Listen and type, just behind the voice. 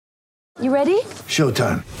You ready?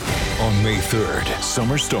 Showtime. On May 3rd,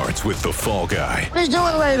 summer starts with The Fall Guy. Let's do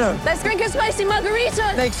it later. Let's drink a spicy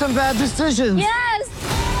margarita. Make some bad decisions. Yes!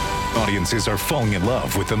 Audiences are falling in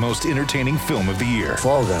love with the most entertaining film of the year.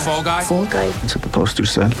 Fall Guy. Fall Guy? Fall Guy. That's what the poster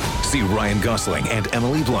said. See Ryan Gosling and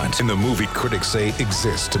Emily Blunt in the movie critics say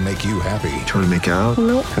exists to make you happy. Trying to make it out?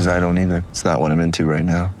 Nope. Because I don't either. It's not what I'm into right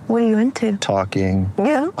now. What are you into? Talking.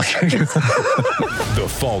 Yeah. The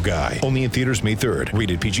Fall Guy. Only in theaters May 3rd.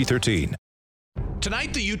 Rated PG-13.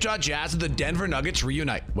 Tonight, the Utah Jazz and the Denver Nuggets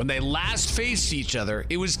reunite. When they last faced each other,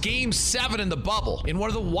 it was Game 7 in the bubble, in one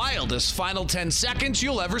of the wildest final 10 seconds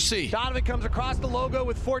you'll ever see. Donovan comes across the logo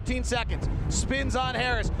with 14 seconds. Spins on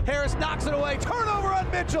Harris. Harris knocks it away. Turnover on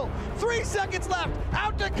Mitchell. 3 seconds left.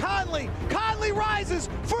 Out to Conley. Conley rises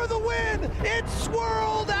for the win. It's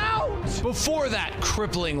swirled out. Before that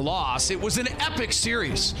crippling loss, it was an epic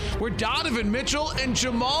series where Donovan Mitchell and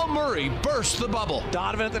Jamal Murray burst the bubble.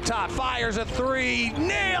 Donovan at the top. Fires a 3.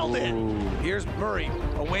 Nailed it. Here's Murray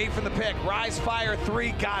away from the pick. Rise, fire,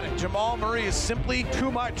 3. Got it. Jamal Murray is simply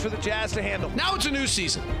too much for the Jazz to handle. Now it's a new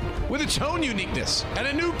season with its own uniqueness and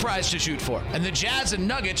a new prize to shoot for. And the Jazz and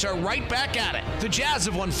Nuggets are right back at it. The Jazz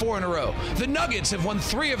have won 4 in a row. The Nuggets have won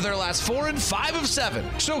 3 of their last 4 and 5 of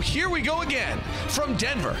 7. So here we go again. From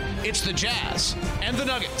Denver, it's the Jazz and the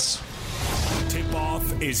Nuggets.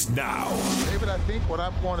 Tip-off is now. David, I think what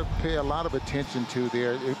I'm going to pay a lot of attention to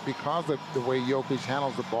there is because of the way Jokic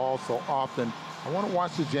handles the ball so often. I want to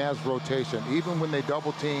watch the Jazz rotation, even when they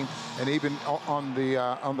double team, and even on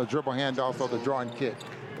the dribble handoff or the draw and kick.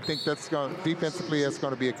 I think that's going defensively. That's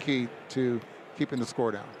going to be a key to keeping the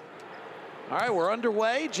score down. All right, we're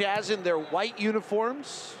underway. Jazz in their white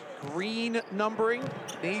uniforms, green numbering,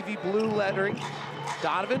 navy blue lettering.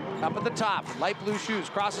 Donovan up at the top, light blue shoes,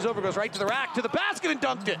 crosses over, goes right to the rack, to the basket, and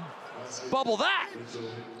dunked it. Bubble that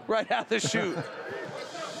right out the shoot.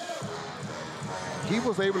 He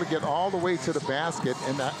was able to get all the way to the basket,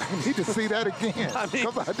 and I need to see that again. I mean,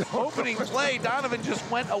 opening play, Donovan just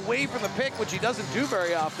went away from the pick, which he doesn't do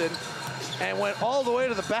very often, and went all the way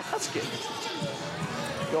to the basket.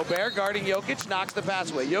 Gobert guarding Jokic, knocks the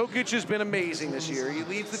pass away. Jokic has been amazing this year. He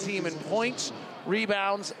leads the team in points,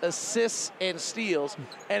 rebounds, assists, and steals.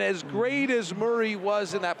 And as great as Murray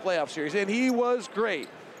was in that playoff series, and he was great,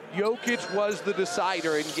 Jokic was the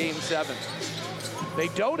decider in Game 7. They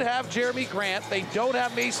don't have Jeremy Grant. They don't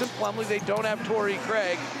have Mason Plumlee. They don't have Torrey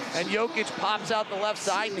Craig. And Jokic pops out the left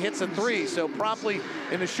side and hits a 3. So promptly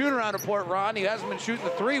in the shoot-around report, Ron, he hasn't been shooting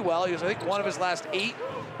the 3 well. He was, I think, one of his last 8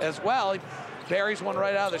 as well. He buries one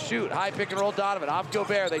right out of the shoot. High pick and roll Donovan. Off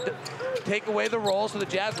Gobert. They take away the roll, so the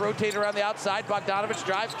Jazz rotate around the outside. Bogdanovich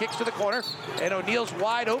drives, kicks to the corner. And O'Neal's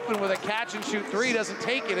wide open with a catch-and-shoot 3. Doesn't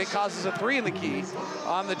take it. It causes a 3 in the key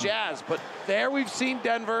on the Jazz. But there we've seen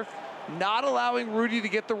Denver not allowing Rudy to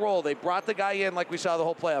get the roll. They brought the guy in like we saw the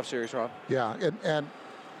whole playoff series, Ron. Yeah, and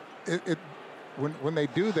when they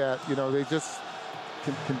do that, you know, they just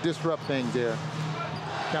can disrupt things there.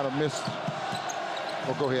 Kind of missed.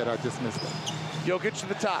 Oh, go ahead. I just missed it. Jokic to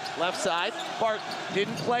the top, left side. Barton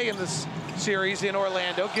didn't play in this series in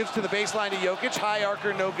Orlando. Gives to the baseline to Jokic. High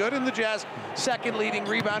arcer, no good. And the Jazz second leading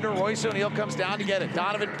rebounder, Royce O'Neal, comes down to get it.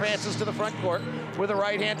 Donovan prances to the front court with a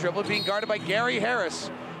right-hand dribble, being guarded by Gary Harris,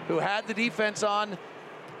 who had the defense on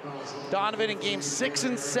Donovan in Game 6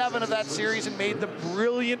 and 7 of that series and made the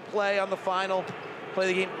brilliant play on the final play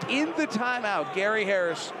of the game. In the timeout, Gary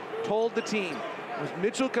Harris told the team, as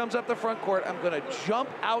Mitchell comes up the front court, I'm going to jump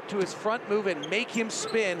out to his front move and make him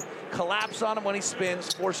spin, collapse on him when he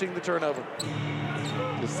spins, forcing the turnover.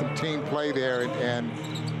 Just some team play there, and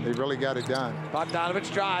they really got it done.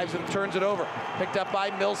 Bogdanovich drives and turns it over. Picked up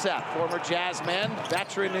by Millsap, former Jazz man,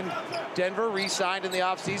 veteran in Denver, re-signed in the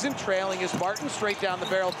offseason, trailing his Barton, straight down the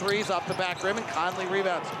barrel 3s off the back rim, and Conley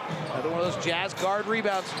rebounds. Another one of those Jazz guard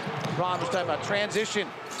rebounds. Ron was talking about transition.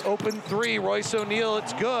 Open 3, Royce O'Neal,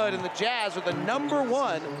 it's good, and the Jazz are the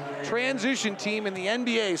 #1 transition team in the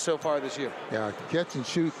NBA so far this year. Yeah, catch and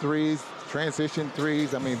shoot 3s, transition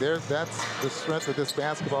 3s. I mean, that's the strength of this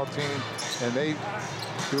basketball team, and they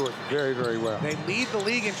do it very, very well. They lead the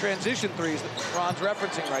league in transition 3s that Ron's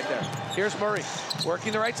referencing right there. Here's Murray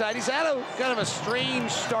working the right side. He's had a kind of a strange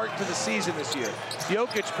start to the season this year.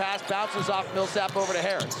 Jokic pass bounces off Millsap over to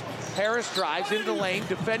Harris. Harris drives into the lane,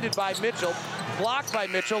 defended by Mitchell, blocked by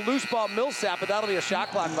Mitchell, loose ball Millsap, but that'll be a shot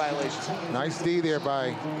clock violation. Nice D there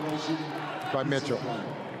by Mitchell.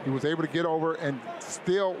 He was able to get over and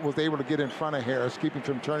still was able to get in front of Harris, keeping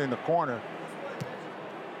from turning the corner.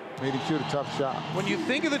 Made him shoot a tough shot. When you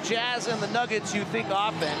think of the Jazz and the Nuggets, you think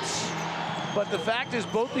offense. But the fact is,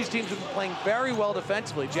 both these teams have been playing very well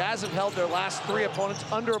defensively. Jazz have held their last 3 opponents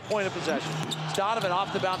under a point of possession. Donovan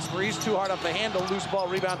off the bounce threes, too hard off the handle, loose ball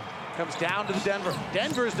rebound comes down to the Denver.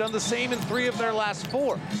 Denver has done the same in 3 of their last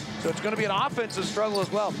 4. So it's going to be an offensive struggle as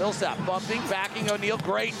well. Millsap bumping, backing O'Neal.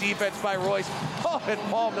 Great defense by Royce. Oh, and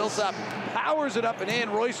Paul Millsap powers it up and in.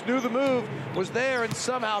 Royce knew the move was there, and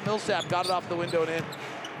somehow Millsap got it off the window and in.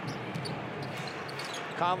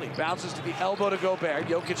 Conley bounces to the elbow to Gobert.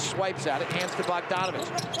 Jokic swipes at it, hands to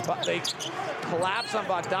Bogdanovic. But they collapse on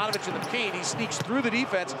Bogdanovic in the paint. He sneaks through the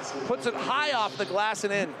defense, puts it high off the glass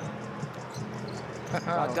and in.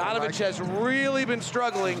 Bogdanovic has really been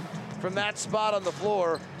struggling from that spot on the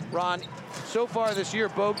floor. Ron, so far this year,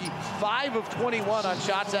 Bogey 5 of 21 on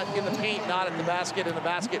shots in the paint, not at the basket, and the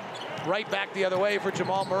basket right back the other way for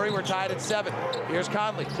Jamal Murray. We're tied at 7. Here's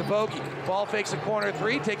Conley to Bogey. Ball fakes a corner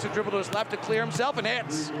 3, takes a dribble to his left to clear himself and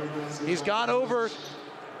hits. He's gone over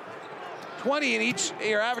 20 in each.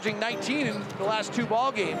 You're averaging 19 in the last 2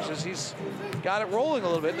 ball games as he's got it rolling a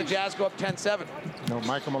little bit, and the Jazz go up 10-7. You know,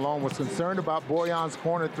 Michael Malone was concerned about Bojan's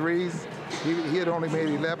corner threes. He had only made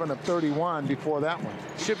 11 of 31 before that one.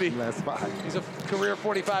 Should be. Last 5. He's a career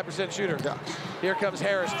 45% shooter. Yeah. Here comes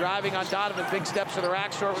Harris driving on Donovan. Big steps to the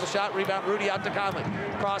rack, short with a shot. Rebound, Rudy out to Conley.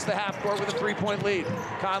 Across the half court with a 3-point lead.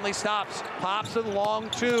 Conley stops, pops it long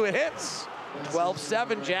 2. It hits.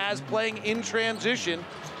 12-7. Jazz playing in transition.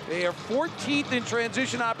 They are 14th in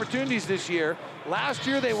transition opportunities this year. Last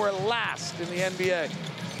year they were last in the NBA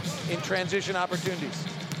in transition opportunities.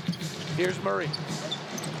 Here's Murray.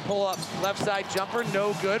 Pull up, left side jumper,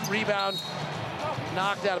 no good. Rebound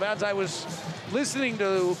knocked out of bounds. I was listening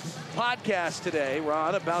to podcast today,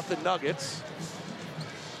 Ron, about the Nuggets,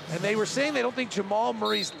 and they were saying they don't think Jamal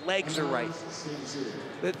Murray's legs are right.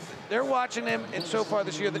 That they're watching him, and so far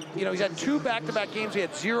this year, that he's had 2 back-to-back games. He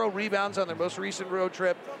had 0 rebounds on their most recent road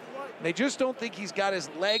trip. They just don't think he's got his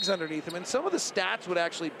legs underneath him, and some of the stats would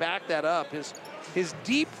actually back that up. His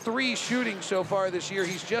deep 3 shooting so far this year,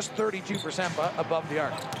 he's just 32% above the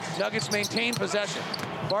arc. Nuggets maintain possession.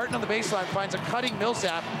 Barton on the baseline finds a cutting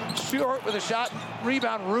Millsap. Short with a shot.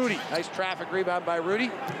 Rebound, Rudy. Nice traffic rebound by Rudy.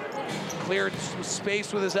 Cleared some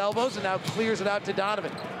space with his elbows and now clears it out to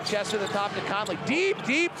Donovan. Chest to the top to Conley. Deep,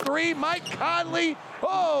 deep 3. Mike Conley.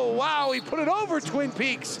 Oh, wow. He put it over Twin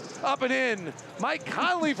Peaks. Up and in. Mike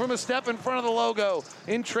Conley from a step in front of the logo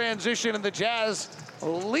in transition, and the Jazz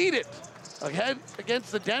lead it ahead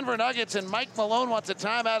against the Denver Nuggets, and Mike Malone wants a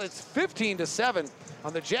timeout. It's 15-7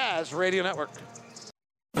 on the Jazz Radio Network.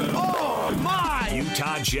 Oh, my!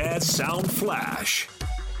 Utah Jazz Sound Flash.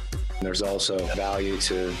 There's also value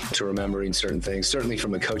to remembering certain things. Certainly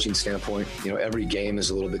from a coaching standpoint, every game is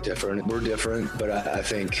a little bit different. We're different, but I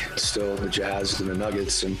think still the Jazz and the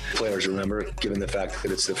Nuggets and players remember, given the fact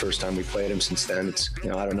that it's the first time we played them since then. It's,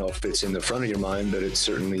 I don't know if it's in the front of your mind, but it's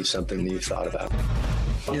certainly something that you've thought about.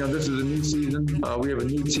 This is a new season. We have a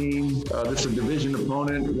new team. This is a division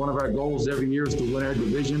opponent. One of our goals every year is to win our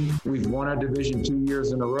division. We've won our division 2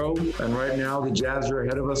 years in a row, and right now the Jazz are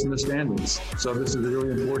ahead of us in the standings. So this is a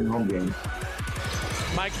really important home game.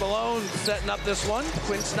 Mike Malone setting up this one.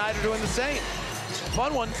 Quinn Snyder doing the same.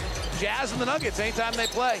 Fun one. Jazz and the Nuggets anytime they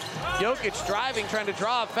play. Jokic driving, trying to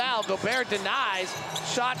draw a foul. Gobert denies.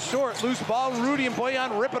 Shot short. Loose ball. Rudy and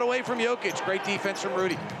Bojan rip it away from Jokic. Great defense from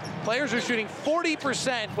Rudy. Players are shooting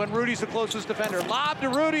 40% when Rudy's the closest defender. Lob to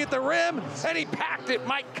Rudy at the rim, and he packed it.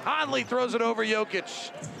 Mike Conley throws it over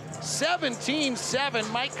Jokic.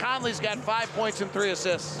 17-7. Mike Conley's got 5 points and 3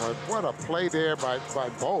 assists. What a play there by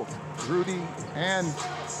both Rudy and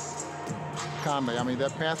Conley. I mean,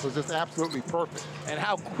 that pass was just absolutely perfect. And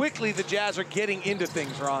how quickly the Jazz are getting into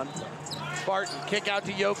things, Ron. Barton, kick out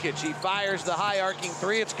to Jokic. He fires the high arcing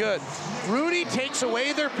 3. It's good. Rudy takes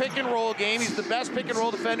away their pick and roll game. He's the best pick and roll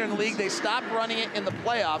defender in the league. They stopped running it in the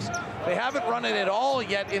playoffs. They haven't run it at all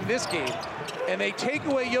yet in this game. And they take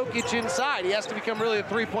away Jokic inside. He has to become really a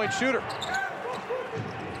 3-point shooter.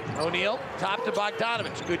 O'Neal, top to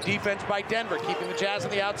Bogdanovic. Good defense by Denver, keeping the Jazz on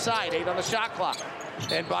the outside. 8 on the shot clock.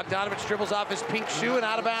 And Bogdanovic dribbles off his pink shoe and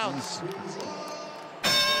out of bounds.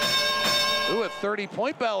 Ooh, a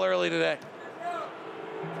 30-point bell early today.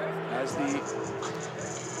 As the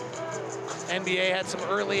NBA had some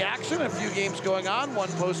early action, a few games going on, one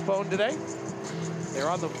postponed today. They were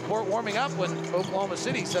on the court warming up when Oklahoma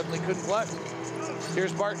City suddenly couldn't play.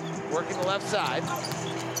 Here's Barton working the left side.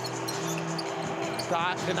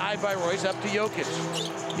 Denied by Royce, up to Jokic.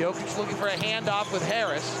 Jokic looking for a handoff with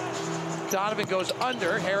Harris. Donovan goes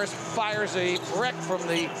under. Harris fires a wreck from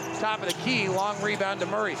the top of the key. Long rebound to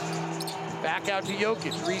Murray. Back out to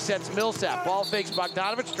Jokic, resets Millsap. Ball fakes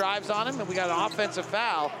Bogdanovic, drives on him, and we got an offensive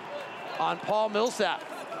foul on Paul Millsap.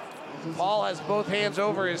 Paul has both hands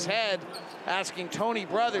over his head, asking Tony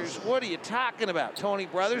Brothers, what are you talking about? Tony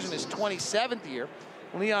Brothers in his 27th year,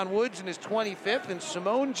 Leon Woods in his 25th, and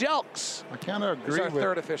Simone Jelks. I kind of agree is our with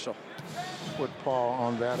third official. With Paul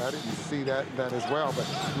on that. I didn't see that as well. But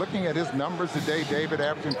looking at his numbers today, David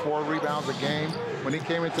averaging 4 rebounds a game. When he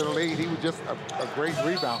came into the league, he was just a great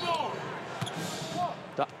rebounder.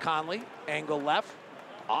 Conley, angle left,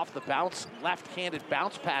 off the bounce, left-handed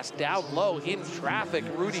bounce pass down low in traffic.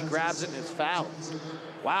 Rudy grabs it and is fouled.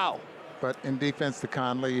 Wow. But in defense to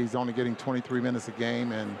Conley, he's only getting 23 minutes a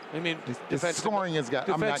game, and I mean, his scoring has got.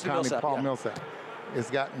 I'm not counting Millsap, Paul yeah. Millsap.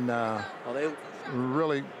 It's gotten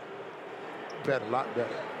really better, a lot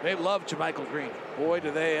better. They love JaMychal Green. Boy,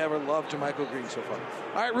 do they ever love JaMychal Green so far.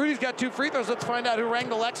 All right, Rudy's got 2 free throws. Let's find out who rang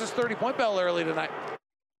the Lexus 30-point bell early tonight.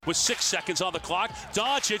 With 6 seconds on the clock,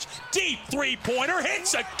 Doncic, deep three-pointer,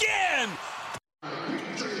 hits again!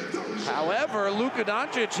 However, Luka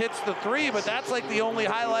Doncic hits the 3, but that's like the only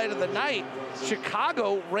highlight of the night.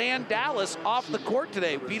 Chicago ran Dallas off the court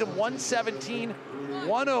today, beat them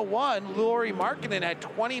 117-101. Lauri Markkanen had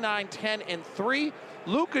 29, 10, and 3.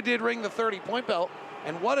 Luka did ring the 30-point bell,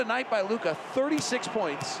 and what a night by Luka. 36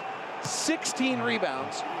 points, 16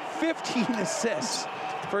 rebounds, 15 assists.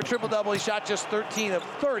 For a triple-double, he shot just 13 of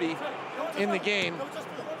 30 in the game.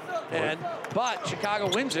 But Chicago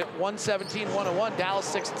wins it, 117-101.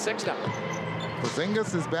 Dallas 6-6 now.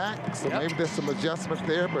 Porzingis is back, so maybe there's some adjustment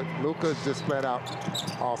there, but Luka is just flat out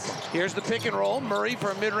awesome. Here's the pick and roll. Murray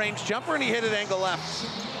for a mid-range jumper, and he hit it angle left.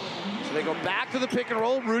 So they go back to the pick and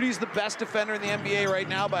roll. Rudy's the best defender in the NBA right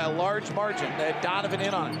now by a large margin. They had Donovan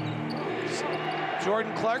in on it.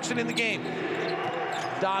 Jordan Clarkson in the game.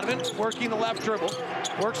 Donovan working the left dribble,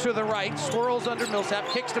 works to the right, swirls under Millsap,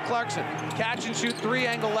 kicks to Clarkson. Catch and shoot 3,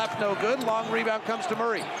 angle left, no good. Long rebound comes to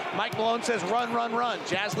Murray. Mike Malone says run, run, run.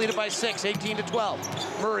 Jazz lead it by 6,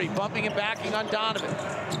 18-12. Murray bumping and backing on Donovan.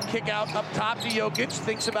 Kick out up top to Jokic,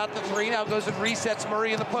 thinks about the 3, now goes and resets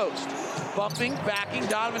Murray in the post. Bumping, backing,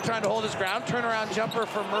 Donovan trying to hold his ground. Turnaround jumper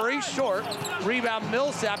for Murray, short. Rebound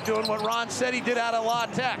Millsap doing what Ron said he did out of La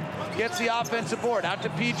Tech. Gets the offensive board, out to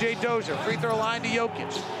P.J. Dozier. Free throw line to Jokic.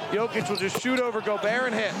 Jokic will just shoot over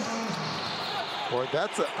Gobert and hit. Boy,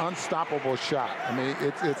 that's an unstoppable shot. I mean,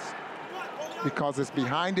 it's because it's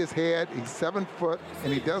behind his head. He's 7 foot,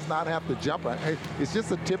 and he does not have to jump. It's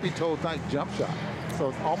just a tippy-toe type jump shot. So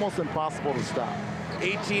it's almost impossible to stop.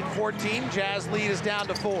 18-14, Jazz lead is down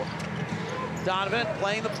to 4. Donovan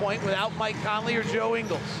playing the point without Mike Conley or Joe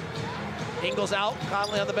Ingles. Ingles out,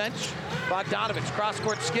 Conley on the bench. Bogdanovich,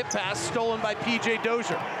 cross-court skip pass, stolen by P.J.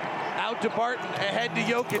 Dozier. Out to Barton, ahead to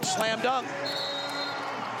Jokic, slam dunk.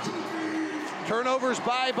 Turnovers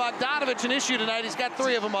by Bogdanovich, an issue tonight. He's got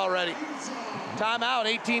 3 of them already. Timeout,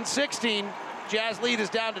 18-16. Jazz lead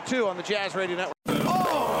is down to 2 on the Jazz Radio Network.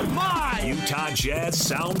 Oh, my! Utah Jazz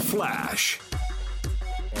Sound Flash.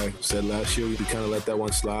 I said last year, we kind of let that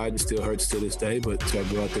one slide. It still hurts to this day, but got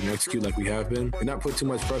to go out there and execute like we have been and not put too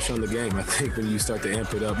much pressure on the game. I think when you start to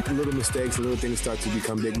amp it up, little mistakes, little things start to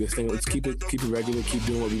become big. This thing, let's keep it regular, keep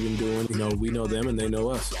doing what we've been doing. You know, we know them and they know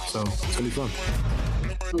us, so it's gonna be fun.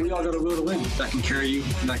 We all got a will to win. That can carry you,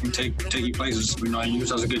 that can take you places. We know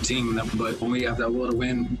Utah's a good team, but when we have that will to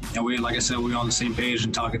win, and we, like I said, we're on the same page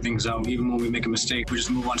and talking things out. Even when we make a mistake, we just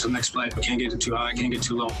move on to the next play. We can't get it too high, can't get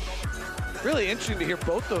too low. Really interesting to hear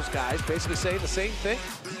both those guys basically say the same thing,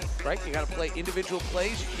 right? You got to play individual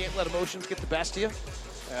plays. You can't let emotions get the best of you.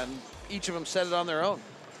 And each of them said it on their own.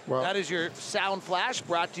 Well, that is your Sound Flash,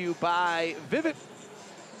 brought to you by Vivint.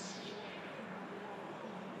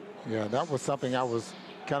 Yeah, that was something I was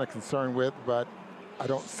kind of concerned with, but I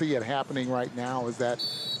don't see it happening right now, is that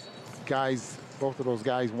guys, both of those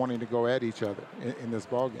guys wanting to go at each other in this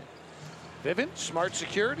ballgame. Vivint, smart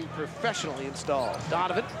security, professionally installed.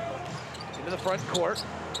 Donovan into the front court.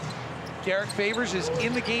 Derek Favors is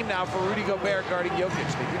in the game now for Rudy Gobert guarding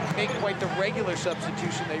Jokic. They didn't make quite the regular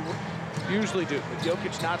substitution they usually do, with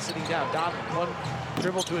Jokic not sitting down. Donovan, one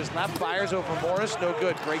dribble to his left, fires over Morris, no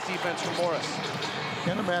good. Great defense from Morris.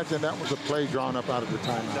 Can't imagine that was a play drawn up out of the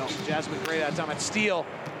timeout. No, Jasmine great out of time. Steal,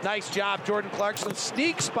 nice job. Jordan Clarkson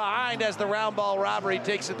sneaks behind as the round ball robbery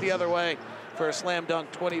takes it the other way for a slam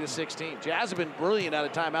dunk, 20-16. Jazz have been brilliant out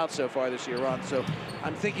of timeout so far this year, Ron. So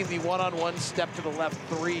I'm thinking the one-on-one step to the left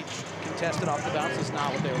 3 contested off the bounce is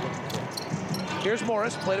not what they were looking for. Here's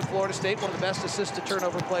Morris, played at Florida State, one of the best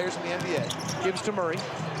assist-to-turnover players in the NBA. Gives to Murray.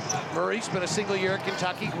 Murray spent a single year at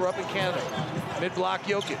Kentucky, grew up in Canada. Mid-block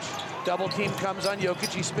Jokic. Double team comes on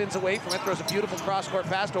Jokic. He spins away from it, throws a beautiful cross-court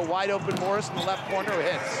pass to a wide-open Morris in the left corner who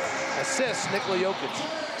hits. Assists Nikola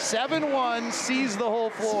Jokic. 7-1, sees the whole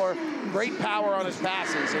floor. Great power on his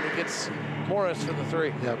passes, and he gets Morris for the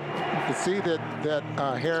three. Yep. You can see that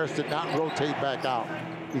Harris did not rotate back out.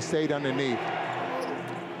 He stayed underneath.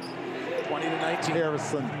 20-19.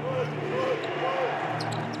 Harrison.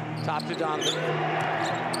 Top to Donovan.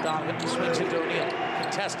 Donovan swings it to O'Neal.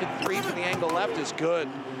 Contested three from the angle left is good.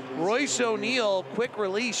 Royce O'Neal, quick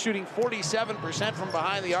release, shooting 47% from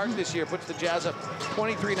behind the arc this year, puts the Jazz up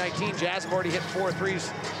 23-19. Jazz have already hit 4 threes.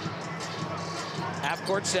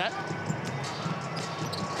 Half-court set.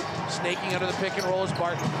 Snaking under the pick and roll as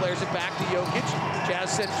Barton flares it back to Jokic.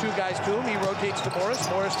 Jazz sends 2 guys to him. He rotates to Morris.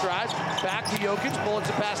 Morris drives back to Jokic. Bullets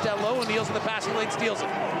a pass down low. O'Neal's in the passing lane, steals it.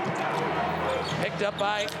 Picked up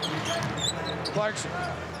by Clarkson.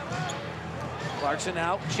 Clarkson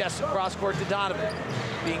out, chest across court to Donovan.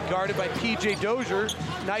 Being guarded by P.J. Dozier.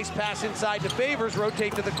 Nice pass inside to Favors,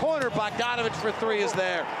 rotate to the corner. Bogdanovich for 3 is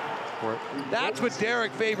there. That's what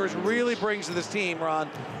Derek Favors really brings to this team, Ron,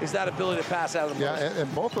 is that ability to pass out of the post. Yeah,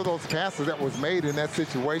 and both of those passes that was made in that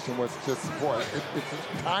situation was just, boy,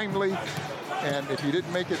 it's timely, and if you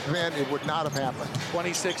didn't make it then, it would not have happened.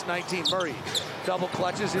 26-19, Murray double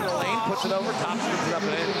clutches in the lane, puts it over, top scoops it up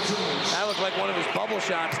and in. That looked like one of his bubble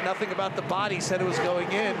shots. Nothing about the body said it was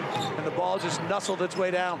going in, and the ball just nuzzled its way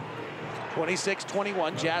down.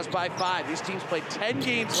 26-21, Jazz by 5. These teams played 10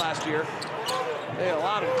 games last year. They had a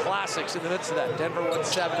lot of classics in the midst of that. Denver won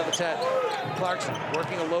 7 of the 10. Clarkson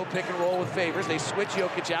working a low pick and roll with Favors. They switch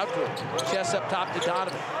Jokic out to him. Chest up top to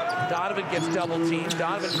Donovan. Donovan gets double teamed.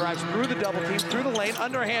 Donovan drives through the double team, through the lane,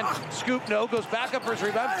 underhand scoop, no, goes back up for his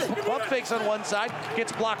rebound. Pump fakes on one side,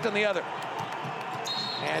 gets blocked on the other.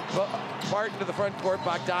 And Barton to the front court,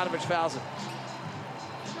 Bogdanovich fouls him.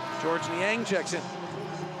 George Niang checks in.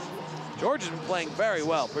 George has been playing very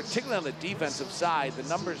well, particularly on the defensive side. The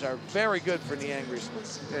numbers are very good for Niang recently.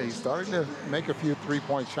 Yeah, he's starting to make a few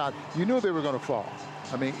three-point shots. You knew they were going to fall.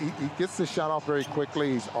 I mean, he gets the shot off very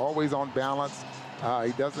quickly. He's always on balance.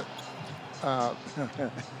 He doesn't.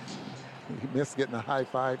 He missed getting a high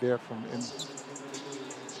five there from.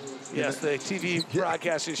 Yes, the TV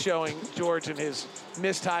broadcast is showing George and his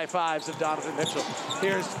missed high fives of Donovan Mitchell.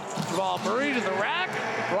 Here's Jamal Murray to the rack,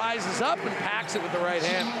 rises up and packs it with the right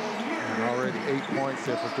hand. And already 8 points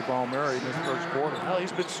there for Jamal Murray in this first quarter. Well,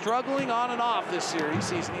 he's been struggling on and off this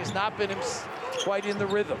season. He's not been quite in the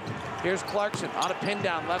rhythm. Here's Clarkson on a pin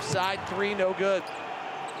down, left side, 3, no good.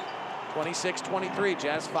 26-23,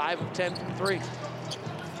 Jazz 5 of 10 from 3.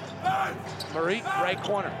 Murray, right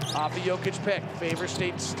corner, off a Jokic pick. Favors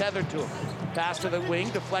stays tethered to him. Pass to the wing,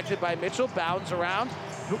 deflected by Mitchell, bounds around.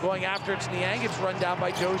 Going after it's Niang, it's run down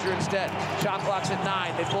by Dozier instead. Shot clock's at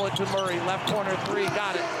 9, they pull it to Murray, left corner 3,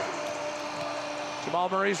 got it. Jamal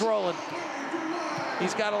Murray's rolling.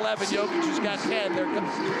 He's got 11, Jokic has got 10.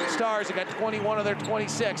 Their Stars have got 21 of their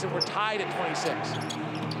 26, and we're tied at 26.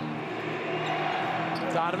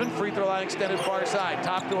 Donovan, free throw line extended far side.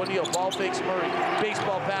 Top to O'Neal, ball fakes Murray.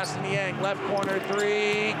 Baseball pass to Niang, left corner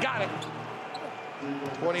 3, got it.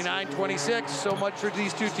 29-26, so much for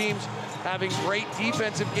these two teams having great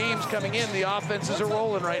defensive games coming in. The offenses are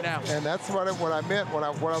rolling right now. And that's what I meant, what I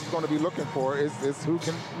was going to be looking for is who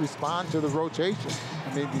can respond to the rotation.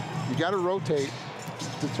 I mean, you got to rotate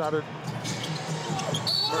to try to...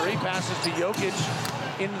 Murray passes to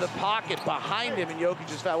Jokic into the pocket behind him, and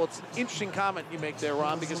Jokic is fouled. Well, it's an interesting comment you make there,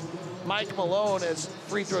 Ron, because Mike Malone, as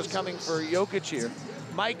free throws coming for Jokic here,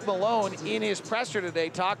 Mike Malone, in his presser today,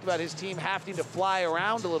 talked about his team having to fly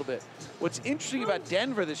around a little bit. What's interesting about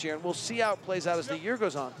Denver this year, and we'll see how it plays out as the year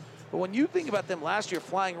goes on, but when you think about them last year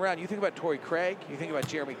flying around, you think about Torrey Craig, you think about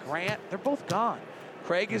Jeremy Grant, they're both gone.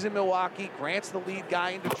 Craig is in Milwaukee, Grant's the lead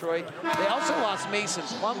guy in Detroit. They also lost Mason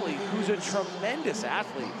Plumlee, who's a tremendous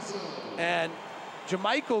athlete. And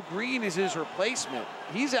JaMychal Green is his replacement.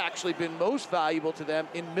 He's actually been most valuable to them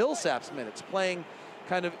in Millsap's minutes, playing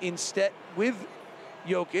kind of instead with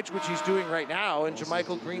Jokic, which he's doing right now, and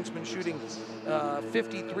JaMychal Green's been shooting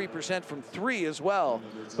 53% from 3 as well.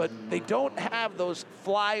 But they don't have those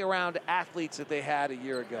fly-around athletes that they had a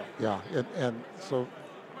year ago. Yeah, and so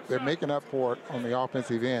they're making up for it on the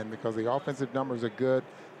offensive end because the offensive numbers are good.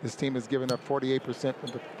 This team has given up 48%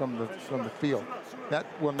 from the field. That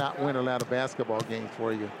will not win a lot of basketball games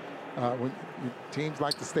for you. When teams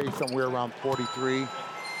like to stay somewhere around 43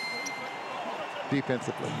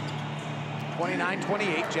 defensively.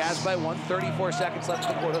 29-28, Jazz by 1, 34 seconds left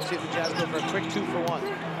in the quarter. Let's see if the Jazz go for a quick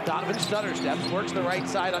 2-for-1. Donovan stutter steps, works the right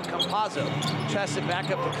side on Campazzo. Chests it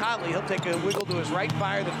back up to Conley. He'll take a wiggle to his right,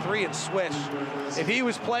 fire the 3, and swish. If he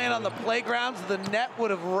was playing on the playgrounds, the net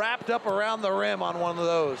would have wrapped up around the rim on one of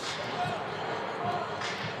those.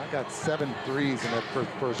 got 7 threes in that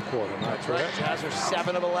first quarter. That's right. Jazz are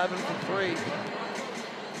 7 of 11 from 3.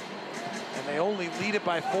 And they only lead it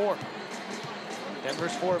by 4.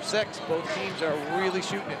 Denver's 4 of 6. Both teams are really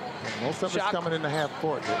shooting it. Most of it's coming in the half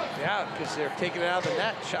court. Yeah, because they're taking it out of the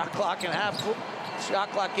net. Shot clock and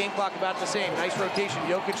shot clock, game clock about the same. Nice rotation.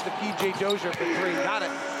 Jokic to PJ Dozier for 3. Got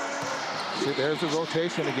it. See, there's the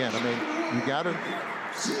rotation again. I mean, you got to,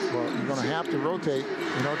 well, you're going to have to rotate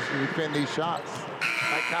in order to defend these shots.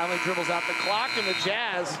 Mike Conley dribbles out the clock, and the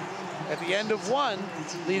Jazz, at the end of 1,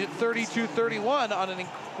 lead at 32-31 on an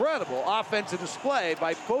incredible offensive display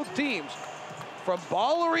by both teams from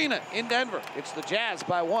Ball Arena in Denver. It's the Jazz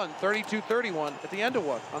by 1, 32-31 at the end of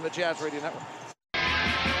 1 on the Jazz Radio Network.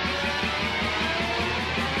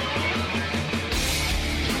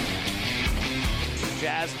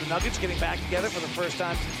 Jazz, the Nuggets getting back together for the first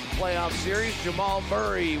time since the playoff series. Jamal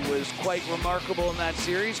Murray was quite remarkable in that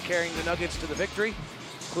series, carrying the Nuggets to the victory,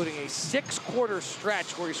 including a 6-quarter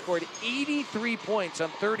stretch where he scored 83 points on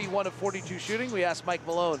 31 of 42 shooting. We asked Mike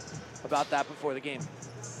Malone about that before the game.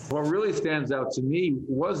 What really stands out to me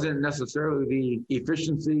wasn't necessarily the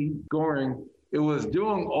efficiency scoring. It was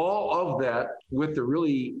doing all of that with a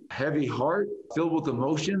really heavy heart, filled with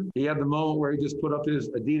emotion. He had the moment where he just put up his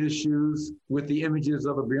Adidas shoes with the images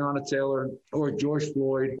of a Breonna Taylor or George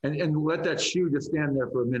Floyd and let that shoe just stand there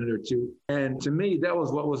for a minute or two. And to me, that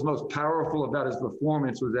was what was most powerful about his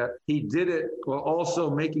performance, was that he did it while also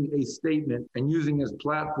making a statement and using his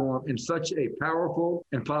platform in such a powerful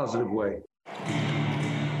and positive way.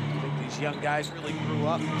 I think these young guys really grew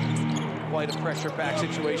up. Quite a pressure-packed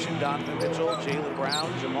situation. Donovan Mitchell, Jaylen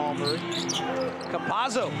Brown, Jamal Murray.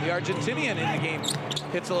 Campazzo, the Argentinian in the game,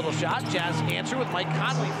 hits a little shot. Jazz answer with Mike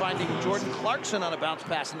Conley finding Jordan Clarkson on a bounce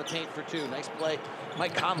pass in the paint for 2. Nice play.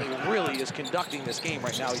 Mike Conley really is conducting this game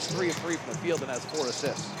right now. He's 3 of 3 from the field and has 4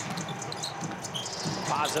 assists.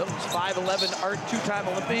 Campazzo, 5'11", two-time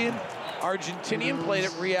Olympian. Argentinian, played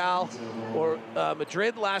at Real or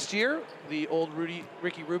Madrid last year, the old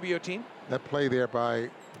Ricky Rubio team. That play there by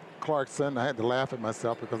Clarkson, I had to laugh at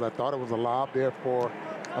myself because I thought it was a lob there for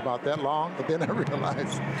about that long, but then I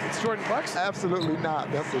realized it's Jordan Clarkson. Absolutely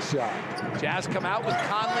not. That's a shot. Jazz come out with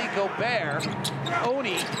Conley, Gobert,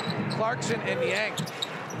 Oni, Clarkson, and Niang.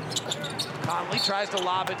 Conley tries to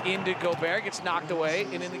lob it into Gobert, gets knocked away,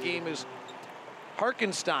 and in the game is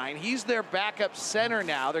Hartenstein. He's their backup center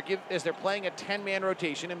now. As they're playing a 10-man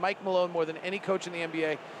rotation, and Mike Malone, more than any coach in the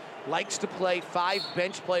NBA, likes to play 5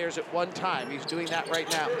 bench players at one time. He's doing that right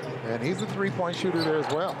now. And he's a 3-point shooter there as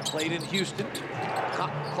well. Played in Houston.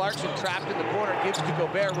 Clarkson trapped in the corner, gives to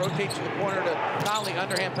Gobert, rotates to the corner to Conley,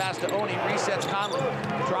 underhand pass to Oni, resets Conley,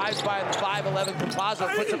 drives by the 5'11" Campazzo,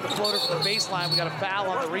 puts up the floater for the baseline. We got a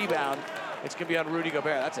foul on the rebound. It's gonna be on Rudy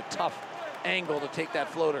Gobert. That's a tough angle to take that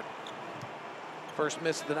floater. First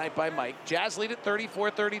miss of the night by Mike. Jazz lead at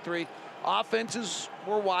 34-33. Offenses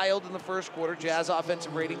were wild in the first quarter. Jazz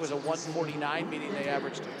offensive rating was a 149, meaning they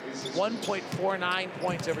averaged 1.49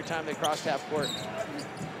 points every time they crossed half court.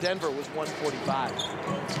 Denver was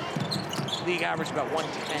 145. League averaged about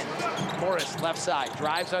 110. Morris, left side,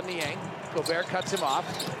 drives on Niang. Gobert cuts him off.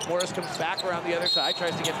 Morris comes back around the other side,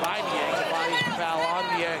 tries to get by Niang. The body foul on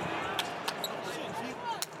Niang.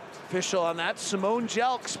 Official on that, Simone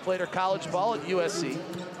Jelks played her college ball at USC.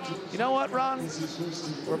 You know what, Ron?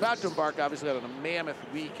 We're about to embark, obviously, on a mammoth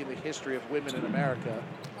week in the history of women in America.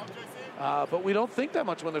 But we don't think that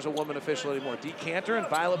much when there's a woman official anymore. Dee Cantor and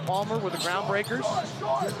Violet Palmer were the groundbreakers.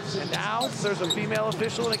 And now there's a female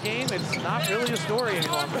official in a game. It's not really a story any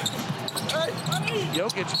longer.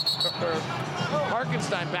 Jokic, or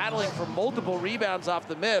Hartenstein, battling for multiple rebounds off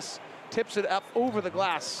the miss, tips it up over the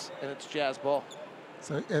glass, and it's Jazz ball.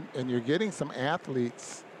 So, and you're getting some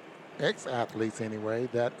athletes, ex-athletes anyway,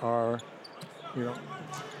 that are, you know,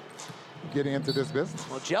 getting into this business.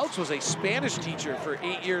 Well, Jelks was a Spanish teacher for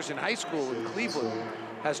 8 years in high school in Cleveland,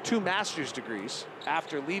 has 2 master's degrees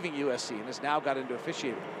after leaving USC, and has now got into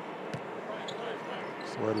officiating.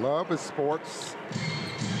 So where love is sports.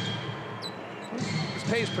 This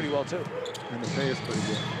pays pretty well, too. And the pay is pretty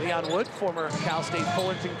good. Leon Wood, former Cal State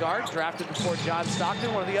Fullerton guard, drafted before John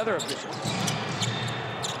Stockton, one of the other officials.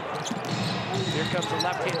 Here comes the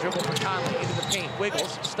left-hand dribble for Conley into the paint.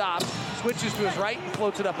 Wiggles, stops, switches to his right, and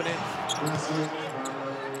floats it up and in.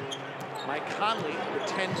 Mike Conley with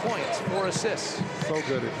 10 points, 4 assists. So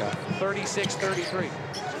good at that. 36-33.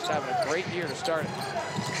 Just having a great year to start it.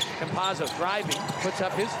 Campazzo driving, puts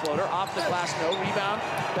up his floater, off the glass, no rebound,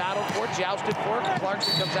 battled for, jousted for.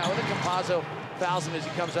 Clarkson comes out with it. Campazzo fouls him as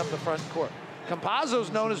he comes up the front court.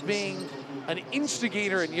 Campazzo's known as being an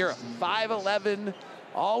instigator in Europe. 5'11",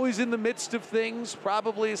 always in the midst of things,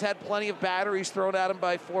 probably has had plenty of batteries thrown at him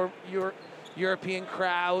by European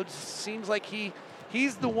crowds. Seems like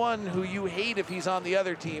he's the one who you hate if he's on the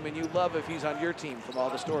other team and you love if he's on your team from all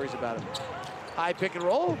the stories about him. High pick and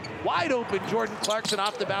roll, wide open. Jordan Clarkson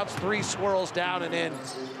off the bounce, 3 swirls down and in.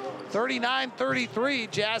 39-33,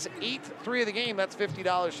 Jazz 8th 3 of the game. That's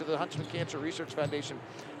 $50 to the Huntsman Cancer Research Foundation,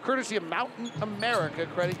 courtesy of Mountain America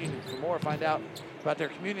Credit Union. For more, find out about their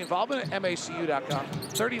community involvement at macu.com.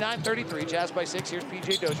 39-33, Jazz by 6. Here's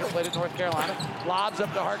P.J. Dozier, played at North Carolina. Lobs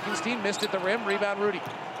up to Harkenstein, missed at the rim. Rebound, Rudy.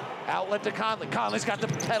 Outlet to Conley. Conley's got the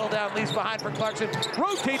pedal down, leaves behind for Clarkson.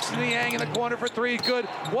 Rotates to Niang in the corner for 3. Good.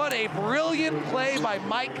 What a brilliant play by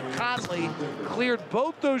Mike Conley. Cleared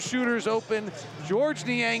both those shooters open. George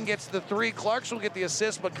Niang gets the 3. Clarkson will get the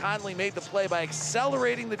assist, but Conley made the play by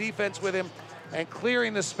accelerating the defense with him and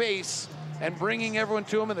clearing the space and bringing everyone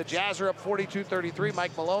to him. And the Jazz are up 42-33.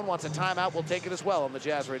 Mike Malone wants a timeout. We'll take it as well on the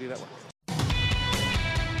Jazz Radio Network.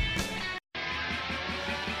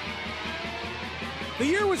 The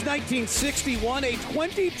year was 1961. A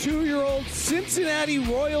 22-year-old Cincinnati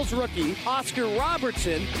Royals rookie, Oscar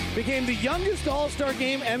Robertson, became the youngest All-Star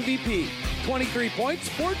Game MVP. 23 points,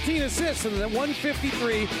 14 assists in the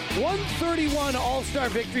 153-131 All-Star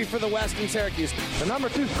victory for the West in Syracuse. The number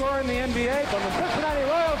 2 scorer in the NBA from the Cincinnati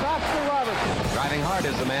Royals, Oscar Robertson. Driving hard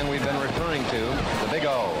is the man we've been referring to, the Big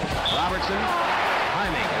O. Robertson,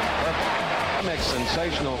 timing is perfect. Makes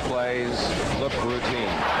sensational plays look routine.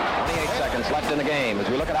 28 seconds left in the game as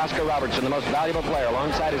we look at Oscar Robertson, the most valuable player,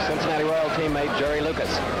 alongside his Cincinnati Royal teammate Jerry Lucas.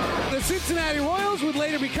 The Cincinnati Royals would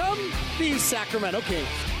later become the Sacramento Kings.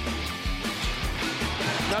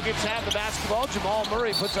 Nuggets have the basketball. Jamal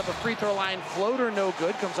Murray puts up a free throw line floater, no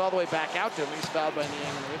good. Comes all the way back out to him. He's fouled by Niang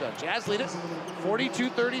and the rebound. Jazz lead it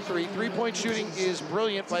 42-33. Three-point shooting is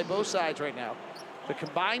brilliant by both sides right now. The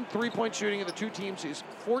combined three-point shooting of the two teams is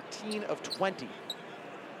 14 of 20.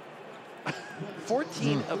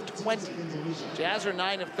 14 of 20. Jazz are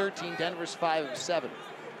 9 of 13. Denver's 5 of 7.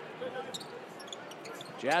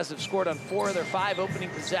 Jazz have scored on 4 of their 5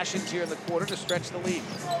 opening possessions here in the quarter to stretch the lead.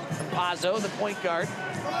 Pazzo, the point guard,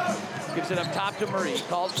 gives it up top to Murray. He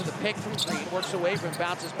calls for the pick from Green, works away from him,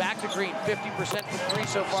 bounces back to Green. 50% from 3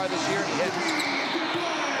 so far this year, and he hits.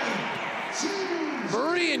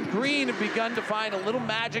 Murray and Green have begun to find a little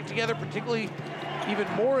magic together, particularly even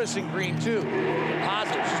Morris and Green too.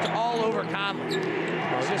 Pazzo's just all over Conley.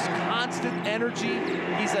 It's just constant energy.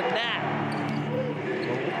 He's a gnat.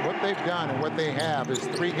 What they've done and what they have is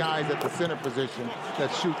 3 guys at the center position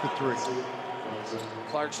that shoot the 3.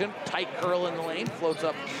 Clarkson, tight curl in the lane, floats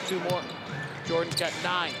up 2 more. Jordan's got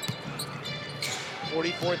 9.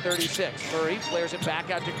 44-36. Murray flares it back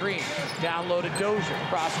out to Green. Down low to Dozier.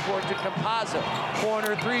 Cross court to Campazzo.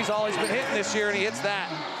 Corner 3's all he's been hitting this year, and he hits that.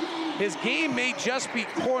 His game may just be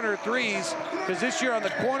corner 3s, because this year on the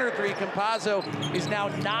corner 3, Campazzo is now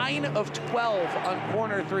 9 of 12 on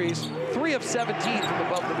corner 3s, 3 of 17 from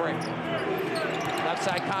above the break. Left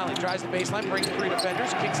side, Conley tries the baseline, brings 3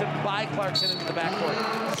 defenders, kicks it by Clarkson into the backcourt.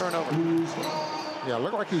 Turnover. Yeah,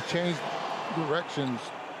 looked like he changed directions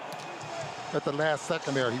at the last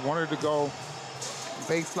second there. He wanted to go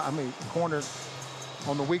baseline, corner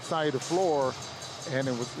on the weak side of the floor, and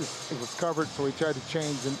it was covered, so he tried to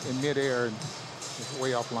change in midair and was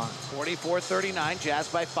way offline. 44-39, Jazz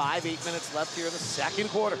by 5, 8 minutes left here in the second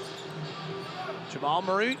quarter. Jamal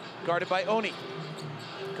Murray guarded by Oni.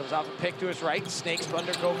 Comes off a pick to his right, snakes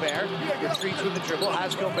under Gobert, retreats with the dribble,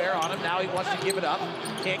 has Gobert on him, now he wants to give it up,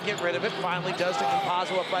 can't get rid of it, finally does to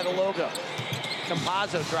Campazzo up by the logo.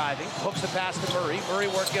 Campazzo driving, hooks the pass to Murray. Murray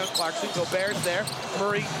working on Clarkson. Gobert's there.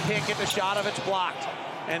 Murray can't get the shot of it. It's blocked.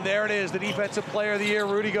 And there it is, the defensive player of the year,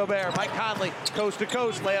 Rudy Gobert. Mike Conley, coast to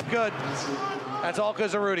coast, layup good. That's all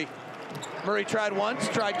because of Rudy. Murray tried once,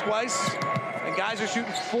 tried twice, and guys are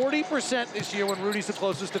shooting 40% this year when Rudy's the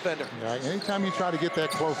closest defender. Yeah, anytime you try to get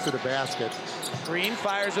that close to the basket. Green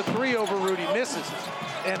fires a 3 over Rudy, misses.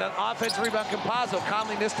 And an offensive rebound, Campazzo.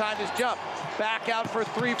 Conley mistimed his jump. Back out for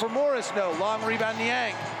 3 for Morris, no. Long rebound,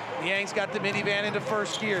 Niang. Niang's got the minivan into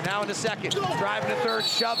first gear, now into second. Driving to third,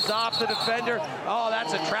 shoves off the defender. Oh,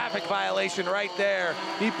 that's a traffic violation right there.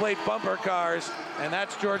 He played bumper cars, and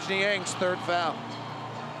that's George Niang's 3rd foul.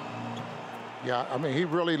 Yeah, I mean, he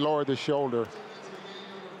really lowered the shoulder.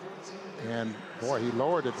 And, boy, he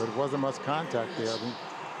lowered it, but it wasn't much contact there.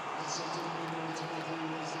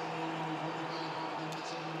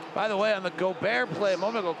 By the way, on the Gobert play a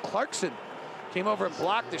moment ago, Clarkson came over and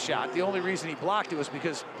blocked the shot. The only reason he blocked it was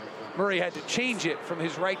because Murray had to change it from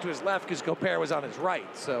his right to his left because Gobert was on his right.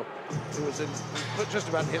 So it was just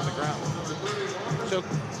about to hit the ground. So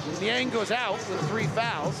Niang goes out with 3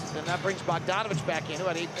 fouls, and that brings Bogdanovich back in, who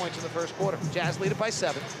had 8 points in the first quarter. Jazz lead it by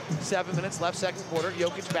 7. 7 minutes left, second quarter.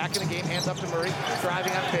 Jokic back in the game, hands up to Murray,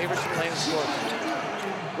 driving on Favors and laying scores.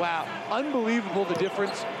 Wow, unbelievable the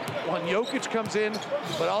difference when Jokic comes in,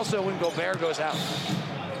 but also when Gobert goes out.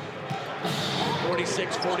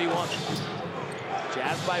 46-41.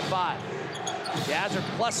 Jazz by 5. Jazz are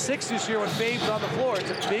 +6 this year when Fave's on the floor. It's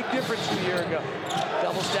a big difference from a year ago.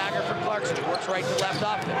 Double stagger for Clarkson. Works right to left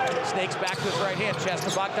off it. Snakes back to his right hand. Chest to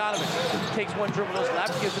Bogdanovich. Takes one dribble to his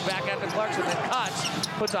left. Gives it back out to Clarkson. Then cuts.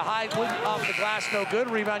 Puts a high one off the glass. No good.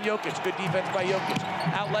 Rebound Jokic. Good defense by Jokic.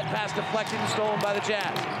 Outlet pass deflected and stolen by the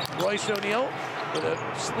Jazz. Royce O'Neal with a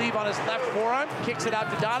sleeve on his left forearm. Kicks it out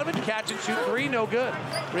to Donovan. Catch and shoot 3. No good.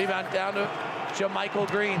 Rebound down to JaMychal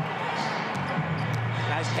Green.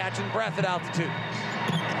 Guys catching breath at altitude.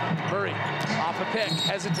 Murray off a pick,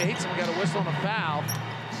 hesitates, and we got a whistle and a foul.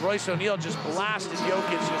 Royce O'Neal just blasted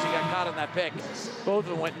Jokic as he got caught on that pick. Both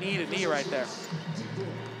of them went knee to knee right there.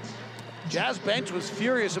 Jazz bench was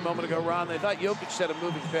furious a moment ago, Ron. They thought Jokic set a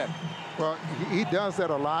moving pick. Well, he does that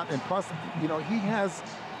a lot, and plus, you know, he has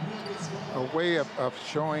a way of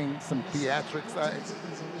showing some theatrics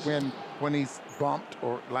when he's bumped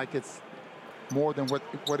or like it's more than what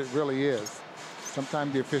it really is.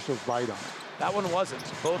 Sometimes the officials bite on it. That one wasn't.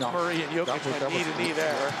 Both Murray and Jokic went knee to knee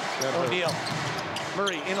there. O'Neal.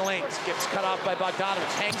 Murray in the lane, gets cut off by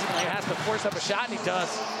Bogdanovich, hangs in the lane, has to force up a shot, and he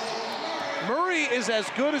does. Murray is as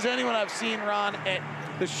good as anyone I've seen, Ron. And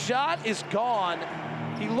the shot is gone.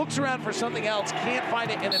 He looks around for something else, can't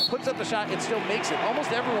find it, and then puts up the shot and still makes it.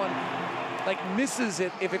 Almost everyone misses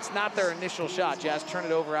it if it's not their initial shot. Jazz turn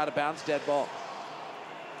it over out of bounds, dead ball.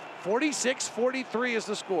 46-43 is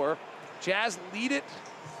the score. Jazz lead it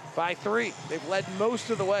by 3. They've led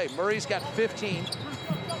most of the way. Murray's got 15.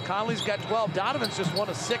 Conley's got 12. Donovan's just 1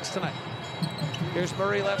 of 6 tonight. Here's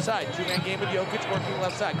Murray left side. 2-man game with Jokic working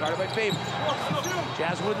left side. Guarded by Favors.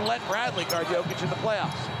 Jazz wouldn't let Bradley guard Jokic in the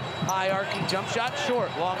playoffs. High arcing jump shot,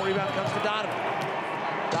 short. Long rebound comes to Donovan.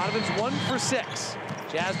 Donovan's 1 for 6.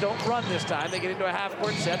 Jazz don't run this time. They get into a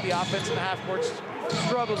half-court set. The offense in the half-court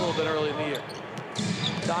struggled a little bit early in the year.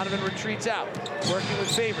 Donovan retreats out, working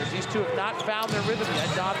with Favors. These two have not found their rhythm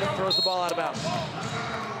yet. Donovan throws the ball out of bounds.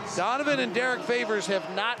 Donovan and Derek Favors have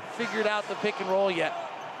not figured out the pick and roll yet.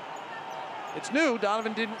 It's new.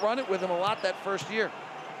 Donovan didn't run it with him a lot that first year.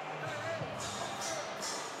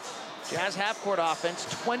 Jazz half-court offense,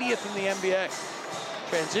 20th in the NBA.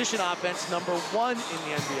 Transition offense, number 1 in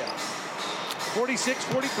the NBA.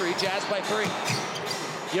 46-43, Jazz by 3.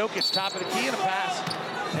 Jokic, top of the key, and a pass.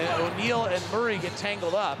 And O'Neal and Murray get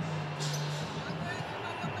tangled up.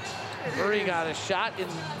 Murray got a shot in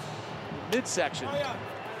midsection.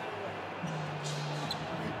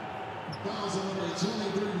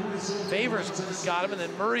 Favors got him, and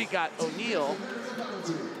then Murray got O'Neal.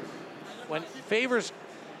 When Favors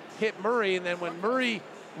hit Murray, and then when Murray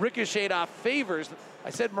ricocheted off Favors, I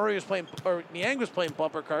said Murray was playing, or Niang was playing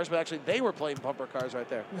bumper cars, but actually they were playing bumper cars right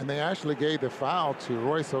there. And they actually gave the foul to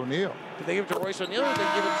Royce O'Neal. Did they give it to Royce O'Neal, or did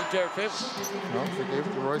they give it to Derek Favors? No, they gave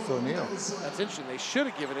it to Royce O'Neal. That's interesting. They should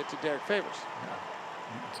have given it to Derek Favors.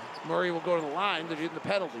 Murray will go to the line. They're getting the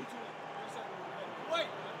penalty.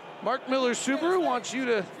 Mark Miller Subaru wants you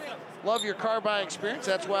to love your car buying experience.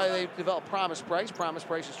 That's why they developed Promise Price. Promise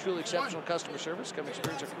Price is truly exceptional customer service. Come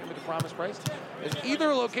experience our commitment to Promise Price. At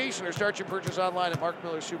either location or start your purchase online at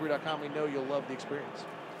markmillersubaru.com. We know you'll love the experience.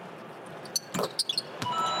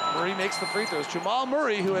 Murray makes the free throws. Jamal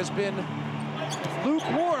Murray, who has been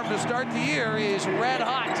lukewarm to start the year, is red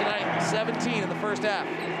hot tonight. 17 in the first half.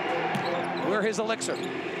 We're his elixir.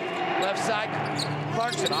 Left side,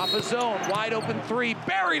 Clarkson off a zone, wide open 3,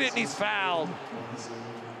 buried it, and he's fouled.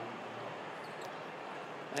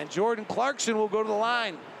 And Jordan Clarkson will go to the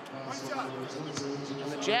line.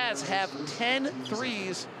 And the Jazz have 10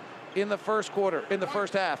 threes in the first quarter, in the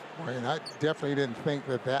first half. And I definitely didn't think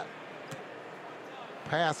that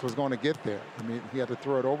pass was going to get there. I mean, he had to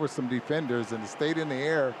throw it over some defenders, and it stayed in the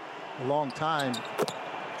air a long time.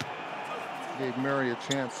 Gave Murray a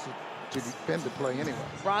chance to defend the play anyway.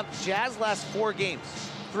 Ron, Jazz last 4 games,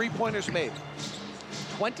 3-pointers made.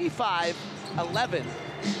 25, 11,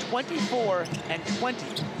 24, and 20.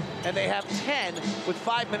 And they have 10 with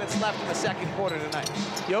 5 minutes left in the second quarter tonight.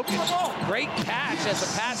 Jokic, great catch as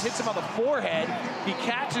the pass hits him on the forehead. He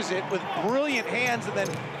catches it with brilliant hands and then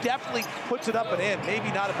definitely puts it up and in.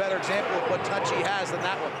 Maybe not a better example of what touch he has than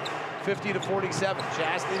that one. 50-47,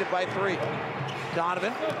 Jazz lead it by 3.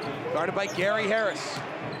 Donovan, guarded by Gary Harris.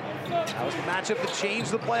 That was the matchup that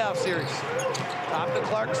changed the playoff series. Top to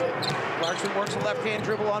Clarkson. Clarkson works a left-hand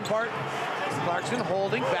dribble on Barton. Clarkson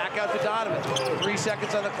holding, back out to Donovan. 3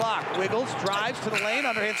 seconds on the clock. Wiggles, drives to the lane,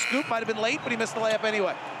 underhand scoop, might have been late, but he missed the layup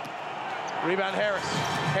anyway. Rebound Harris.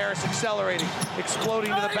 Harris accelerating,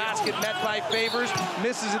 exploding to the basket, met by Favors,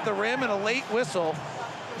 misses at the rim, and a late whistle.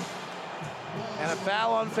 And a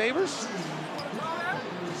foul on Favors.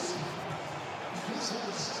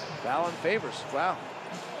 Foul on Favors, wow.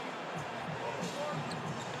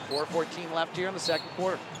 4:14 left here in the second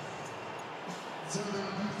quarter. I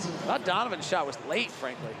thought Donovan's shot was late,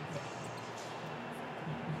 frankly.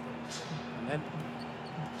 And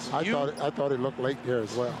I thought it looked late there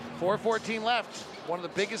as well. 4:14 left. One of the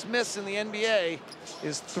biggest misses in the NBA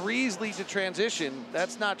is threes lead to transition.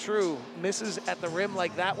 That's not true. Misses at the rim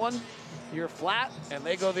like that one, you're flat, and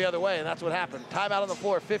they go the other way, and that's what happened. Timeout on the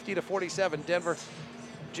floor, 50-47. Denver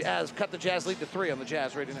Jazz cut the Jazz lead to 3 on the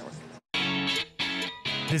Jazz Radio Network.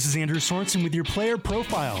 This is Andrew Sorensen with your player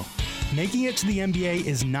profile. Making it to the NBA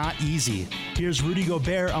is not easy. Here's Rudy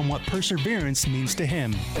Gobert on what perseverance means to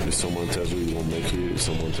him. If someone tells you you won't make it, if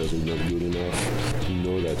someone tells you you're not good enough, you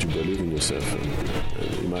know that you believe in yourself. And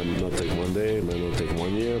it might not take one day, it might not take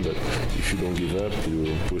 1 year, but if you don't give up,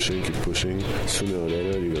 you keep pushing, sooner or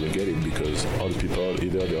later you're going to get it, because other people,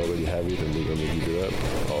 either they already have it and they're going to give it up,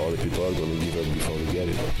 or other people are going to give up before they get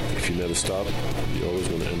it. If you never stop, you're always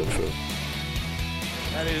going to end up first.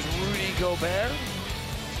 That is Rudy Gobert.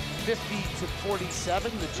 50-47,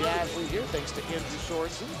 the Jazz lead here, thanks to Andrew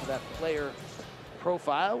Sorensen for that player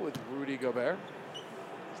profile with Rudy Gobert.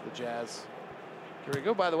 It's the Jazz. Here we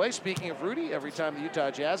go. By the way, speaking of Rudy, every time the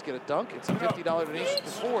Utah Jazz get a dunk, it's a $50 donation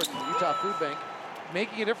to Ford from the Utah Food Bank,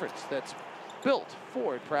 making a difference. That's built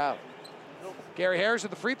Ford proud. Gary Harris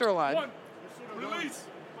at the free throw line.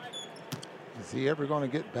 Is he ever going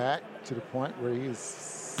to get back to the point where he's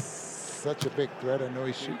such a big threat? I know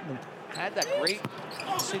he's shooting them. Had that great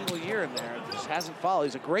single year in there. Just hasn't followed.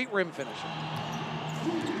 He's a great rim finisher.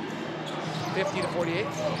 50-48.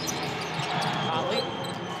 Conley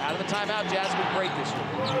out of the timeout. Jazz have been great this year.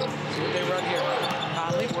 See what they run here.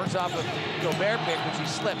 Conley works off a Gobert pick, which he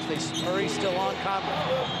slips. Murray's still on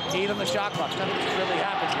Conley. 8 on the shot clock. Nothing really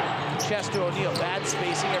happened here. Chest to O'Neal. Bad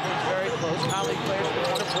spacing. Everyone's very close. Conley clears the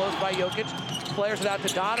corner. Blows by Jokic. Flares it out to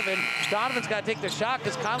Donovan. Donovan's got to take the shot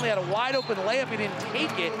because Conley had a wide open layup. He didn't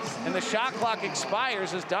take it, and the shot clock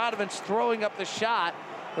expires as Donovan's throwing up the shot.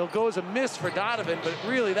 It'll go as a miss for Donovan, but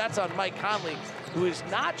really that's on Mike Conley, who is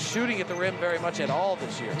not shooting at the rim very much at all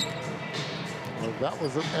this year. Well, that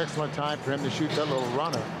was an excellent time for him to shoot that little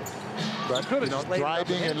runner. But, you know,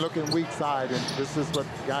 driving and looking weak side, and this is what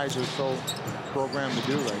guys are so programmed to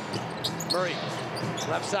do right now. Murray.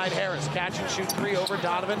 Left side Harris, catch and shoot 3 over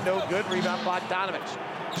Donovan, no good. Rebound Bogdanovich.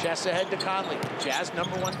 Chest ahead to Conley. Jazz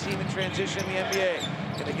 #1 team in transition in the NBA.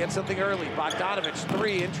 Gonna get something early. Bogdanovich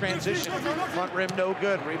 3 in transition. Front rim no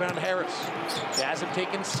good. Rebound Harris. Jazz have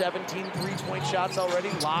taken 17 3-point shots already.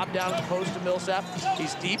 Lob down the post to Millsap.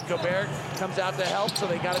 He's deep. Gobert comes out to help, so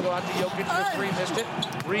they gotta go out to Jokic for 3, missed it.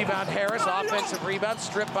 Rebound Harris, offensive rebound,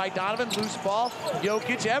 stripped by Donovan, loose ball.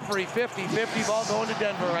 Jokic, every 50-50 ball going to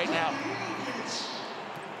Denver right now.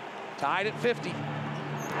 Tied at 50.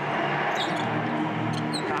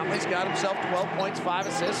 Conley's got himself 12 points, 5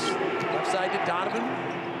 assists. Left side to Donovan,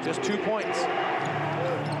 just 2 points.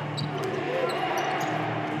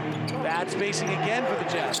 Bad spacing again for the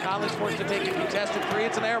Jazz. Conley's forced to take a contested 3.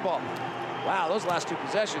 It's an air ball. Wow, those last 2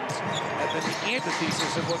 possessions have been the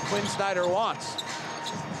antithesis of what Quinn Snyder wants.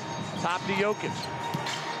 Top to Jokic.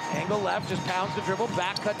 Angle left, just pounds the dribble.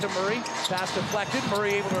 Back cut to Murray. Pass deflected.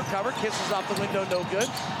 Murray able to recover. Kisses off the window, no good.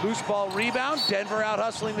 Loose ball rebound. Denver out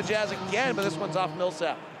hustling the Jazz again, but this one's off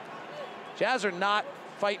Millsap. Jazz are not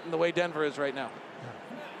fighting the way Denver is right now.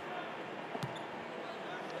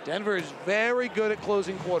 Denver is very good at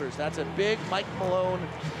closing quarters. That's a big Mike Malone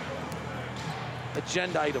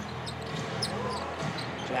agenda item.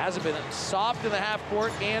 Jazz have been soft in the half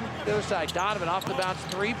court and the other side. Donovan off the bounce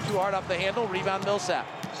 3, too hard off the handle. Rebound Millsap.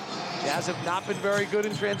 Jazz have not been very good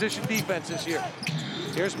in transition defense this year.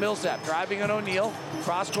 Here's Millsap driving on O'Neal.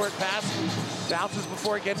 Cross-court pass, bounces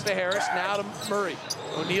before it gets to Harris. Now to Murray.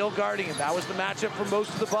 O'Neal guarding him. That was the matchup for most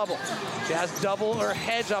of the bubble. Jazz double or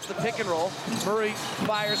hedge off the pick and roll. Murray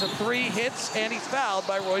fires a 3, hits, and he's fouled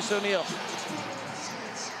by Royce O'Neal.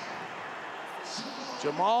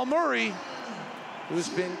 Jamal Murray, who's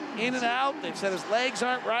been in and out. They've said his legs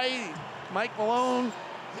aren't right. Mike Malone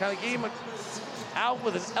kind of gave him out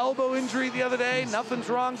with an elbow injury the other day. Nothing's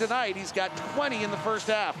wrong tonight. He's got 20 in the first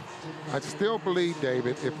half. I still believe,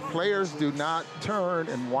 David, if players do not turn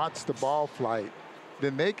and watch the ball flight,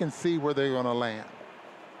 then they can see where they're going to land.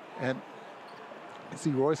 And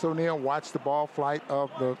see Royce O'Neal watch the ball flight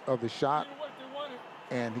of the shot,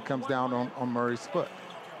 and he comes down on Murray's foot.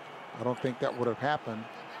 I don't think that would have happened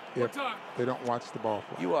if they don't watch the ball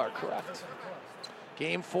flight. You are correct.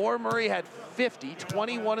 Game 4, Murray had 50,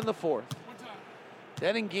 21 in the fourth.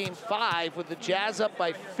 Then in Game 5, with the Jazz up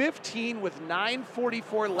by 15 with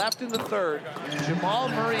 9:44 left in the third, Jamal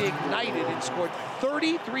Murray ignited and scored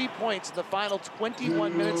 33 points in the final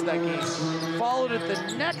 21 minutes of that game. Followed it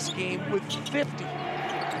the next game with 50.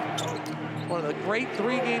 One of the great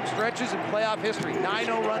 3-game stretches in playoff history.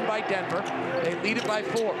 9-0 run by Denver. They lead it by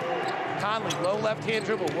 4. Conley, low left-hand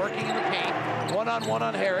dribble, working in the paint. One-on-one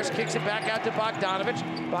on Harris, kicks it back out to Bogdanovic.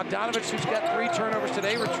 Bogdanovic, who's got 3 turnovers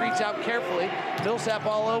today, retreats out carefully. Millsap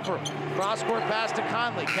all over. Cross-court pass to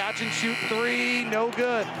Conley. Catch and shoot 3, no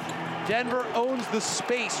good. Denver owns the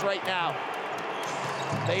space right now.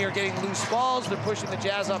 They are getting loose balls. They're pushing the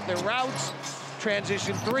Jazz off their routes.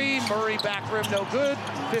 Transition 3, Murray back rim, no good.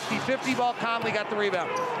 50-50 ball, Conley got the rebound.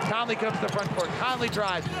 Conley comes to the front court. Conley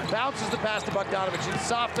drives, bounces the pass to Bogdanovic. And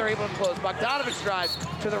soft, they're able to close. Bogdanovic drives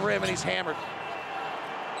to the rim, and he's hammered.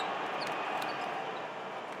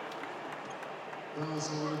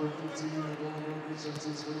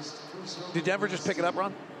 Did Denver just pick it up,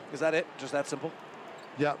 Ron? Is that it? Just that simple?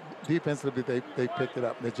 Yeah, defensively they picked it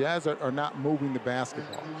up. The Jazz are not moving the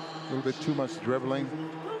basketball. A little bit too much dribbling.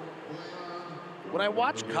 When I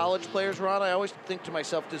watch college players, Ron, I always think to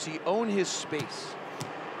myself, does he own his space?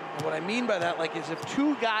 And what I mean by that, like, is if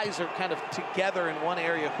 2 guys are kind of together in one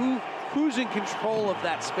area, who's in control of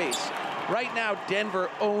that space? Right now, Denver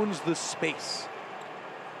owns the space,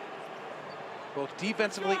 both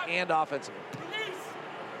defensively and offensively.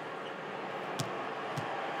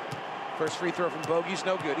 First free throw from Bogey's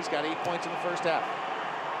no good. He's got 8 points in the first half.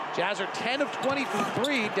 Jazz are 10 of 20 from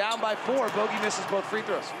 3, down by 4. Bogey misses both free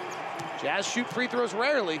throws. Jazz shoot free throws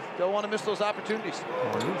rarely. Don't want to miss those opportunities.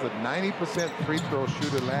 Oh, he was a 90% free throw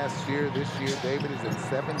shooter last year. This year, David is at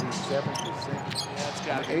 77%. Yeah, it's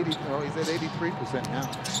got 80. No, he's at 83% now.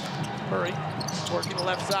 Murray working the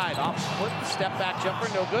left side. Off split, step back jumper,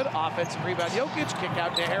 no good. Offensive rebound, Jokic. Kick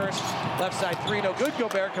out to Harris. Left side 3, no good.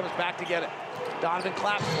 Gobert comes back to get it. Donovan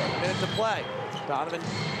claps for it. Minute to play. Donovan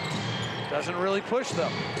doesn't really push,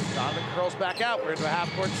 though. Donovan curls back out. We're into a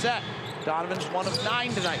half-court set. Donovan's 1 of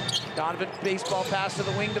 9 tonight. Donovan baseball pass to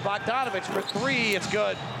the wing to Bogdanovic for 3. It's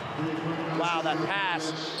good. Wow, that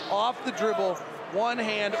pass off the dribble, one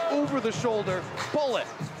hand over the shoulder, bullet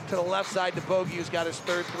to the left side to Bogey, who's got his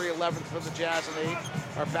third 3, 11th for the Jazz, and they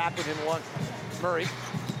are back within 1. Murray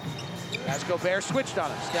has Gobert switched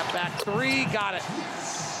on him. Step back 3, got it.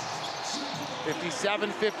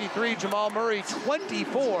 57-53, Jamal Murray,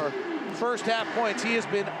 24 first half points. He has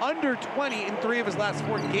been under 20 in 3 of his last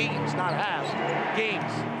 4 games, not halves,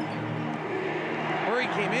 games. Murray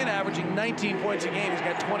came in averaging 19 points a game. He's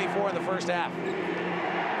got 24 in the first half.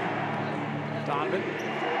 Donovan,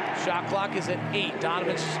 shot clock is at 8.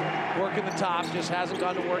 Donovan's working the top, just hasn't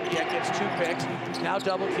gone to work yet, gets 2 picks. Now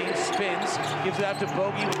double team, spins, gives it out to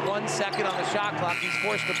Bogey with 1 second on the shot clock. He's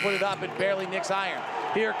forced to put it up and barely nicks iron.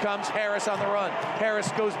 Here comes Harris on the run.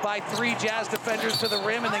 Harris goes by 3 Jazz defenders to the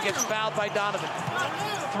rim and then gets fouled by Donovan.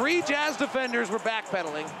 3 Jazz defenders were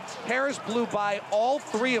backpedaling. Harris blew by all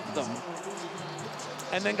 3 of them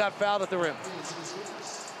and then got fouled at the rim.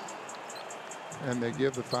 And they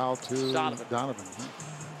give the foul to Donovan.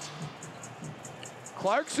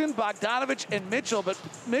 Clarkson, Bogdanovic, and Mitchell, but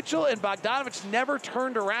Mitchell and Bogdanovic never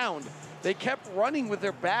turned around. They kept running with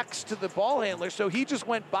their backs to the ball handler, so he just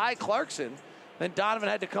went by Clarkson. Then Donovan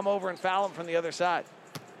had to come over and foul him from the other side.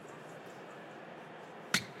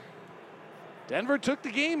 Denver took the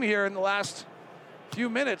game here in the last few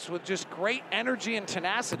minutes with just great energy and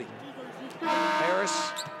tenacity.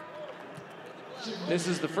 Harris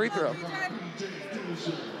misses the free throw.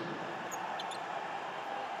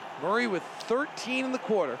 Murray with 13 in the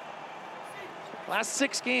quarter. Last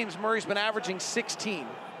 6 games, Murray's been averaging 16.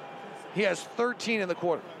 He has 13 in the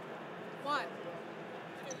quarter.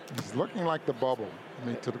 He's looking like the bubble. I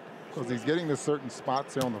mean, because he's getting to certain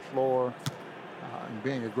spots here on the floor and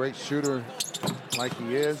being a great shooter like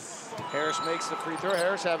he is. Harris makes the free throw.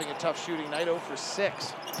 Harris having a tough shooting night, 0 for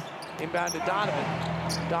 6. Inbound to Donovan.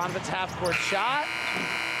 Donovan's half-court shot,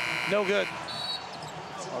 no good.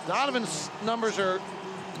 Well, Donovan's numbers are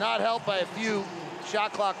not helped by a few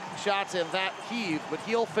shot clock shots and that heave, but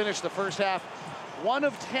he'll finish the first half 1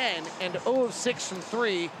 of 10 and 0 of 6 from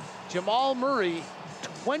 3. Jamal Murray,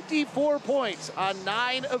 24 points on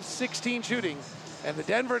 9 of 16 shooting. And the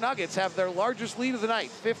Denver Nuggets have their largest lead of the night,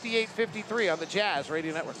 58-53 on the Jazz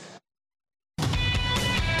Radio Network.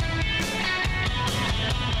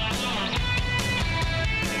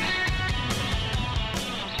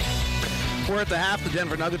 We're at the half. The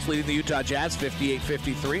Denver Nuggets leading the Utah Jazz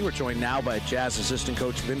 58-53. We're joined now by Jazz assistant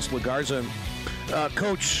coach Vince LaGarza.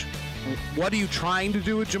 Coach, what are you trying to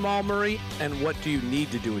do with Jamal Murray, and what do you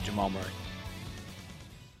need to do with Jamal Murray?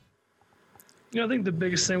 I think the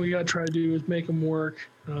biggest thing we got to try to do is make him work.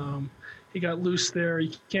 He got loose there.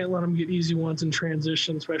 You can't let him get easy ones in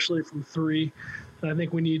transition, especially from three. And I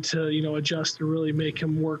think we need to, adjust to really make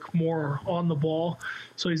him work more on the ball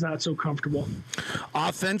so he's not so comfortable.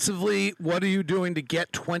 Offensively, what are you doing to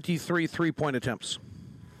get 23 three-point attempts?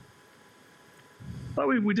 Well,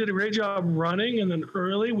 we did a great job running, and then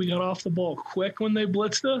early we got off the ball quick when they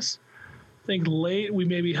blitzed us. I think late we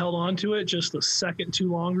maybe held on to it just a second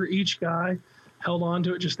too longer. Each guy held on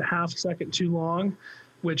to it just a half second too long,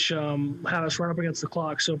 which had us run up against the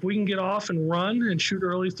clock. So if we can get off and run and shoot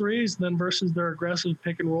early threes, then versus their aggressive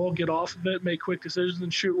pick and roll, get off of it, make quick decisions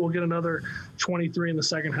and shoot, we'll get another 23 in the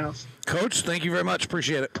second half. Coach, thank you very much.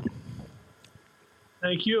 Appreciate it.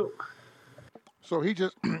 Thank you. So he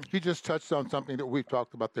just touched on something that we've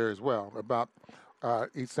talked about there as well, about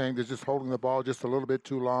he's saying they're just holding the ball just a little bit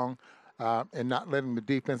too long and not letting the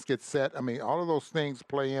defense get set. I mean, all of those things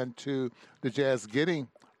play into the Jazz getting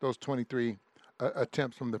those 23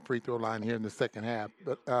 attempts from the free throw line here in the second half,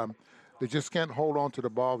 but they just can't hold on to the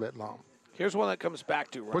ball that long. Here's one that comes back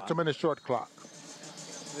to Ron. Puts them in a short clock.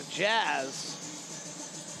 The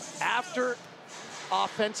Jazz,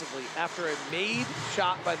 offensively, after a made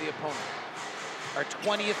shot by the opponent, are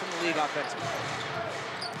 20th in the league offensively.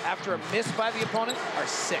 After a miss by the opponent, are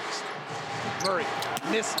 6th. Murray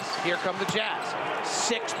misses. Here come the Jazz.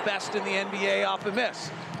 6th best in the NBA off a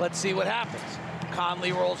miss. Let's see what happens.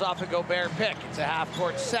 Conley rolls off a Gobert pick. It's a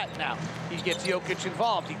half-court set now. He gets Jokic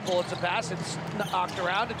involved. He pulls a pass. It's knocked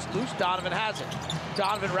around. It's loose. Donovan has it.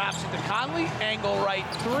 Donovan wraps it to Conley. Angle right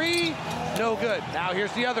three. No good. Now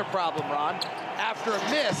here's the other problem, Ron. After a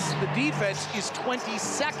miss, the defense is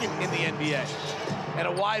 22nd in the NBA. And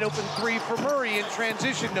a wide open three for Murray in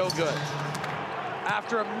transition, no good.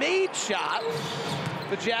 After a made shot,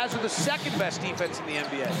 the Jazz are the 2nd best defense in the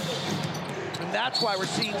NBA. And that's why we're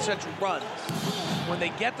seeing such runs. When they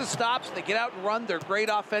get the stops, they get out and run, they're great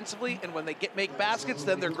offensively, and when they make baskets,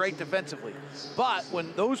 then they're great defensively. But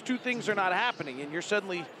when those two things are not happening and you're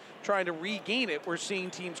suddenly trying to regain it, we're seeing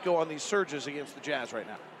teams go on these surges against the Jazz right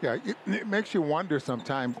now. Yeah, it makes you wonder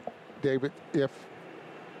sometimes, David, if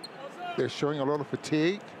they're showing a little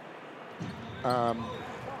fatigue.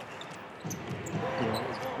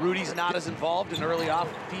 Rudy's not as involved in early off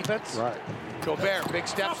defense. Right. Gobert, big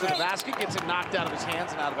steps to the basket, gets it knocked out of his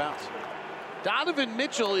hands and out of bounds. Donovan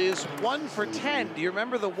Mitchell is 1 for 10. Do you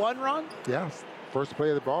remember the one, Ron? Yeah, first play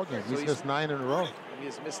of the ball game. He's missed 9 in a row. He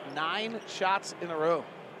has missed 9 shots in a row.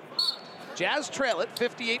 Jazz trail it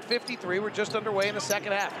 58-53. We're just underway in the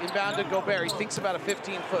second half. Inbound to Gobert. He thinks about a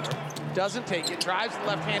 15-footer. Doesn't take it. Drives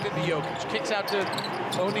left-handed to Jokic. Kicks out to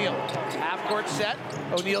O'Neal. Half-court set.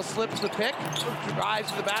 O'Neal slips the pick.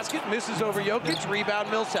 Drives to the basket. Misses over Jokic.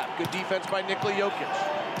 Rebound Millsap. Good defense by Nikola Jokic.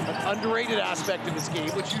 An underrated aspect of his game,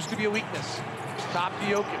 which used to be a weakness. Top to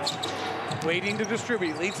Jokic. Waiting to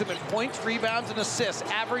distribute. Leads them in points, rebounds, and assists.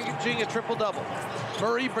 Averaging a triple-double.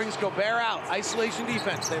 Murray brings Gobert out. Isolation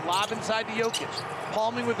defense. They lob inside to Jokic.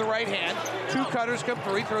 Palming with the right hand. 2 cutters come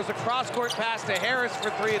through. He throws a cross-court pass to Harris for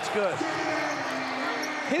 3. It's good.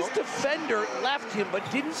 His defender left him, but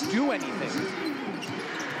didn't do anything.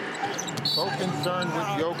 So concerned with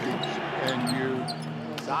Jokic, and you...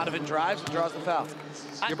 Donovan drives and draws the foul.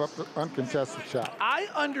 Give up the uncontested shot. I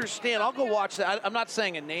understand. I'll go watch that. I'm not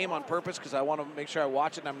saying a name on purpose because I want to make sure I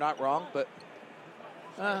watch it and I'm not wrong, but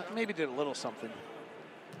maybe did a little something.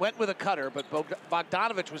 Went with a cutter, but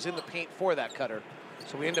Bogdanovich was in the paint for that cutter.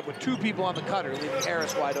 So we end up with 2 people on the cutter, leaving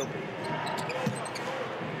Harris wide open.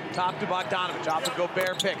 Top to Bogdanovich, off a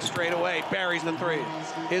Gobert pick, straight away, buries the 3.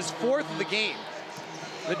 His 4th of the game.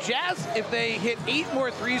 The Jazz, if they hit 8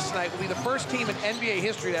 more threes tonight, will be the first team in NBA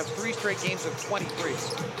history to have 3 straight games of 23.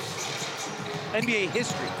 NBA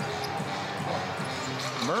history.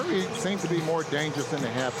 Murray seems to be more dangerous in the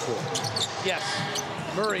half court. Yes.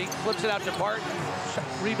 Murray flips it out to Barton.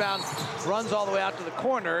 Rebound, runs all the way out to the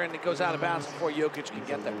corner, and it goes out of bounds before Jokic can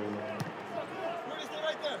get there.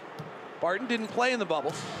 Barton didn't play in the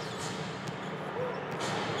bubble.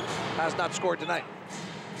 Has not scored tonight.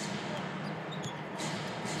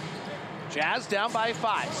 Jazz down by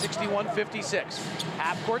 5, 61-56.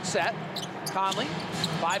 Half-court set. Conley,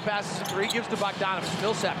 5 passes to 3, gives to Bogdanovich.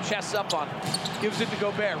 Millsap chests up on him. Gives it to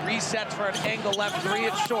Gobert. Resets for an angle left 3.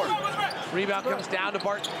 It's short. Rebound comes down to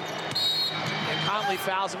Barton. And Conley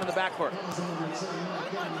fouls him in the backcourt.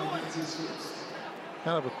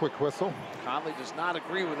 Kind of a quick whistle. Conley does not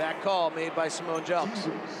agree with that call made by Simone Jelks.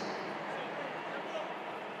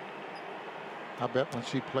 I bet when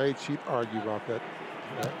she played, she'd argue about that.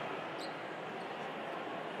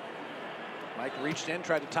 Mike reached in,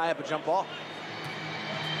 tried to tie up a jump ball.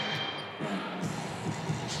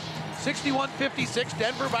 61-56,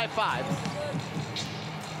 Denver by 5.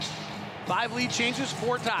 5 lead changes,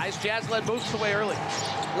 4 ties. Jazz led most of the way early.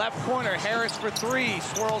 Left corner, Harris for 3,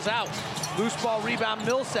 swirls out. Loose ball rebound,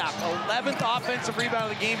 Millsap. 11th offensive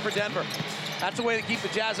rebound of the game for Denver. That's the way to keep the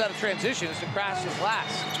Jazz out of transition, is to crash the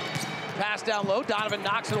glass. Pass down low, Donovan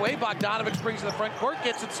knocks it away. Bogdanovich brings to the front court,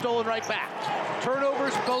 gets it stolen right back.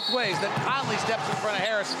 Turnovers both ways. Then Conley steps in front of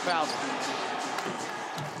Harris and fouls him.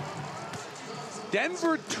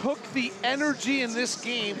 Denver took the energy in this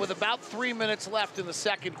game with about 3 minutes left in the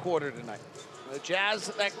second quarter tonight. The Jazz,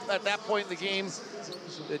 at that point in the game,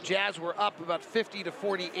 the Jazz were up about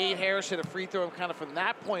 50-48. Harris hit a free throw, and kind of from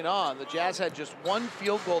that point on, the Jazz had just 1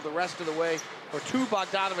 field goal the rest of the way, or 2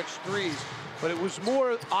 Bogdanovich threes. But it was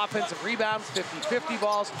more offensive rebounds, 50-50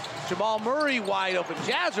 balls. Jamal Murray wide open.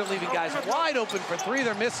 Jazz are leaving guys wide open for 3,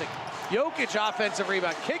 they're missing. Jokic offensive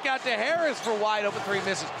rebound. Kick out to Harris for wide open 3,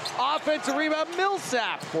 misses. Offensive rebound,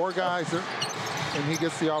 Millsap. 4 guys, and he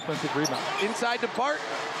gets the offensive rebound. Inside to Barton.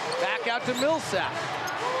 Back out to Millsap.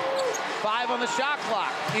 5 on the shot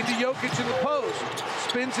clock. Into Jokic in the post.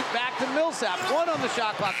 Spins it back to Millsap. 1 on the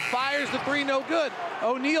shot clock. Fires the 3, no good.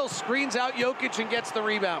 O'Neal screens out Jokic and gets the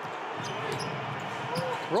rebound.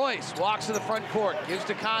 Royce walks to the front court, gives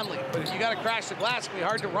to Conley. But if you got to crash the glass, it's going to be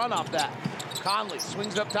hard to run off that. Conley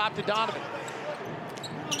swings up top to Donovan.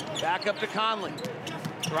 Back up to Conley.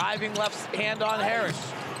 Driving left hand on Harris.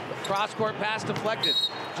 Cross-court pass deflected.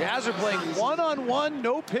 Jazz are playing one-on-one,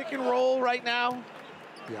 no pick and roll right now.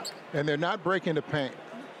 Yeah, and they're not breaking the paint.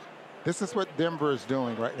 This is what Denver is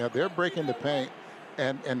doing right now. They're breaking the paint,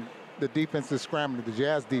 and the defense is scrambling. The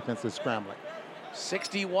Jazz defense is scrambling.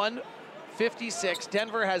 61-56.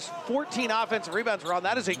 Denver has 14 offensive rebounds around.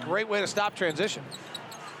 That is a great way to stop transition.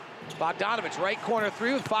 Bogdanovich, right corner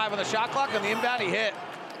 3 with 5 on the shot clock. On the inbound, he hit.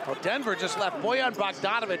 Well, Denver just left Bojan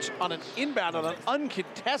Bogdanovich on an inbound, on an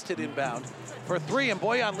uncontested inbound for 3, and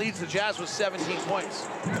Bojan leads the Jazz with 17 points.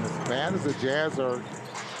 And as bad as the Jazz are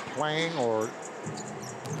playing, or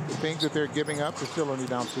the things that they're giving up, they're still only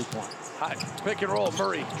down 2 points. High pick and roll,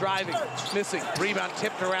 Murray driving, missing, rebound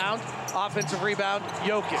tipped around, offensive rebound,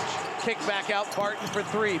 Jokic. Kick back out, Barton for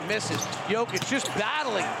 3, misses. Jokic just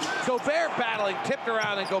battling, Gobert battling, tipped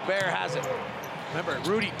around, and Gobert has it. Remember,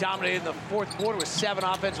 Rudy dominated in the 4th quarter with 7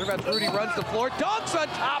 offensive rebounds. Rudy runs the floor, dunks on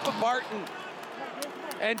top of Barton,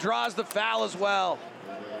 and draws the foul as well.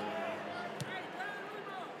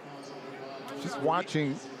 Just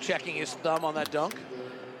watching. Checking his thumb on that dunk.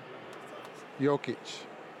 Jokic,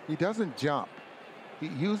 he doesn't jump. He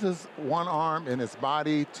uses one arm and his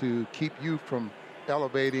body to keep you from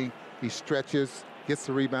elevating. He stretches, gets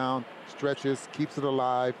the rebound, stretches, keeps it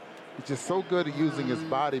alive. He's just so good at using his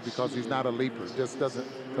body because he's not a leaper. Just doesn't,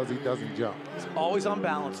 because he doesn't jump. He's always on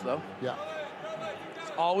balance, though. Yeah.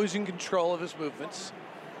 He's always in control of his movements.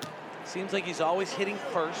 Seems like he's always hitting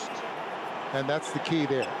first. And that's the key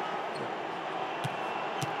there.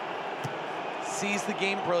 Sees the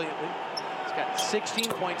game brilliantly. He's got 16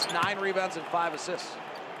 points, 9 rebounds, and 5 assists.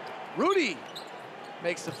 Rudy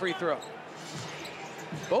makes the free throw.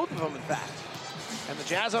 Both of them, in fact. And the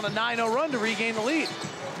Jazz on a 9-0 run to regain the lead.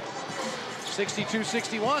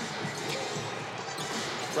 62-61.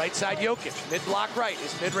 Right side Jokic, mid-block right.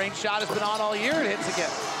 His mid-range shot has been on all year. It hits again.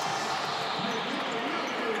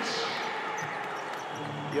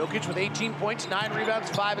 Jokic with 18 points, 9 rebounds,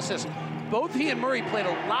 5 assists. Both he and Murray played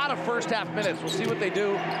a lot of first half minutes. We'll see what they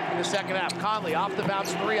do in the second half. Conley off the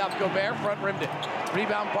bounce 3 off Gobert, front rimmed it.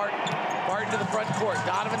 Rebound Barton. Barton to the front court.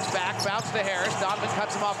 Donovan's back, bounce to Harris. Donovan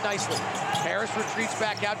cuts him off nicely. Harris retreats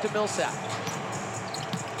back out to Millsap.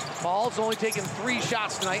 Paul's only taken 3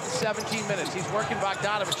 shots tonight in 17 minutes. He's working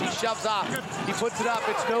Bogdanovich. He shoves off. He puts it up.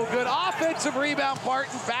 It's no good. Offensive rebound.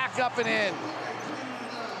 Barton back up and in.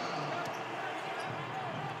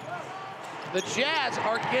 The Jazz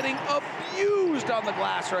are getting abused on the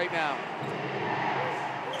glass right now.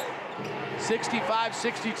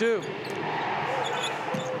 65-62.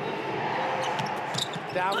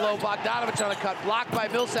 Down low, Bogdanovich on a cut. Blocked by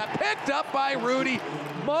Millsap. Picked up by Rudy.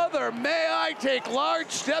 Mother, may I take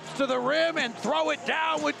large steps to the rim and throw it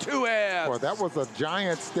down with 2 hands. Boy, that was a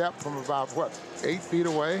giant step from about, what, 8 feet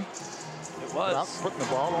away? It was. Without putting the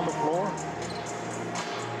ball on the floor.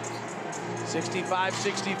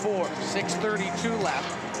 65-64, 6:32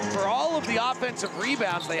 left. For all of the offensive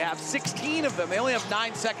rebounds they have, 16 of them, they only have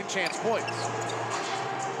 9 second chance points.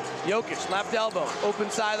 Jokic, left elbow,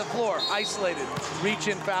 open side of the floor, isolated, reach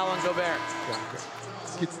in, foul on Gobert.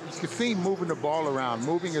 could see him moving the ball around,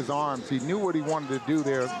 moving his arms. He knew what he wanted to do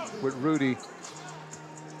there with Rudy.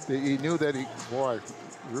 He knew that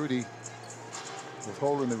Rudy was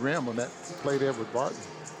holding the rim on that play there with Barton.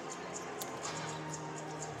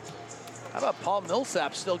 How about Paul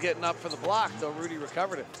Millsap still getting up for the block, though Rudy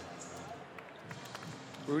recovered it.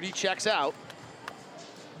 Rudy checks out.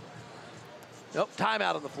 Nope,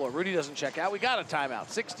 timeout on the floor. Rudy doesn't check out. We got a timeout.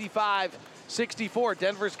 65-64.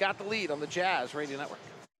 Denver's got the lead on the Jazz Radio Network.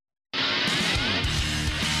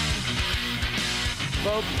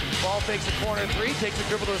 Ball fakes a corner three, takes a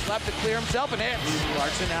dribble to his left to clear himself and hits.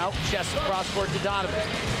 Clarkson out, chest across court to Donovan.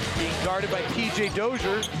 Being guarded by P.J.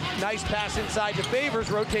 Dozier. Nice pass inside to Favors,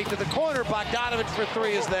 rotate to the corner. Bogdanovich for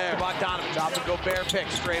three is there. Bogdanovich off the Gobert pick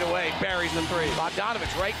straight away, buries the three.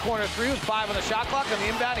 Bogdanovich right corner three with 5 on the shot clock. On the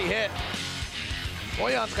inbound, he hit.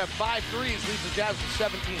 Bojan's got 5 threes, leads the Jazz with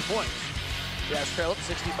 17 points. Jazz trail at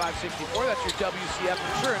 65-64. That's your WCF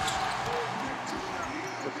Insurance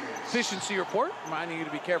efficiency report, reminding you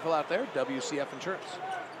to be careful out there. WCF Insurance.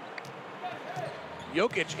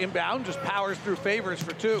 Jokic inbound, just powers through Favors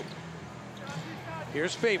for 2.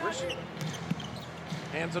 Here's Favors.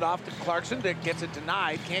 Hands it off to Clarkson, that gets it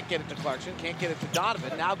denied. Can't get it to Clarkson, can't get it to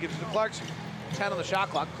Donovan. Now gives it to Clarkson. 10 on the shot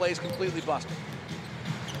clock, play's completely busted.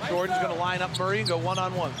 Jordan's gonna line up Murray and go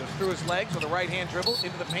one-on-one. Goes through his legs with a right-hand dribble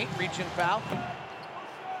into the paint, reach-in foul.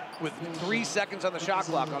 With 3 seconds on the shot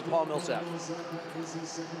clock on Paul Millsap.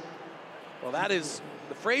 Well, that is,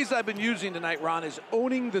 the phrase I've been using tonight, Ron, is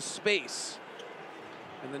owning the space.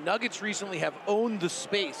 And the Nuggets recently have owned the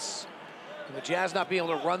space. And the Jazz not being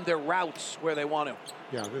able to run their routes where they want to.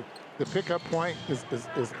 Yeah, the pickup point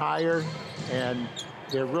is higher, and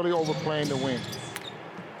they're really overplaying the wings.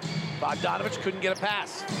 Bogdanovich couldn't get a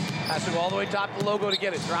pass. Has to go all the way top the logo to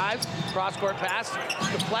get it. Drives, cross-court pass,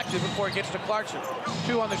 deflected before it gets to Clarkson.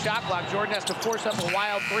 2 on the shot clock. Jordan has to force up a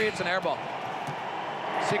wild 3. It's an air ball.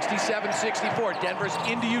 67-64. Denver's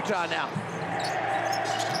into Utah now.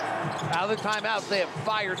 Out of the timeouts, they have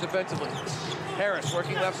fired defensively. Harris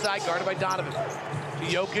working left side, guarded by Donovan. To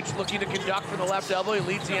Jokic, looking to conduct from the left elbow. He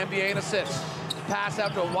leads the NBA in assists. Pass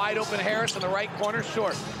out to a wide-open Harris in the right corner,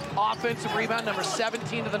 short. Offensive rebound, number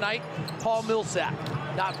 17 of the night, Paul Millsap.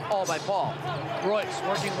 Not all by Paul. Royce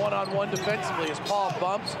working one-on-one defensively as Paul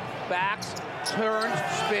bumps, backs, turns,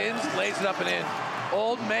 spins, lays it up and in.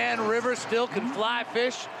 Old man Rivers still can fly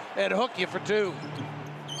fish and hook you for 2.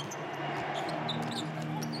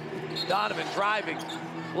 Donovan driving,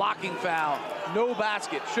 blocking foul. No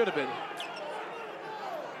basket, should have been.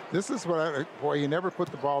 This is what boy, you never put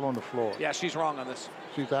the ball on the floor. Yeah, she's wrong on this.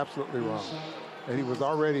 She's absolutely wrong. And he was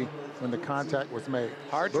already when the contact was made.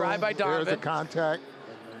 Hard drive by Donovan. There's the contact.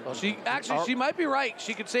 Well, she might be right.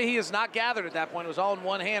 She could say he is not gathered at that point. It was all in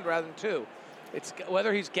one hand rather than 2. It's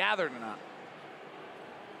whether he's gathered or not.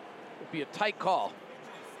 It'd be a tight call.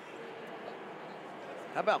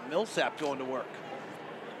 How about Millsap going to work?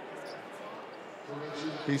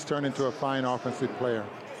 He's turned into a fine offensive player.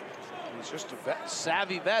 He's just a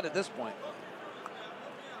savvy vet at this point.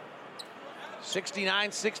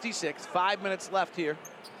 69-66, 5 minutes left here.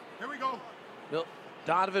 Here we go.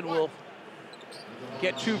 Donovan will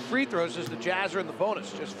get 2 free throws as the Jazz are in the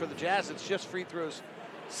bonus. Just for the Jazz, it's just free throws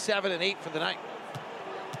 7 and 8 for the night.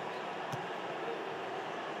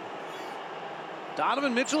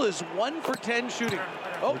 Donovan Mitchell is 1 for 10 shooting.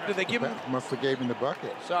 Oh, did they give him? Must have gave him the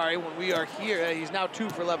bucket. Sorry, when we are here, he's now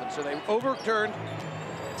 2 for 11. So they overturned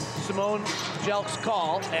Simone Jelk's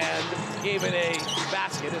call and gave it a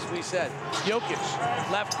basket, as we said. Jokic,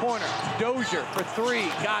 left corner. Dozier for 3,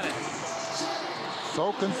 got it.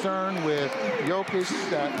 So concerned with Jokic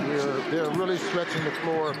that they're really stretching the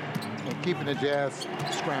floor and keeping the Jazz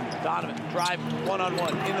scrambling. Donovan, drive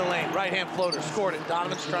one-on-one in the lane. Right-hand floater, scored it.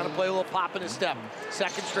 Donovan's trying to play a little pop in his step.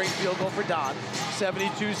 Second straight field goal for Don.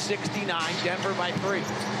 72-69, Denver by 3.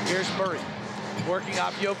 Here's Murray. Working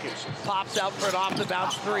off Jokic. Pops out for an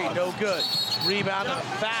off-the-bounce 3. No good. Rebound and a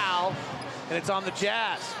foul, and it's on the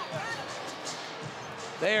Jazz.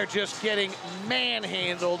 They are just getting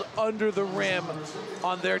manhandled under the rim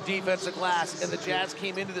on their defensive glass, and the Jazz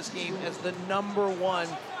came into this game as the number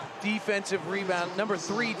 3 defensive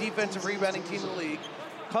rebounding team in the league.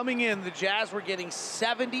 Coming in, the Jazz were getting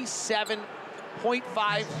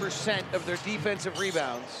 77.5% of their defensive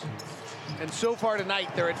rebounds. And so far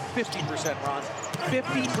tonight, they're at 50%, Ron.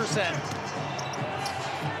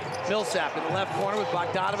 50%. Millsap in the left corner with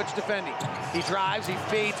Bogdanovich defending. He drives, he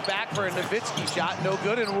fades back for a Nowitzki shot, no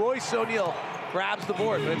good, and Royce O'Neal grabs the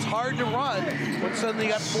board. But it's hard to run when suddenly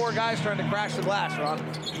you got 4 guys trying to crash the glass, Ron.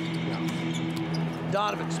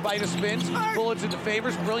 Donovan, spider spins, bullets into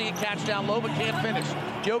Favors, brilliant catch down low, but can't finish.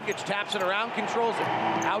 Jokic taps it around, controls it.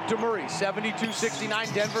 Out to Murray,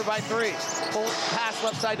 72-69, Denver by 3. Full pass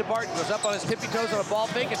left side to Barton, goes up on his tippy toes on a ball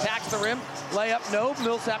fake, attacks the rim, layup, no,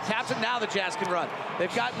 Millsap taps it, now the Jazz can run.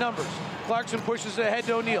 They've got numbers. Clarkson pushes it ahead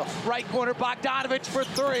to O'Neal. Right corner, Bogdanovich for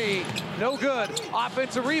 3. No good.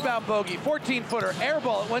 Offensive rebound bogey, 14-footer, air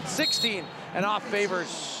ball, it went 16, and off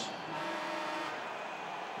Favors.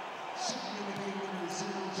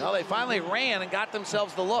 Well, they finally ran and got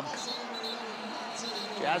themselves the look.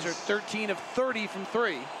 Jazz are 13 of 30 from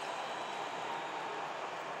 3.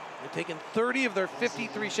 They've taken 30 of their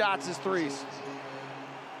 53 shots as threes.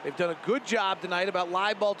 They've done a good job tonight about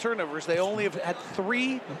live ball turnovers. They only have had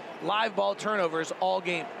 3 live ball turnovers all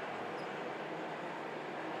game.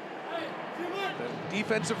 The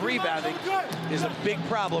defensive rebounding is a big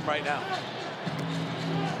problem right now.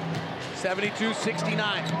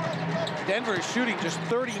 72-69. Denver is shooting just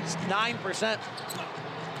 39%.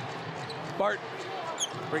 Barton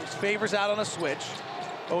brings Favors out on a switch.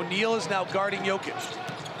 O'Neal is now guarding Jokic.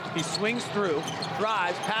 He swings through,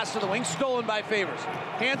 drives, pass to the wing, stolen by Favors.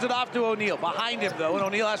 Hands it off to O'Neal. Behind him, though, and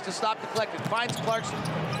O'Neal has to stop deflected. Finds Clarkson.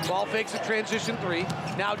 Ball fakes a transition 3.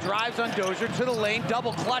 Now drives on Dozier to the lane,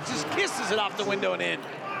 double clutches, kisses it off the window and in.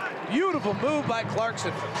 Beautiful move by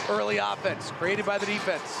Clarkson. Early offense created by the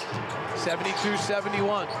defense.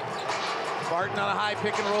 72-71. Barton on a high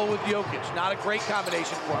pick and roll with Jokic. Not a great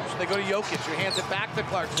combination for him. So they go to Jokic, who hands it back to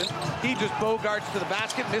Clarkson. He just bogarts to the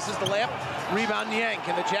basket, misses the layup. Rebound Niang.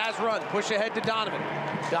 Can the Jazz run? Push ahead to Donovan.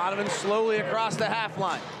 Donovan slowly across the half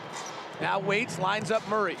line. Now waits, lines up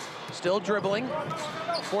Murray. Still dribbling.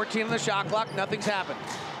 14 on the shot clock. Nothing's happened.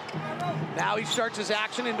 Now he starts his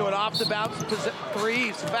action into an off-the-bounce 3.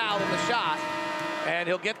 He's fouled in the shot. And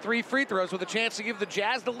he'll get 3 free throws with a chance to give the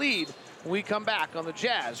Jazz the lead when we come back on the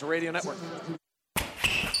Jazz Radio Network.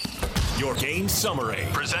 Your game summary,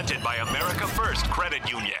 presented by America First Credit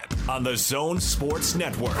Union on the Zone Sports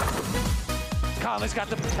Network. Conley's got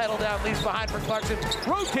the pedal down, leaves behind for Clarkson.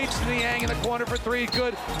 Rotates to Niang in the corner for 3.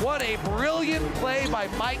 Good. What a brilliant play by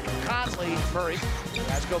Mike Conley. Murray.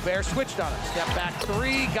 As Gobert switched on him. Step back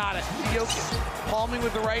 3. Got it. Jokic. Palming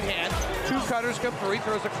with the right hand. 2 cutters come through. He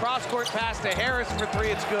throws a cross-court pass to Harris for 3.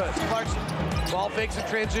 It's good. Clarkson. Ball fakes a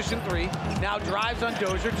transition 3. Now drives on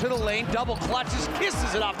Dozier to the lane. Double clutches.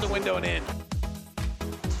 Kisses it off the window and in.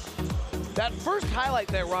 That first highlight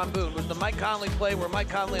there, Ron Boone, was the Mike Conley play where Mike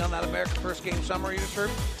Conley on that American First game summary you just heard,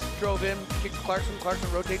 drove in, kicked Clarkson, Clarkson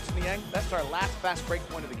rotates to Niang. That's our last fast break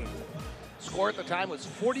point of the game. Score at the time was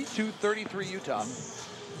 42-33 Utah.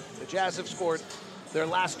 The Jazz have scored their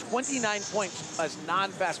last 29 points as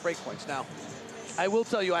non-fast break points. Now, I will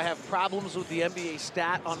tell you I have problems with the NBA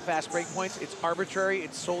stat on fast break points. It's arbitrary.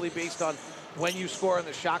 It's solely based on when you score on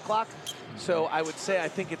the shot clock. So I would say I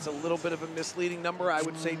think it's a little bit of a misleading number. I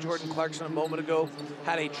would say Jordan Clarkson a moment ago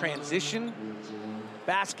had a transition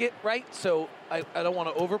basket, right? So I don't want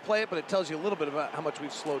to overplay it, but it tells you a little bit about how much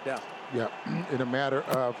we've slowed down. Yeah, in a matter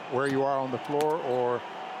of where you are on the floor or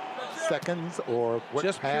seconds or what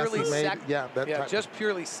just pass purely is made. Just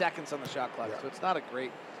purely seconds on the shot clock. Yeah. So it's not a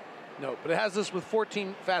great note. But it has this with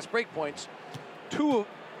 14 fast break points,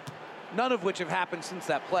 none of which have happened since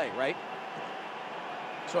that play, right?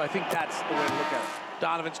 So I think that's the way to look at it.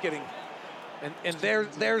 Donovan's getting, and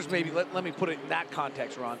there's maybe, let me put it in that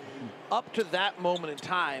context, Ron. Up to that moment in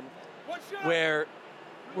time where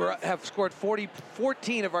we have scored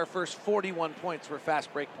 14 of our first 41 points were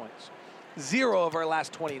fast break points. 0 of our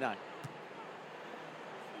last 29.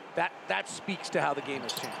 That speaks to how the game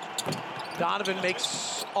has changed. Donovan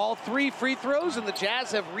makes all 3 free throws, and the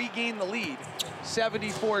Jazz have regained the lead.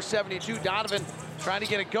 74-72. Donovan trying to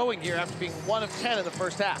get it going here after being 1 of 10 in the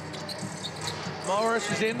first half. Morris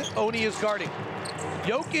is in. Oni is guarding.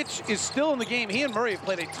 Jokic is still in the game. He and Murray have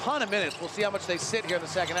played a ton of minutes. We'll see how much they sit here in the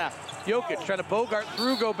second half. Jokic trying to bogart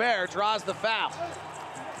through Gobert, draws the foul.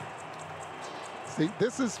 See,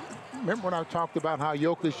 this is, remember when I talked about how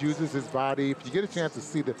Jokic uses his body? If you get a chance to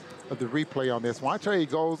see the replay on this, watch how he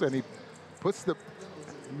goes and he puts the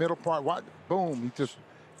middle part, boom, he just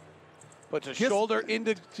puts a shoulder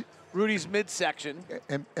into Rudy's midsection.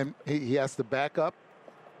 And he has to back up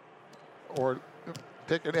or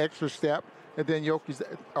take an extra step. And then Jokic,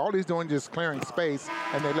 all he's doing is just clearing space,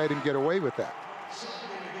 and they let him get away with that.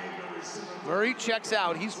 Murray checks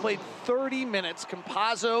out. He's played 30 minutes.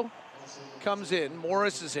 Campazzo comes in.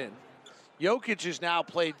 Morris is in. Jokic has now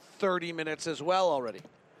played 30 minutes as well already.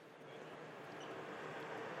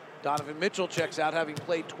 Donovan Mitchell checks out, having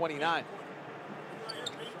played 29.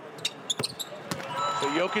 So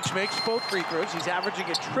Jokic makes both free throws. He's averaging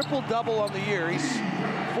a triple-double on the year. He's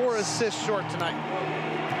 4 assists short tonight.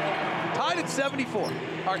 Tied at 74.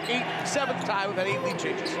 Our 7th tie. We've had 8 lead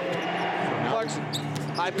changes. Clarkson,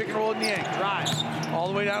 high pick and roll in Niang. Drives all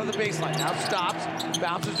the way down to the baseline. Now stops,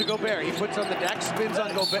 bounces to Gobert. He puts on the deck, spins on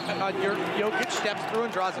Jokic, steps through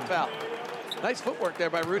and draws a foul. Nice footwork there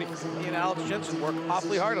by Rudy. He and Alex Jensen work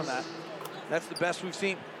awfully hard on that. That's the best we've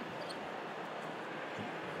seen.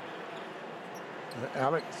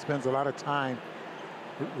 Alex spends a lot of time.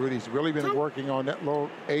 Rudy's really been working on that low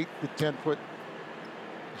 8 to 10 foot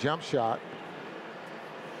jump shot.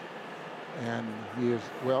 And he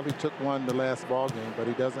took one the last ball game, but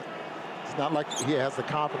he doesn't, it's not like he has the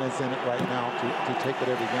confidence in it right now to take it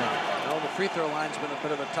every game. No, the free throw line's been a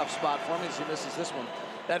bit of a tough spot for him as he misses this one.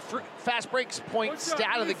 That fast breaks point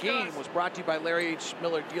stat of the game was brought to you by Larry H.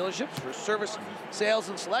 Miller Dealerships for service, sales,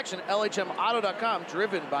 and selection. LHMauto.com,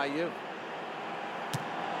 driven by you.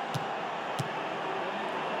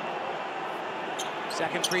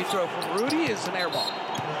 Second free throw from Rudy is an air ball.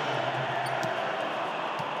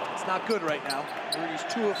 It's not good right now. Rudy's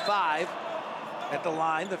 2 of 5 at the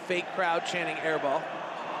line. The fake crowd chanting air ball.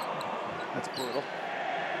 That's brutal.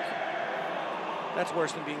 That's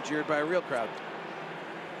worse than being jeered by a real crowd.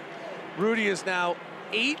 Rudy is now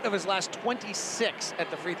 8 of his last 26 at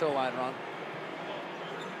the free throw line, Ron.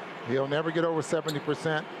 He'll never get over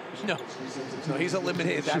 70%. No, he's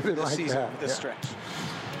eliminated that for this season with this stretch.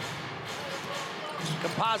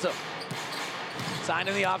 Campazzo, signed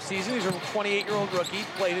in the offseason. He's a 28-year-old rookie,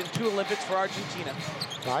 played in 2 Olympics for Argentina.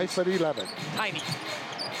 5'11". Tiny.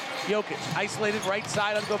 Jokic, isolated right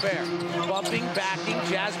side on Gobert. Bumping, backing,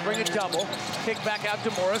 Jazz bring a double. Kick back out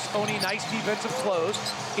to Morris. Oni, nice defensive close.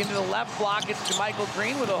 Into the left block, it's JaMychal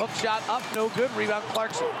Green with a hook shot up, no good. Rebound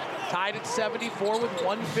Clarkson. Tied at 74 with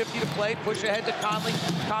 1:50 to play. Push ahead to Conley.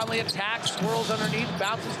 Conley attacks, swirls underneath,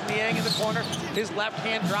 bounces to Niang in the corner. His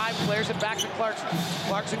left-hand drive, flares it back to Clarkson.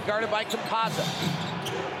 Clarkson guarded by Campazzo.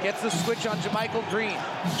 Gets the switch on JaMychal Green.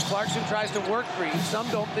 Clarkson tries to work Green. Some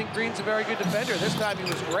don't think Green's a very good defender. This time he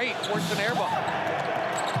was great, forced an air ball.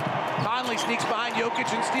 Conley sneaks behind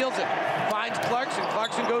Jokic and steals it. Finds Clarkson.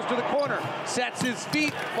 Clarkson goes to the corner. Sets his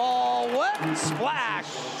feet. Ball wet. Splash.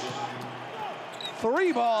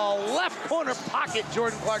 3-ball left corner pocket,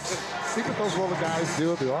 Jordan Clarkson. See what those little guys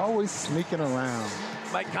do? They're always sneaking around.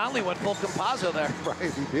 Mike Conley went full Campazzo there.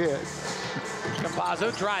 Right, he did.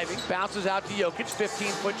 Campazzo driving, bounces out to Jokic.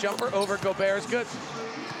 15-foot jumper over Gobert is good.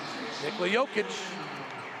 Nikola Jokic,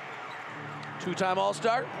 2-time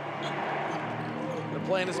All-Star. Been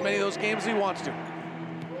playing as many of those games as he wants to.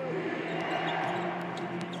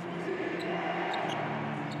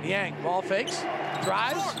 Niang, ball fakes,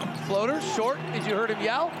 drives, floater, short, as you heard him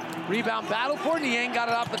yell. Rebound battle for Niang, got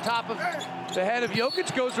it off the top of the head of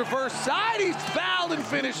Jokic, goes reverse side, he's fouled and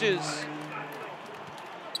finishes.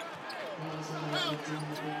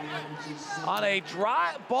 On a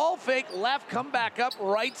ball fake left, come back up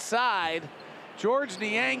right side. George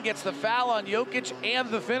Niang gets the foul on Jokic and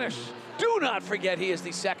the finish. Do not forget he is the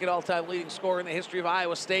 2nd all-time leading scorer in the history of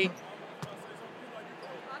Iowa State.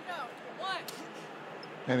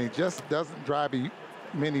 And he just doesn't drive a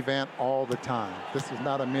minivan all the time. This is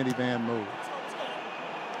not a minivan move.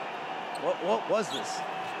 What was this?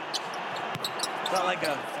 It's not like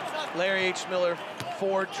a Larry H. Miller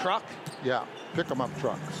Ford truck? Yeah, pick-em-up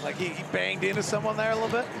truck. Like he banged into someone there a little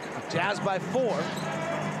bit? Jazz by 4.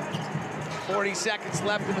 40 seconds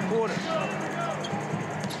left in the quarter.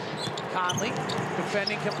 Conley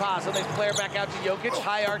defending Campazzo. They flare back out to Jokic.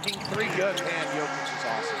 High arcing 3. Good. Man, Jokic is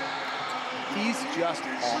awesome. He's just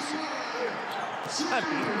awesome. I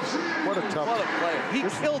mean, what a player. He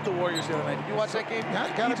killed the Warriors the other night. Did you watch that game?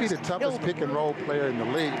 Got to be the toughest pick-and-roll player in the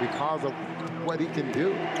league because of what he can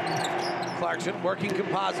do. Clarkson working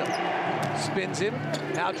Campazzo. Spins him.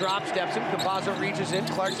 Now drop steps him. Campazzo reaches in.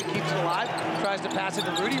 Clarkson keeps it alive. Tries to pass it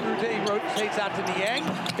to Rudy. Rudy rotates out to Niang.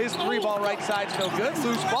 His 3-ball right side's no good.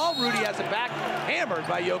 Loose ball. Rudy has it back. Hammered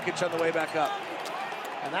by Jokic on the way back up.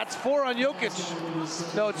 And that's 4 on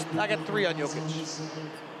Jokic. No, I got 3 on Jokic.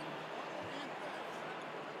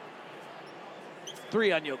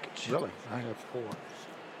 3 on Jokic. Really? I have 4.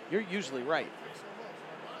 You're usually right.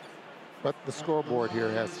 But the scoreboard here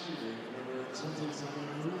has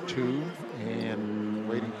 2 and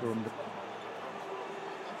waiting for him to...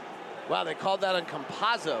 Wow, they called that on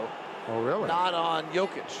Campazzo. Oh, really? Not on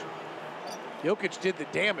Jokic. Jokic did the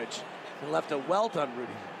damage and left a welt on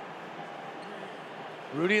Rudy.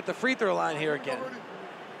 Rudy at the free throw line here again.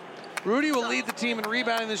 Rudy will lead the team in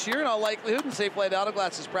rebounding this year in all likelihood, and Safe Flight Auto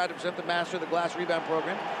Glass is proud to present the Master of the Glass Rebound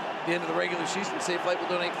Program. At the end of the regular season, Safe Flight will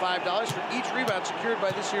donate $5 for each rebound secured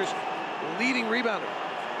by this year's leading rebounder.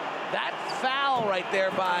 That foul right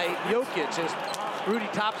there by Jokic as Rudy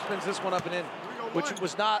topspins this one up and in, which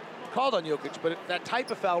was not called on Jokic, but that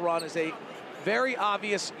type of foul, Ron, is a very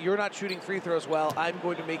obvious, you're not shooting free throws well, I'm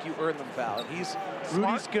going to make you earn them foul. And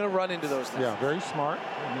Rudy's going to run into those now. Yeah, very smart.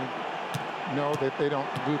 I mean, know that they don't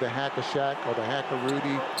do the hack-a-Shaq or the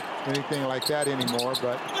hack-a-Rudy, anything like that anymore,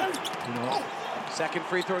 but, you know. Second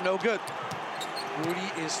free throw, no good.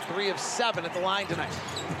 Rudy is 3 of 7 at the line tonight.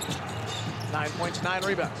 9 points, 9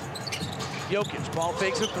 rebounds. Jokic, ball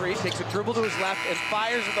fakes a 3, takes a dribble to his left, and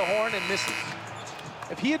fires at the horn and misses.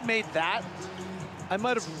 If he had made that, I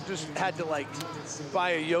might have just had to, like, buy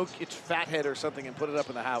a Jokic fathead or something and put it up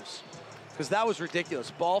in the house. Because that was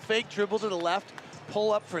ridiculous. Ball fake, dribble to the left,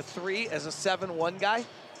 pull up for 3 as a 7-1 guy.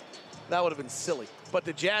 That would have been silly. But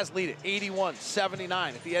the Jazz lead it, 81-79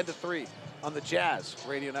 at the end of 3 on the Jazz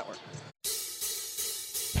Radio Network.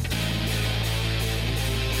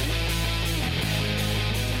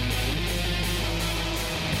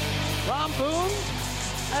 Ron Boone,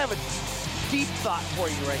 I have a deep thought for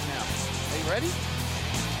you right now. Are you ready?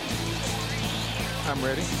 I'm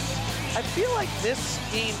ready. I feel like this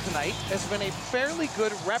game tonight has been a fairly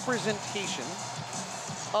good representation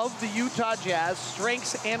of the Utah Jazz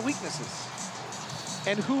strengths and weaknesses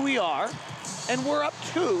and who we are. And we're up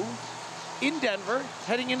 2 in Denver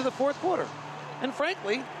heading into the 4th quarter. And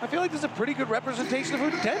frankly, I feel like this is a pretty good representation of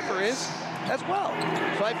who Denver is as well.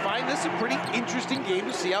 So I find this a pretty interesting game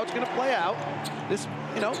to see how it's going to play out. This,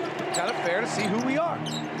 you know, kind of fair to see who we are.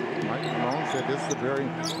 Mike Malone said this is a very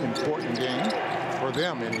important game for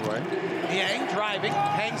them anyway. Niang driving,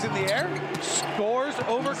 hangs in the air, scores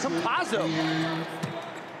over Campazzo.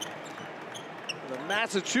 The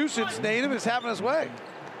Massachusetts native is having his way.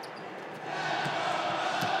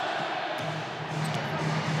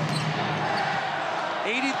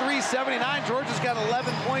 (83-79). Georgia's got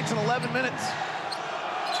 11 points in 11 minutes.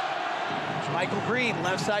 Michael Green,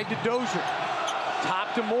 left side to Dozier.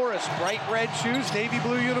 Top to Morris, bright red shoes, navy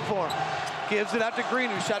blue uniform. Gives it out to Green,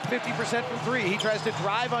 who shot 50% from 3. He tries to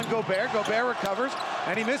drive on Gobert. Gobert recovers,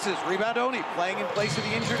 and he misses. Rebound Oni, playing in place of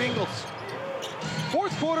the injured Ingles.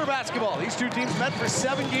 4th quarter basketball. These two teams met for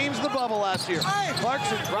 7 games in the bubble last year.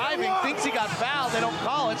 Clarkson driving, thinks he got fouled. They don't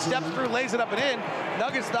call it. Steps through, lays it up and in.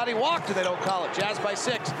 Nuggets thought he walked, and they don't call it. Jazz by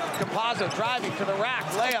 6. Campazzo driving to the rack.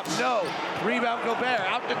 Layup, no. Rebound Gobert.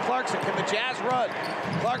 Out to Clarkson. Can the Jazz run?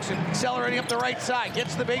 Clarkson accelerating up the right side.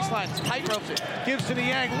 Gets to the baseline. Tight ropes it. Gives to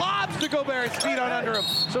Niang. Lobs to Gobert. His feet on under him.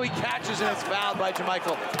 So he catches, and it's fouled by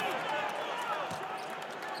JaMychal.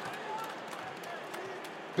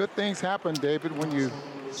 Good things happen, David, when you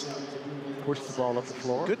push the ball up the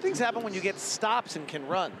floor. Good things happen when you get stops and can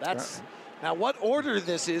run. That's now what order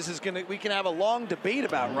this is gonna, we can have a long debate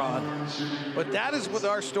about, Ron. But that is what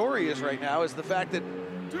our story is right now, is the fact that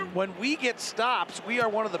when we get stops, we are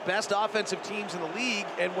one of the best offensive teams in the league,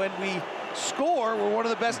 and when we score, we're one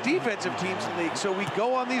of the best defensive teams in the league. So we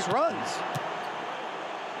go on these runs.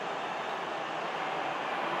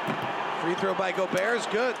 Free throw by Gobert is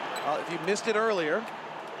good. If you missed it earlier,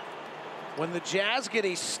 when the Jazz get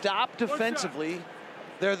a stop defensively,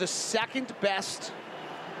 they're the 2nd best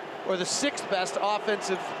or the 6th best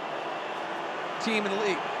offensive team in the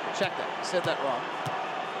league. Check that. I said that wrong.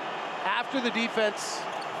 After the defense,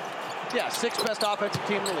 6th best offensive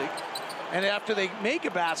team in the league. And after they make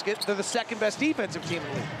a basket, they're the 2nd best defensive team in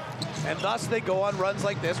the league. And thus they go on runs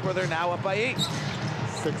like this where they're now up by 8.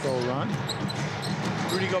 6-0 run.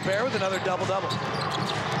 Rudy Gobert with another double-double.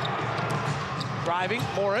 Driving,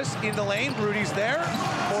 Morris in the lane, Rudy's there.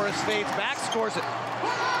 Morris fades back, scores it.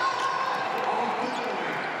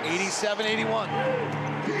 87-81.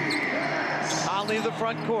 Conley to the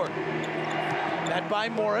front court. Net by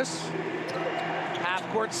Morris.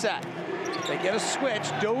 Half-court set. They get a switch.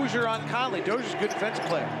 Dozier on Conley. Dozier's a good defensive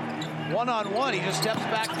player. One-on-one, he just steps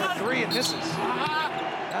back for 3 and misses.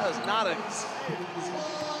 That was not a...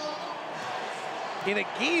 In a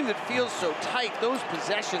game that feels so tight, those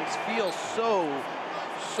possessions feel so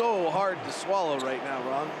hard to swallow right now,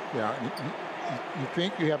 Ron. Yeah, you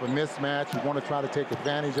think you have a mismatch. You want to try to take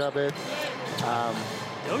advantage of it.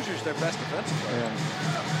 Dozier's their best defensive player. And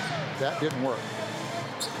that didn't work.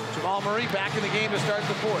 Jamal Murray back in the game to start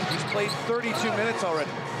the 4th. He's played 32 minutes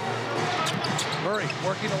already. Murray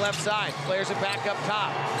working the left side, flares it back up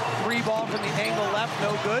top. 3 ball from the angle left,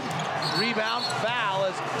 no good. Rebound, foul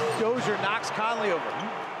as Dozier knocks Conley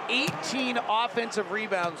over. 18 offensive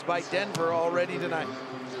rebounds by Denver already tonight.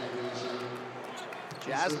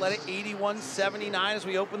 Jazz led it 81-79 as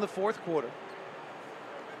we open the 4th quarter.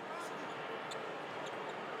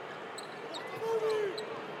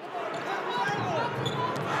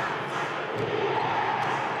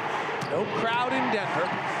 No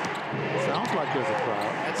Sounds like there's a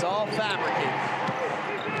crowd. That's all fabricated.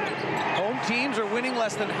 Home teams are winning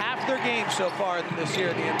less than half their games so far this year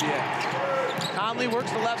in the NBA. Conley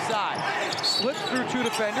works the left side. Slips through 2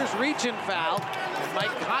 defenders, reach and foul. And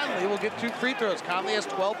Mike Conley will get 2 free throws. Conley has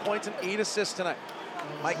 12 points and 8 assists tonight.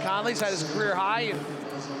 Mike Conley's had his career high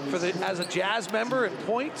as a Jazz member in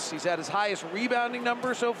points. He's had his highest rebounding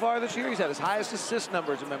number so far this year. He's had his highest assist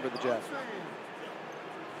number as a member of the Jazz.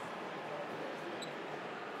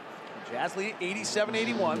 Jazz lead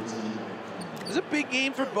 87-81. This is a big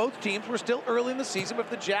game for both teams. We're still early in the season, but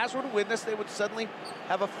if the Jazz were to win this, they would suddenly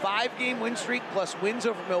have a 5-game win streak plus wins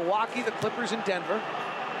over Milwaukee, the Clippers, and Denver.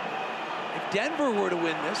 If Denver were to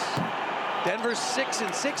win this, Denver's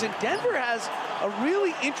 6-6, and Denver has a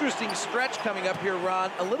really interesting stretch coming up here,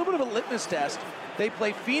 Ron. A little bit of a litmus test. They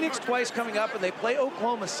play Phoenix twice coming up, and they play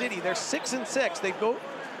Oklahoma City. They're 6-6.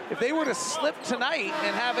 If they were to slip tonight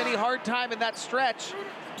and have any hard time in that stretch,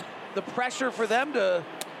 the pressure for them to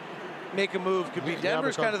make a move could be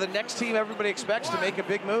Denver's kind of the next team everybody expects to make a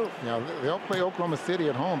big move. Yeah, they'll play Oklahoma City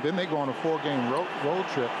at home. Then they go on a 4-game road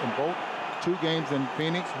trip, and both 2 games in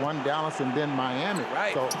Phoenix, 1 Dallas, and then Miami.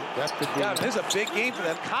 Right. So that's the game. Yeah, this is a big game for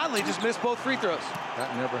them. Conley just missed both free throws.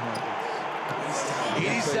 That never happens.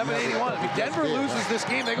 87-81. If Denver loses this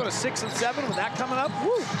game, they go to 6-7 with that coming up.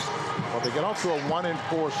 Woo. Well, they get off to a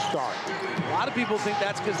 1-4 start. A lot of people think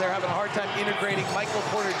that's because they're having a hard time integrating Michael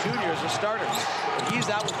Porter Jr. as a starter. He's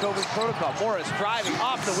out with COVID protocol. Morris driving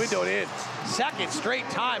off the window and in. Second straight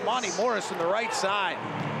time, Monty Morris from the right side.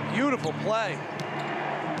 Beautiful play.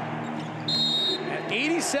 At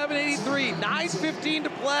 87-83, 9:15 to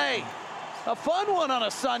play. A fun one on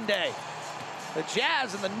a Sunday. The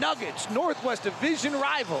Jazz and the Nuggets, Northwest Division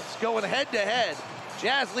rivals, going head-to-head.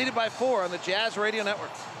 Jazz lead it by 4 on the Jazz Radio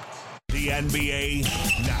Network. The NBA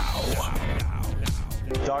now.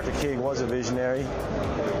 Dr. King was a visionary.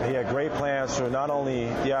 He had great plans for not only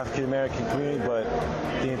the African-American community, but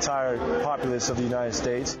the entire populace of the United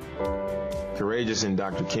States. Courageous and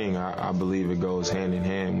Dr. King, I believe it goes hand in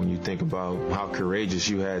hand when you think about how courageous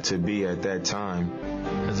you had to be at that time.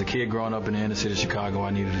 As a kid growing up in the inner city of Chicago,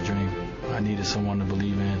 I needed a dream. I needed someone to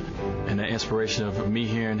believe in. And the inspiration of me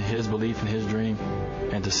hearing his belief in his dream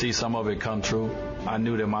and to see some of it come true, I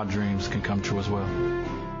knew that my dreams can come true as well.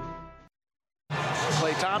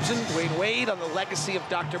 Klay Thompson, Dwayne Wade on the legacy of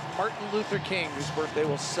Dr. Martin Luther King, whose birthday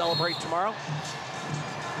we'll celebrate tomorrow.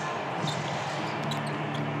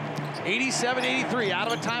 87-83,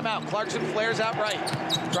 out of a timeout. Clarkson flares out right.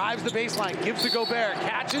 Drives the baseline, gives to Gobert.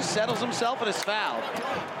 Catches, settles himself, and is fouled.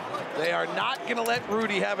 They are not going to let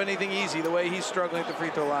Rudy have anything easy the way he's struggling at the free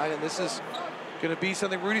throw line. And this is going to be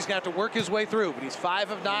something Rudy's going to have to work his way through. But he's 5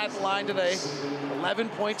 of 9 at the line today. 11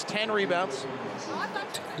 points, 10 rebounds.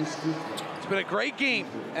 It's been a great game,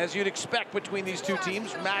 as you'd expect, between these two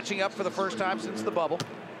teams, matching up for the first time since the bubble.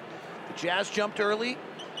 The Jazz jumped early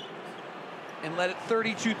and led it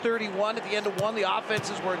 32-31 at the end of 1. The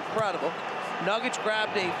offenses were incredible. Nuggets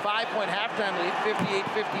grabbed a 5-point halftime lead,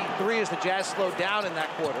 58-53, as the Jazz slowed down in that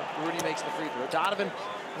quarter. Rudy makes the free throw. Donovan,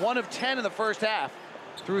 1 of 10 in the first half.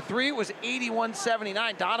 Through 3, it was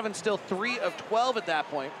 81-79. Donovan still 3 of 12 at that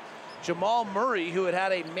point. Jamal Murray, who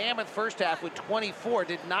had a mammoth first half with 24,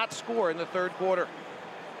 did not score in the third quarter.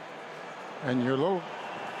 And your little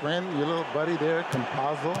friend, your little buddy there,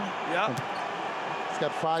 Campazzo. Yeah. He's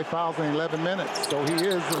got 5 fouls in 11 minutes, so he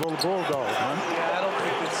is a little bulldog, huh? Yeah, I don't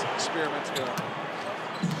think this experiment's going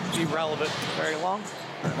to be relevant very long.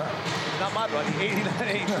 Not my buddy,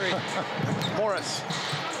 89-83. Morris,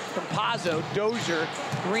 Campazzo, Dozier,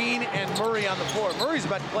 Green, and Murray on the floor. Murray's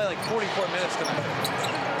about to play like 44 minutes tonight.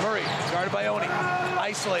 Murray, guarded by Oni,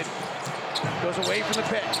 isolated. Goes away from the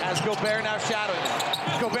pick, has Gobert now shadowing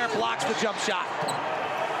him. Gobert blocks the jump shot.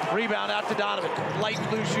 Rebound out to Donovan. Light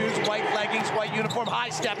blue shoes, white leggings, white uniform, high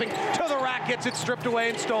stepping to the rack, gets it stripped away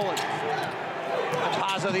and stolen.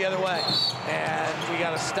 Campazzo the other way. And we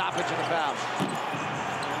got a stoppage in the foul.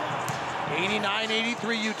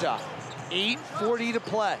 89-83 Utah. 8:40 to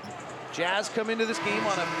play. Jazz come into this game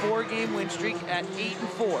on a 4-game win streak at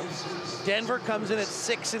 8-4. Denver comes in at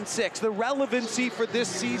 6-6. The relevancy for this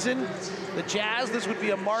season, the Jazz, this would be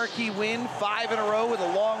a marquee win, 5 in a row with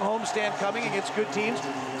a long homestand coming against good teams.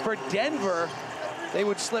 For Denver, they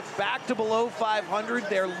would slip back to below 500.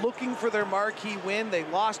 They're looking for their marquee win. They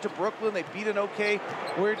lost to Brooklyn. They beat an okay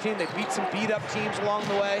Warrior team. They beat some beat-up teams along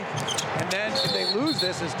the way. And then if they lose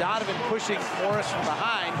this, as Donovan pushing Morris from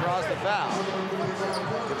behind draws the foul.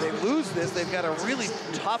 If they lose this, they've got a really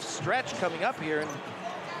tough stretch coming up here. And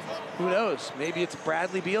who knows? Maybe it's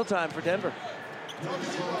Bradley Beal time for Denver.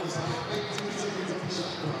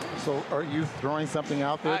 So are you throwing something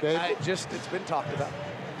out there, Dave? It's been talked about.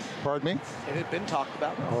 Pardon me? It had been talked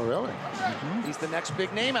about. Oh, really? He's the next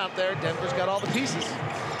big name out there. Denver's got all the pieces.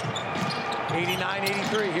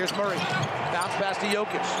 89-83. Here's Murray. Bounce pass to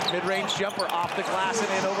Jokic. Mid-range jumper off the glass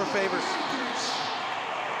and in over Favors.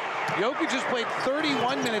 Jokic has played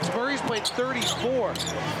 31 minutes. Murray's played 34.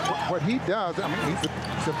 What he does, I mean, he's a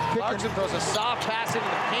Clarkson throws a soft pass into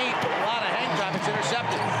the paint with a lot of hang time. It's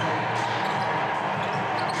intercepted.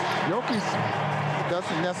 Jokic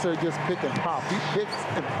doesn't necessarily just pick and pop. He picks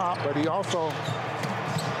and pop, but he also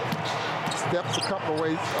steps a couple of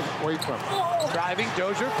ways away from it. Driving,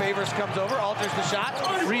 Dozier, Favors comes over, alters the shot.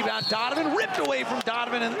 Rebound, Donovan, ripped away from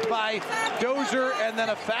Donovan by Dozier, and then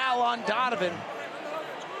a foul on Donovan.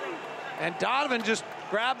 And Donovan just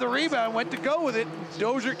grabbed the rebound, went to go with it.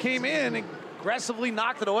 Dozier came in and aggressively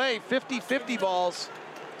knocked it away. 50-50 balls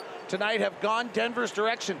tonight have gone Denver's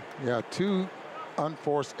direction. Yeah, 2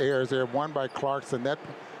 unforced errors there. One by Clarkson. That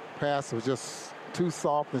pass was just too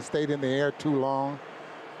soft and stayed in the air too long.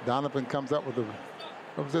 Donovan comes up with it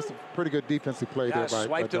was just a pretty good defensive play there by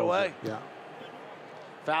swiped it away. Yeah.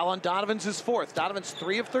 Foul on Donovan's his 4th. Donovan's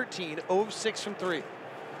 3 of 13, 0 of 6 from 3.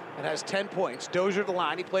 And has 10 points. Dozier to the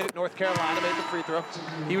line. He played at North Carolina, made the free throw.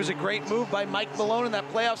 He was a great move by Mike Malone in that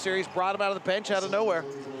playoff series. Brought him out of the bench out of nowhere.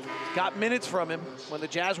 Got minutes from him when the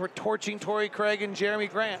Jazz were torching Torrey Craig and Jeremy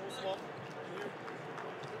Grant.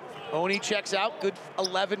 Oni checks out. Good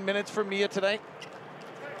 11 minutes for Mia tonight.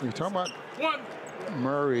 You're talking about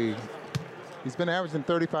Murray. He's been averaging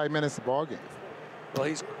 35 minutes a ball game. Well,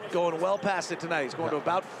 he's going well past it tonight. He's going to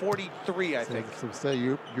about 43, I think. So say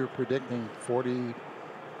you're predicting 40.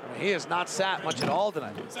 He has not sat much at all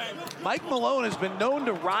tonight. Mike Malone has been known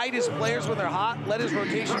to ride his players when they're hot, let his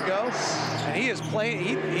rotation go, and he is playing.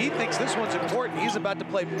 He thinks this one's important. He's about to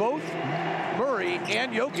play both Murray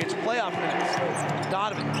and Jokic playoff minutes.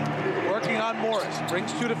 Donovan working on Morris,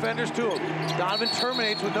 brings 2 defenders to him. Donovan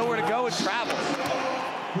terminates with nowhere to go and travels.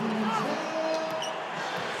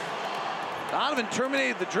 Donovan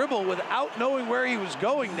terminated the dribble without knowing where he was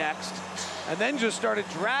going next, and then just started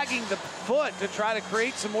dragging the foot to try to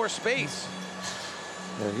create some more space.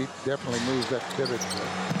 Yeah, he definitely moves that pivot.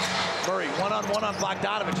 Murray, one-on-one on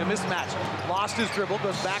Bogdanovich, a mismatch. Lost his dribble,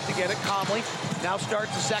 goes back to get it calmly. Now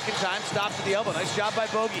starts the second time, stops at the elbow. Nice job by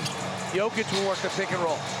Bogey. Jokic will work the pick and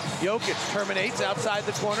roll. Jokic terminates outside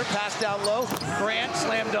the corner, pass down low. Grant,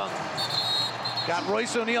 slam dunk. Got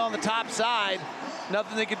Royce O'Neal on the top side.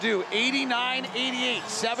 Nothing they could do. 89-88,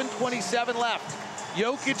 7:27 left.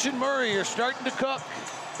 Jokic and Murray are starting to cook.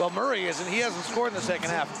 Well, Murray isn't. He hasn't scored in the second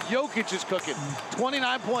half. Jokic is cooking.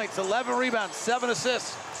 29 points, 11 rebounds, 7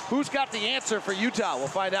 assists. Who's got the answer for Utah? We'll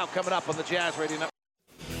find out coming up on the Jazz Radio Network.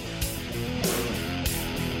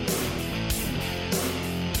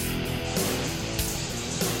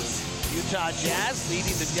 Utah Jazz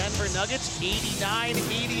leading the Denver Nuggets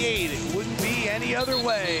 89-88. It wouldn't be any other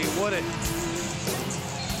way, would it?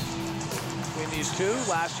 Between these two,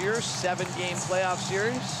 last year's 7-game playoff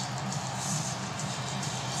series.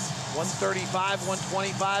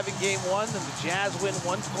 135-125 in game 1, and the Jazz win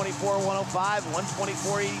 124-105,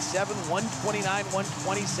 124-87,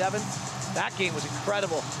 129-127. That game was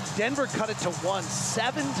incredible. Denver cut it to 1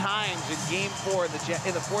 7 times in game 4 in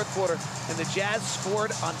the fourth quarter, and the Jazz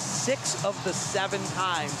scored on 6 of the 7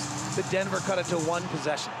 times that Denver cut it to 1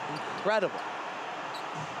 possession. Incredible.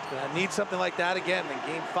 I need something like that again in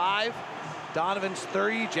game 5. Donovan's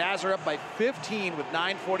 30, Jazz are up by 15 with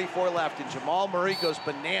 9:44 left, and Jamal Murray goes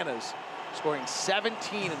bananas, scoring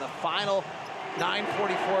 17 in the final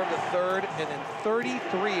 9:44 of the third, and then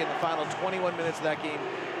 33 in the final 21 minutes of that game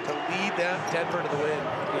to lead Denver to the win.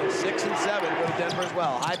 Games 6 and 7 go to Denver as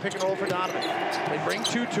well. High pick and roll for Donovan. They bring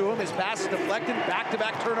 2 to him. His pass is deflected.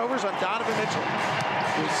 Back-to-back turnovers on Donovan Mitchell,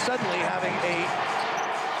 who's suddenly having a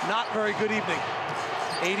not very good evening.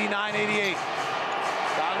 89-88.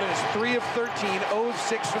 Donovan is 3 of 13, 0 of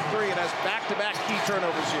 6 from 3, and has back-to-back key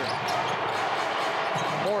turnovers here.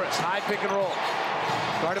 Morris, high pick and roll.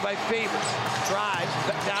 Guarded by Favors. Drives,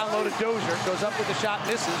 down low to Dozier. Goes up with the shot,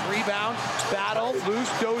 misses. Rebound, battle,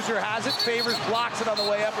 loose. Dozier has it. Favors blocks it on the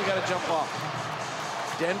way up. We got to jump off.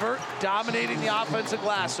 Denver dominating the offensive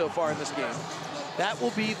glass so far in this game. That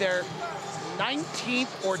will be their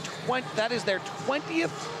 19th or 20th. That is their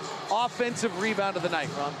 20th offensive rebound of the night,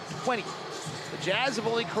 Ron. 20. The Jazz have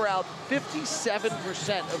only corralled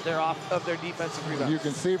 57% of their defensive rebounds. You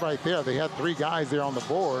can see right there, they had 3 guys there on the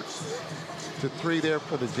board to 3 there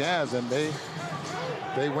for the Jazz, and they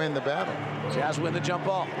win the battle. Jazz win the jump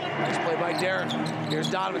ball. Nice play by Darren. Here's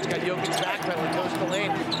Donovan's got Jokic's backpedaling, goes to the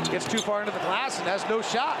lane, gets too far into the glass and has no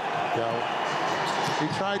shot. Yeah. He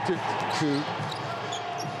tried to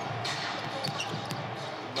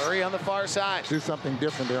Murray on the far side. Do something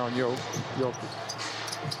different there on Jokic.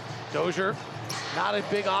 Dozier, not a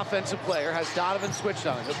big offensive player, has Donovan switched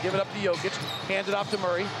on him. He'll give it up to Jokic, hand it off to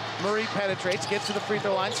Murray. Murray penetrates, gets to the free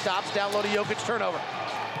throw line, stops, down low to Jokic, turnover.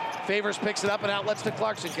 Favors picks it up and outlets to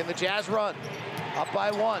Clarkson. Can the Jazz run? Up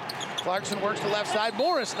by 1. Clarkson works the left side.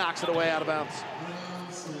 Morris knocks it away out of bounds.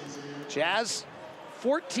 Jazz,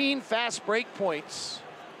 14 fast break points.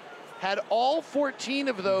 Had all 14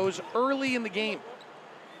 of those early in the game.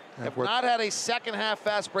 Have not had a second half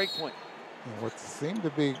fast break point. What seemed to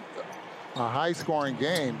be a high-scoring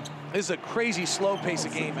game. This is a crazy slow pace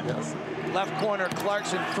of game. Yes. Left corner,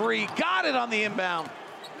 Clarkson 3. Got it on the inbound.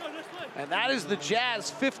 And that is the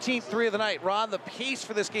Jazz 15th 3 of the night. Ron, the pace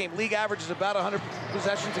for this game, league average is about 100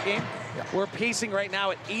 possessions a game. Yeah. We're pacing right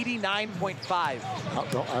now at 89.5.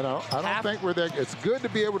 I don't think we're there. It's good to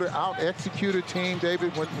be able to out-execute a team,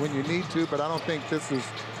 David, when you need to, but I don't think this is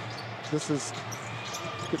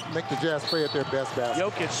could make the Jazz play at their best basketball.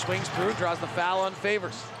 Jokic swings through, draws the foul on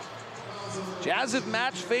Favors. Jazz have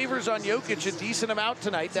matched Favors on Jokic a decent amount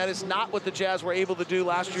tonight. That is not what the Jazz were able to do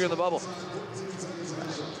last year in the bubble.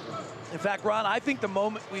 In fact, Ron, I think the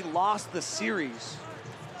moment we lost the series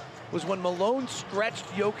was when Malone stretched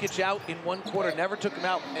Jokic out in one quarter, never took him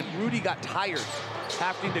out, and Rudy got tired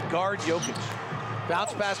having to guard Jokic.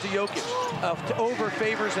 Bounce pass to Jokic, to over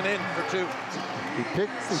Favors and in for 2. He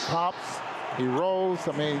picks, he pops, he rolls.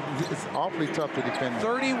 I mean, it's awfully tough to defend him.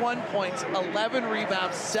 31 points, 11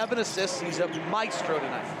 rebounds, 7 assists. He's a maestro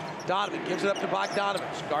tonight. Donovan gives it up to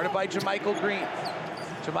Bogdanovich, guarded by JaMychal Green.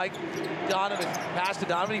 Donovan, pass to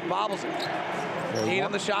Donovan, he bobbles it. 8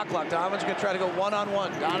 on the shot clock. Donovan's gonna try to go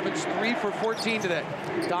one-on-one. Donovan's 3 for 14 today.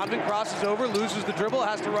 Donovan crosses over, loses the dribble,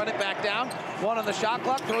 has to run it back down. 1 on the shot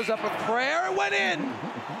clock, throws up a prayer, went in.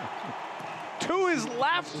 To his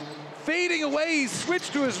left, fading away, he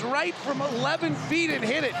switched to his right from 11 feet and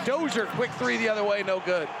hit it. Dozier, quick 3 the other way, no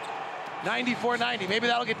good. 94-90, maybe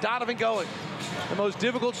that'll get Donovan going. The most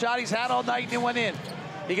difficult shot he's had all night and it went in.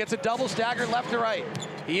 He gets a double stagger left to right.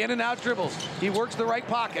 He in and out dribbles. He works the right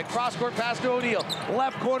pocket. Cross-court pass to O'Neal.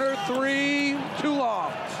 Left corner, 3, too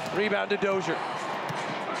long. Rebound to Dozier.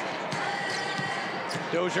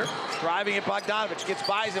 Dozier driving at Bogdanovich. Gets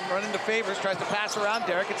by him, running to Favors, tries to pass around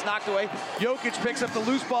Derek. It's knocked away. Jokic picks up the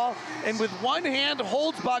loose ball and with one hand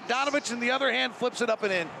holds Bogdanovich and the other hand flips it up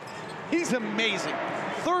and in. He's amazing.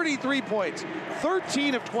 33 points,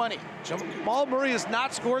 13 of 20. Jamal Murray has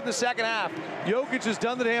not scored in the second half. Jokic has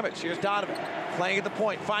done the damage. Here's Donovan playing at the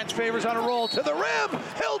point, finds Favors on a roll to the rim.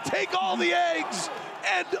 He'll take all the eggs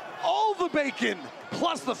and all the bacon,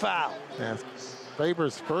 plus the foul. Yes.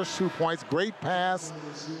 Favors' first 2 points, great pass.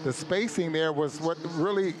 The spacing there was what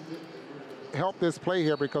really helped this play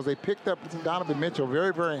here because they picked up Donovan Mitchell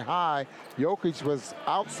very, very high. Jokic was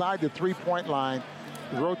outside the 3-point line.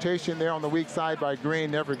 The rotation there on the weak side by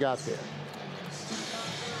Green never got there.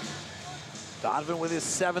 Donovan with his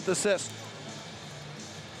 7th assist.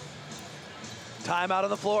 Timeout on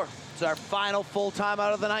the floor. It's our final full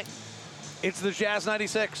timeout of the night. It's the Jazz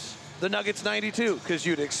 96, the Nuggets 92, because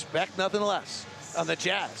you'd expect nothing less on the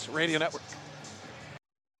Jazz Radio Network.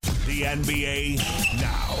 The NBA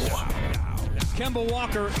now. Kemba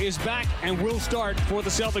Walker is back and will start for the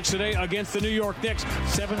Celtics today against the New York Knicks.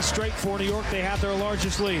 7 straight for New York. They have their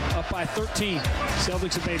largest lead, up by 13.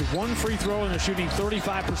 Celtics have made 1 free throw and they're shooting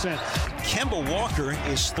 35%. Kemba Walker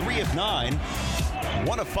is 3 of 9,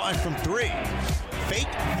 1 of 5 from 3. Fake,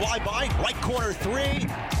 fly by, right corner 3.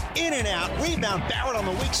 In and out, rebound, Barrett on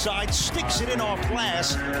the weak side, sticks it in off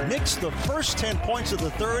glass. Knicks the first 10 points of the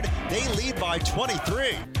third. They lead by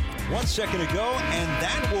 23. 1 second to go, and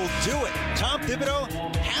that will do it. Tom Thibodeau,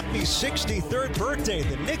 happy 63rd birthday.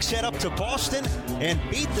 The Knicks head up to Boston and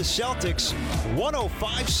beat the Celtics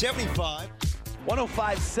 105-75.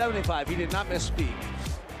 105-75. He did not misspeak.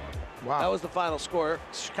 Wow. That was the final score.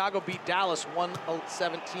 Chicago beat Dallas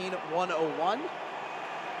 117-101.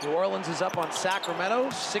 New Orleans is up on Sacramento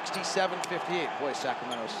 67-58. Boy,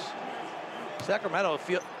 Sacramento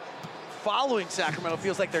following Sacramento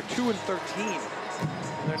feels like they're 2-13.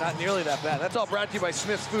 They're not nearly that bad. That's all brought to you by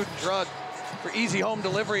Smith's Food and Drug. For easy home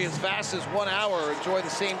delivery as fast as 1 hour. Enjoy the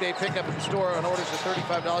same-day pickup in store on orders of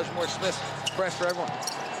 $35 or more. Smith's, fresh for everyone.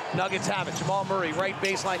 Nuggets have it. Jamal Murray, right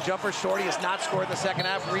baseline jumper. Shorty has not scored in the second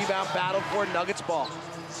half. Rebound battle for Nuggets ball.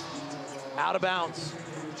 Out of bounds.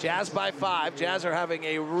 Jazz by 5. Jazz are having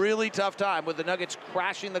a really tough time with the Nuggets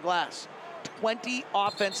crashing the glass. 20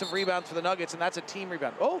 offensive rebounds for the Nuggets, and that's a team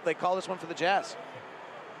rebound. Oh, they call this one for the Jazz.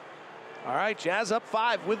 All right, Jazz up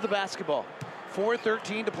 5 with the basketball.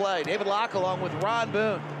 4:13 to play. David Locke along with Ron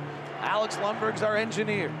Boone. Alex Lundberg's our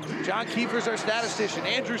engineer. John Kiefer's our statistician.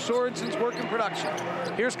 Andrew Sorensen's working production.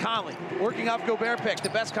 Here's Conley working off Gobert pick. The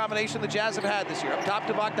best combination the Jazz have had this year. Up top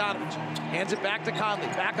to Bogdanovich. Hands it back to Conley.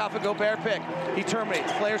 Back off a Gobert pick. He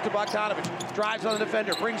terminates. Flares to Bogdanovich. Drives on the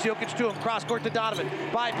defender. Brings Jokic to him. Cross court to Donovan.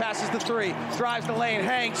 Bypasses the three. Drives the lane.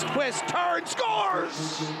 Hangs. Twists. Turns.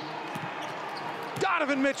 Scores!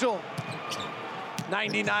 Donovan Mitchell.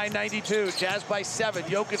 99-92. Jazz by 7.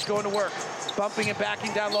 Jokic going to work. Bumping and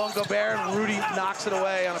backing down low on Gobert, and Rudy knocks it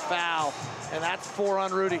away on a foul. And that's 4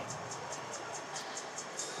 on Rudy.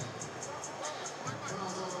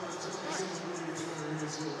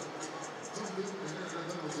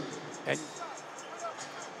 And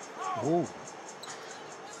ooh.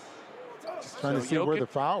 Just trying to see where the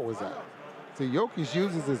foul was at. So Jokic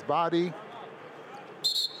uses his body.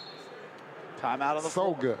 Timeout on the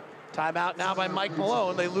floor. So good. Timeout now by Mike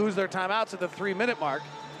Malone. They lose their timeouts at the 3-minute mark.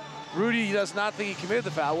 Rudy does not think he committed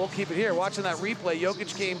the foul. We'll keep it here. Watching that replay,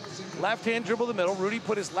 Jokic came left-hand dribble the middle. Rudy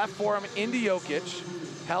put his left forearm into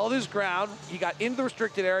Jokic, held his ground. He got into the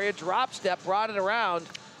restricted area, drop step, brought it around,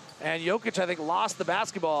 and Jokic, I think, lost the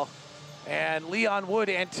basketball. And Leon Wood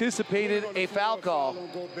anticipated a foul call.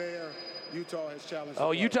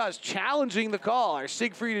 Oh, Utah is challenging the call. Are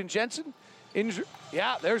Siegfried and Jensen injured?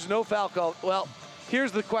 Yeah, there's no foul call. Well,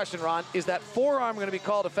 here's the question, Ron. Is that forearm going to be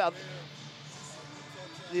called a foul?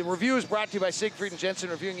 The review is brought to you by Siegfried and Jensen,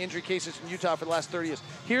 reviewing injury cases in Utah for the last 30 years.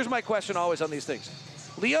 Here's my question always on these things.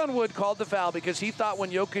 Leon Wood called the foul because he thought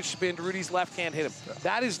when Jokic spinned, Rudy's left hand hit him.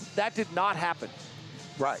 That did not happen.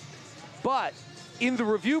 Right. But in the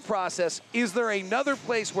review process, is there another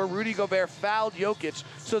place where Rudy Gobert fouled Jokic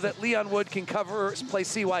so that Leon Wood can play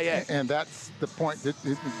CYA? And that's the point.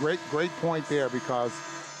 Great point there, because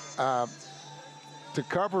to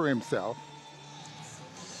cover himself,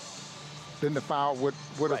 then the foul would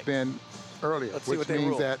have been earlier, which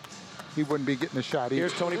means that he wouldn't be getting a shot either.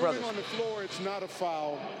 Here's Tony Brothers. On the floor, it's not a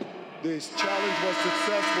foul. This challenge was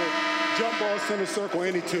successful. Jump ball center circle,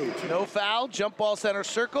 any two. No foul, jump ball center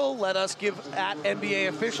circle. Let us give at NBA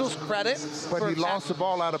officials credit. But he lost the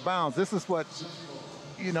ball out of bounds. This is what,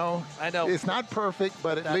 I know. It's not perfect,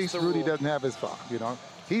 but at least Rudy doesn't have his foul,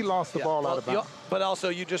 He lost the ball out of bounds. But also,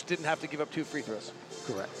 you just didn't have to give up 2 free throws.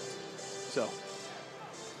 Correct.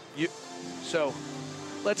 So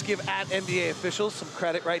let's give at NBA officials some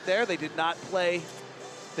credit right there. They did not play.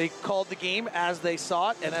 They called the game as they saw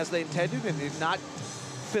it and as they intended, and did not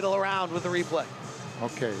fiddle around with the replay.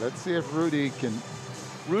 Okay, let's see if Rudy can.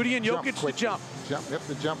 Rudy and Jokic to jump.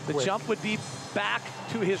 The jump quick. The jump would be back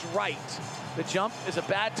to his right. The jump is a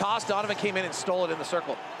bad toss. Donovan came in and stole it in the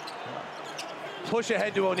circle. Push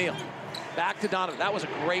ahead to O'Neal. Back to Donovan. That was a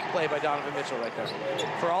great play by Donovan Mitchell right there.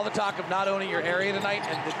 For all the talk of not owning your area tonight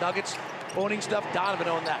and the Nuggets owning stuff, Donovan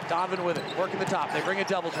owned that. Donovan with it, working the top. They bring a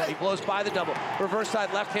double to him. He blows by the double. Reverse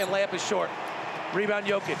side left-hand layup is short. Rebound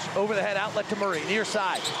Jokic. Over the head outlet to Murray. Near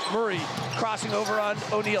side. Murray crossing over on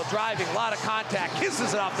O'Neal. Driving. A lot of contact.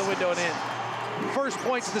 Kisses it off the window and in. First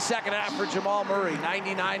points of the second half for Jamal Murray.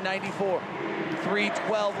 99-94.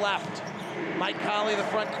 3:12 left. Mike Conley in the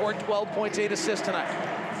front court. 12 points, 8 assists tonight.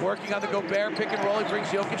 Working on the Gobert pick and roll. He brings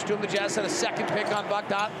Jokic to him. The Jazz had a second pick on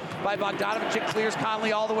Bogdanovich. It clears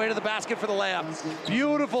Conley all the way to the basket for the layup.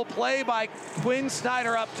 Beautiful play by Quinn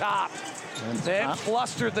Snyder up top. Then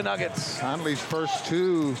flustered the Nuggets. Conley's first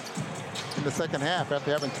 2 in the second half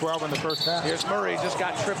after having 12 in the first half. Here's Murray, just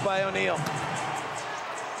got tripped by O'Neal.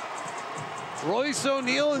 Royce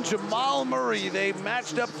O'Neal and Jamal Murray, they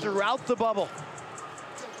matched up throughout the bubble.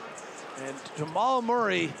 And Jamal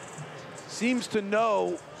Murray seems to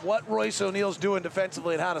know what Royce O'Neal's doing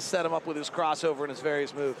defensively and how to set him up with his crossover and his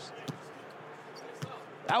various moves.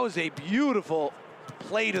 That was a beautiful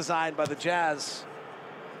play design by the Jazz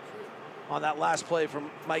on that last play from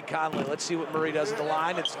Mike Conley. Let's see what Murray does at the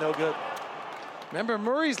line. It's no good. Remember,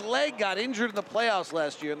 Murray's leg got injured in the playoffs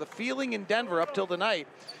last year, and the feeling in Denver up till tonight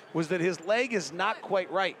was that his leg is not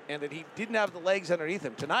quite right and that he didn't have the legs underneath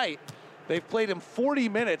him. Tonight, they've played him 40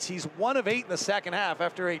 minutes. He's 1 of 8 in the second half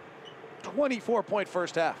after a 24-point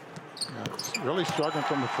first half. Yeah, really struggling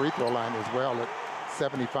from the free throw line as well at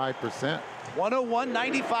 75%.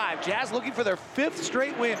 101-95. Jazz looking for their 5th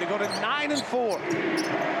straight win to go to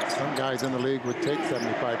 9-4. Some guys in the league would take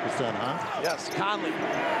 75%, huh? Yes, Conley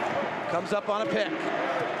comes up on a pick.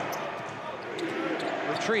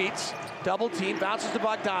 Retreats, double team, bounces to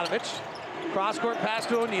Bogdanovich. Cross-court pass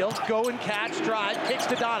to O'Neal. Go and catch, drive, kicks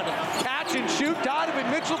to Donovan. Catch and shoot.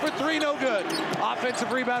 Donovan Mitchell for 3, no good.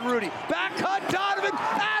 Offensive rebound, Rudy. Back cut, Donovan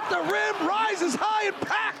at the rim, rises high and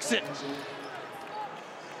packs it.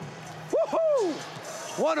 Woohoo!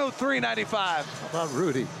 103-95. How about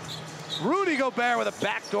Rudy? Rudy Gobert with a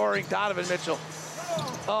backdooring Donovan Mitchell.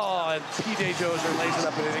 Oh, and P.J. Dozier lays it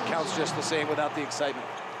up, and it counts just the same without the excitement.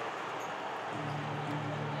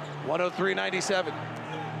 103-97.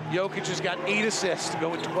 Jokic has got 8 assists,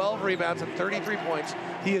 going 12 rebounds and 33 points.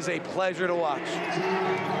 He is a pleasure to watch.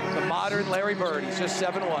 The modern Larry Bird. He's just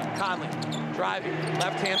 7'1". Conley driving,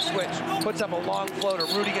 left-hand switch, puts up a long floater.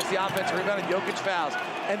 Rudy gets the offensive rebound, and Jokic fouls.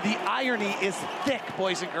 And the irony is thick,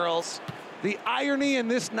 boys and girls. The irony in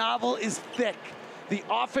this novel is thick. The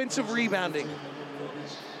offensive rebounding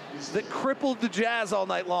that crippled the Jazz all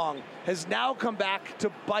night long has now come back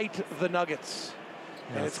to bite the Nuggets.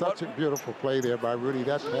 Yeah, it's such a beautiful play there by Rudy.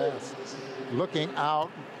 That pass, looking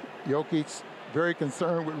out, Jokic very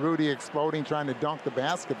concerned with Rudy exploding, trying to dunk the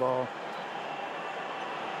basketball.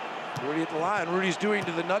 Rudy at the line. Rudy's doing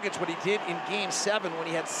to the Nuggets what he did in Game 7 when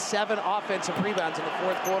he had 7 offensive rebounds in the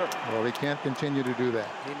 4th quarter. Well, he can't continue to do that.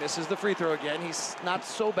 He misses the free throw again. He's not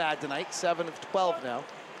so bad tonight, 7 of 12 now.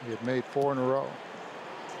 He had made 4 in a row.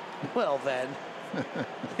 Well then,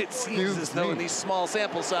 it seems as though in these small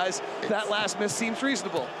sample size, that last miss seems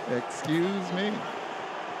reasonable. Excuse me.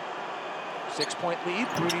 6-point lead.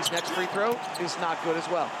 Rudy's next free throw is not good as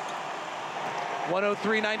well.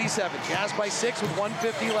 103-97. Jazz by 6 with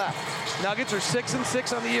 1:50 left. Nuggets are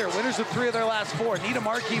 6-6 on the year. Winners of 3 of their last 4. Need a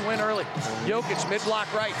marquee win early. Jokic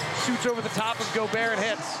mid-block right. Shoots over the top of Gobert and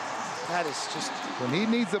hits. That is just... When he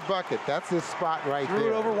needs a bucket, that's his spot right there. Threw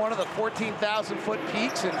it over one of the 14,000-foot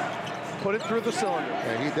peaks and put it through the cylinder.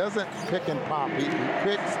 Yeah, he doesn't pick and pop. He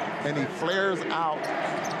picks and he flares out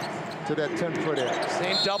to that 10-foot edge.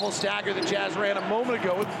 Same double stagger the Jazz ran a moment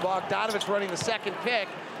ago with Bogdanovich running the second pick.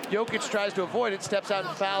 Jokic tries to avoid it, steps out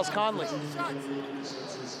and fouls Conley.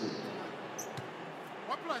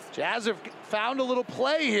 Jazz have found a little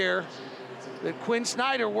play here that Quinn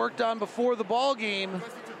Snyder worked on before the ball game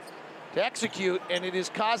to execute, and it is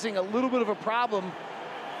causing a little bit of a problem,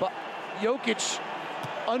 but Jokic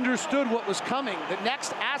understood what was coming. The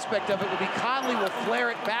next aspect of it will be Conley will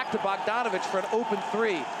flare it back to Bogdanovich for an open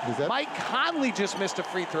 3. Mike Conley just missed a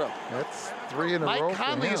free throw. That's 3 in a row. Mike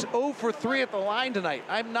Conley is 0 for 3 at the line tonight.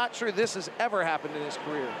 I'm not sure this has ever happened in his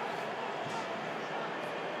career.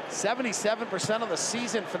 77% of the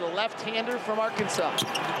season for the left-hander from Arkansas.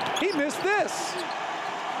 He missed this.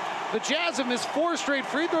 The Jazz have missed 4 straight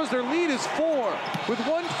free throws. Their lead is 4 with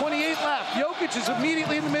 1:28 left. Jokic is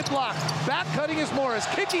immediately in the mid-block. Back cutting is Morris,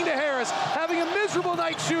 kicking to Harris, having a miserable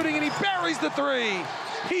night shooting, and he buries the 3.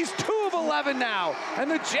 He's 2 of 11 now, and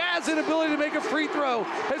the Jazz inability to make a free throw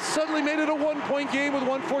has suddenly made it a 1-point game with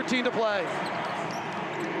 1:14 to play.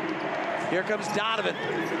 Here comes Donovan.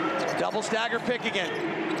 Double stagger pick again.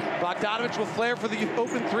 Bogdanovich will flare for the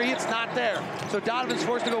open 3. It's not there. So Donovan's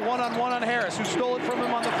forced to go one-on-one on Harris, who stole it from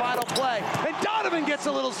him on the final play. And Donovan gets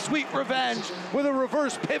a little sweet revenge with a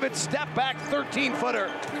reverse pivot step back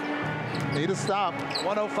 13-footer. Need a stop.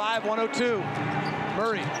 105-102.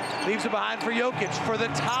 Murray leaves it behind for Jokic for the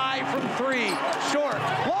tie from 3. Short.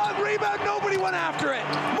 Long rebound. Nobody went after it.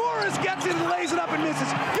 Morris gets it and lays it up and misses.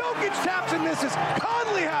 Jokic taps and misses.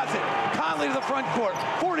 Conley has it. Conley to the front court.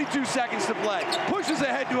 42 seconds to play. Pushes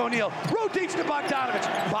ahead to O'Neal. Rotates to Bogdanovich.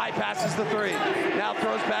 Bypasses the 3. Now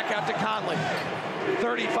throws back out to Conley.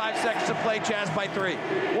 35 seconds to play. Jazz by 3.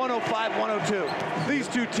 105-102. These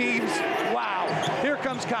two teams, wow. Here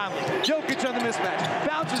comes Conley. Jokic on the mismatch.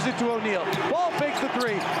 Bounces it to O'Neal. Ball fakes the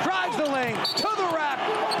 3. Drives the lane. To the rack.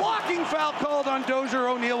 Blocking foul called on Dozier.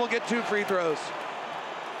 O'Neal will get 2 free throws.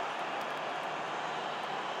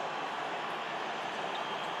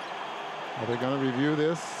 Are they going to review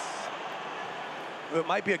this? It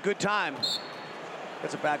might be a good time.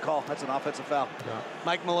 That's a bad call. That's an offensive foul. Yeah.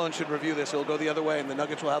 Mike Malone should review this. It'll go the other way, and the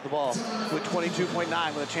Nuggets will have the ball with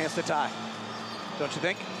 22.9 with a chance to tie. Don't you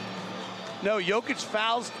think? No, Jokic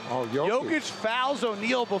fouls. Oh, Jokic fouls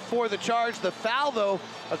O'Neal before the charge. The foul, though,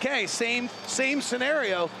 okay, same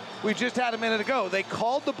scenario we just had a minute ago. They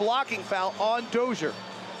called the blocking foul on Dozier.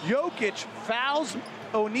 Jokic fouls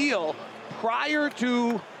O'Neal prior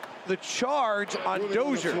to the charge on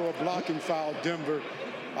Dozier. For a blocking foul, Denver.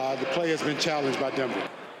 The play has been challenged by Denver.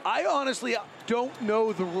 I honestly don't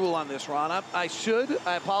know the rule on this, Ron. I should.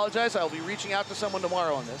 I apologize. I'll be reaching out to someone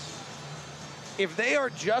tomorrow on this. If they are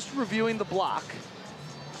just reviewing the block,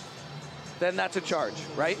 then that's a charge,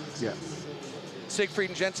 right? Yes. Siegfried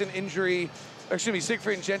and Jensen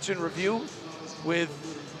Siegfried and Jensen review with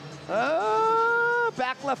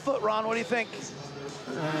back left foot, Ron. What do you think?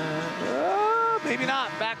 Maybe not.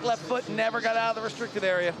 Back left foot never got out of the restricted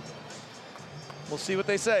area. We'll see what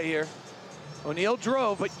they say here. O'Neal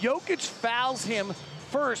drove, but Jokic fouls him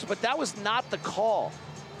first, but that was not the call.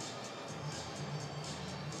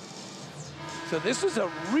 So this is a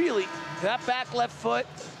really, that back left foot.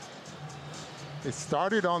 It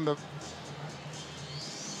started on the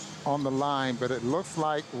line, but it looks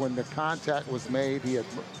like when the contact was made, he had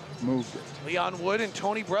moved it. Leon Wood and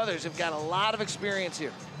Tony Brothers have got a lot of experience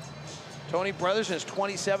here. Tony Brothers in his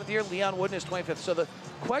 27th year, Leon Wood in his 25th. So the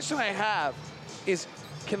question I have is,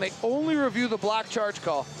 can they only review the block charge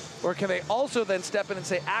call, or can they also then step in and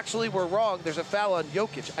say, actually, we're wrong, there's a foul on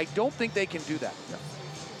Jokic? I don't think they can do that. No.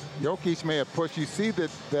 Jokic may have pushed. You see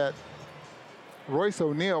that Royce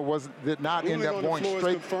O'Neal did not end up going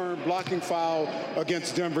straight. Confirmed blocking foul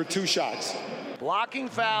against Denver, 2 shots. Blocking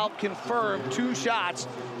foul confirmed, 2 shots.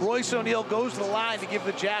 Royce O'Neal goes to the line to give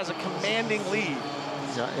the Jazz a commanding lead.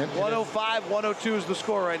 Yeah, 105-102 is the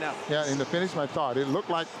score right now. Yeah, and to finish my thought, it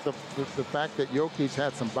looked like the fact that Jokic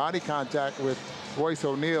had some body contact with Royce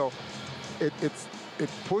O'Neal, it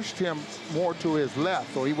pushed him more to his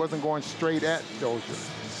left, so he wasn't going straight at Dozier.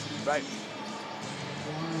 Right.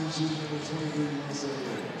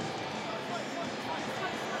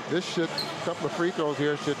 This a couple of free throws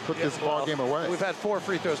here should put this ball game away. We've had 4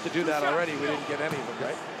 free throws to do that already. We didn't get any of them,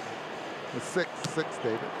 right? The 6,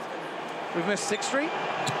 David. We've missed 6 straight?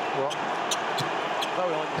 Well,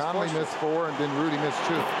 Conley missed 4, and then Rudy missed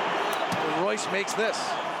 2. And Royce makes this.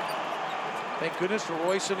 Thank goodness for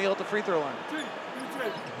Royce O'Neal at the free throw line.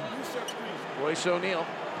 Royce O'Neal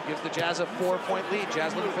gives the Jazz a 4-point lead.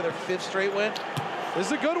 Jazz looking for their 5th straight win. This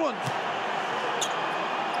is a good one.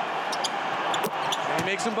 And he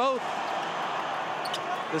makes them both.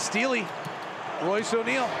 The Steely, Royce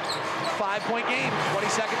O'Neal, 5-point game, 20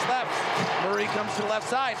 seconds left. Murray comes to the left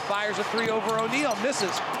side, fires a 3 over O'Neal,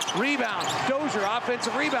 misses. Rebound, Dozier,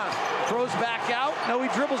 offensive rebound. Throws back out, no, he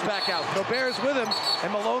dribbles back out. Gobert is with him,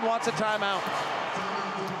 and Malone wants a timeout.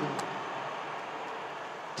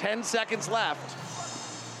 10 seconds left.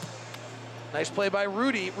 Nice play by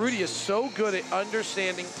Rudy. Rudy is so good at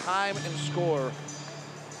understanding time and score,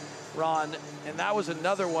 Ron. And that was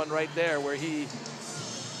another one right there where he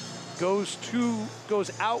goes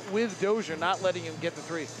out with Dozier, not letting him get the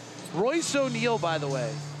 3. Royce O'Neal, by the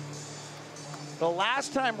way, the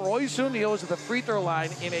last time Royce O'Neal was at the free throw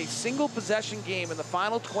line in a single possession game in the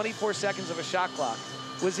final 24 seconds of a shot clock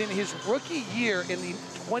was in his rookie year in the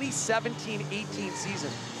 2017-18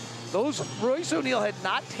 season. Royce O'Neal had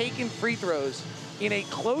not taken free throws in a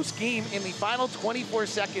close game in the final 24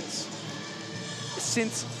 seconds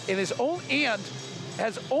since in his own, and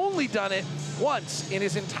has only done it once in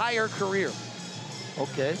his entire career.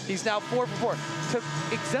 Okay. He's now 4 for 4. To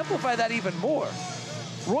exemplify that even more,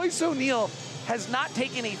 Royce O'Neal has not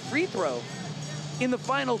taken a free throw in the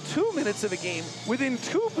final 2 minutes of a game within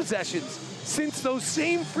 2 possessions since those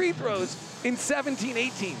same free throws in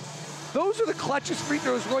 17-18. Those are the clutchest free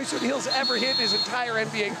throws Royce O'Neal's ever hit in his entire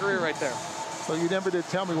NBA career right there. So you never did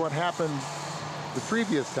tell me what happened the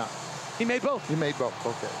previous time. He made both. He made both,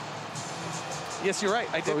 okay. Yes, you're right,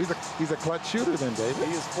 I did. So he's a clutch shooter then, David.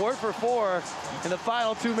 He is 4 for 4 in the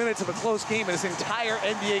final 2 minutes of a close game in his entire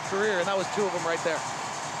NBA career, and that was 2 of them right there.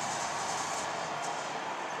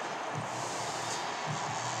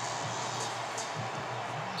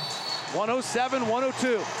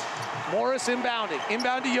 (107-102). Morris inbounding.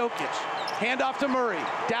 Inbound to Jokic. Handoff to Murray.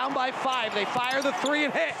 Down by 5. They fire the 3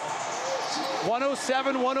 and hit.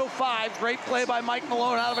 107-105. Great play by Mike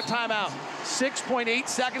Malone out of a timeout. 6.8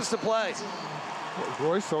 seconds to play.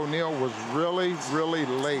 Royce O'Neal was really, really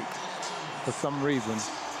late for some reason,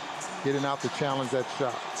 getting out to challenge that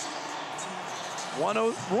shot.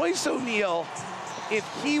 Royce O'Neal, if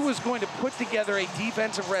he was going to put together a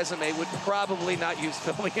defensive resume, would probably not use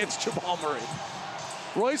film against Jamal Murray.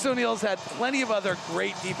 Royce O'Neal's had plenty of other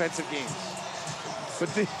great defensive games.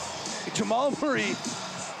 But Jamal Murray,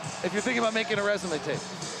 if you're thinking about making a resume tape.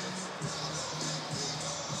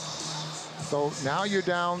 So now you're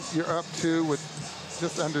up 2 with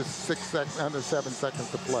just under 7 seconds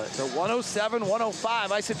to play. So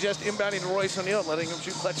 107-105. I suggest inbounding to Royce O'Neal and letting him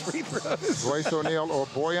shoot clutch free throws. Royce O'Neal or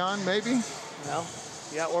Bojan, maybe? Well,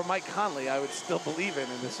 yeah, or Mike Conley, I would still believe in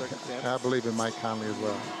this circumstance. I believe in Mike Conley as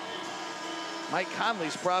well. Mike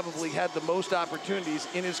Conley's probably had the most opportunities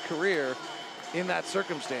in his career in that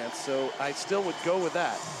circumstance, so I still would go with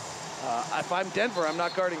that. If I'm Denver, I'm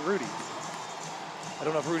not guarding Rudy. I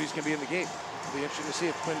don't know if Rudy's going to be in the game. It'll be interesting to see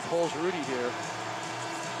if Quinn pulls Rudy here,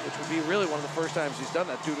 which would be really one of the first times he's done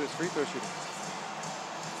that due to his free throw shooting.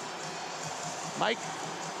 Mike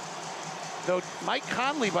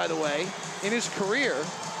Conley, by the way, in his career,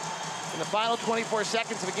 in the final 24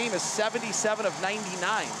 seconds of a game, is 77 of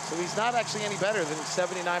 99. So he's not actually any better than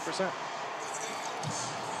 79%.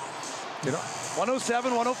 You know,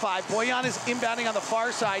 107-105. Bojan is inbounding on the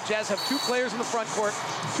far side. Jazz have 2 players in the front court,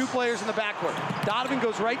 2 players in the back court. Donovan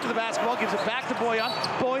goes right to the basketball, gives it back to Bojan.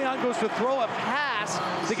 Bojan goes to throw a pass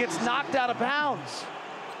that gets knocked out of bounds.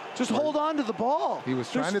 Just hold on to the ball. He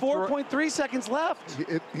was trying There's 4.3 seconds left.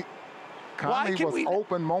 Conley was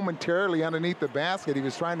open momentarily underneath the basket. He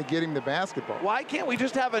was trying to get him the basketball. Why can't we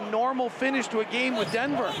just have a normal finish to a game with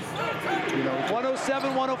Denver?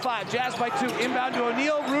 107-105. Jazz by 2. Inbound to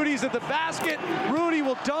O'Neal. Rudy's at the basket. Rudy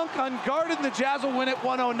will dunk unguarded, and the Jazz will win it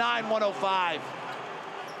 109-105.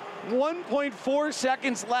 1.4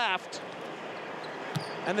 seconds left.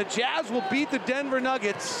 And the Jazz will beat the Denver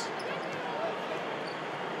Nuggets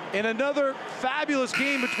in another fabulous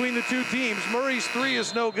game between the 2 teams. Murray's 3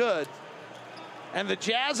 is no good. And the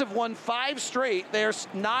Jazz have won 5 straight. They're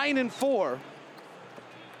 9-4.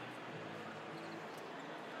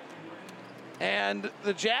 And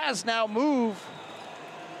the Jazz now move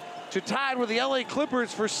to tied with the LA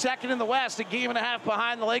Clippers for second in the West, a game and a half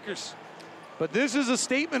behind the Lakers. But this is a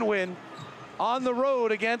statement win on the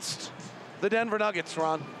road against the Denver Nuggets,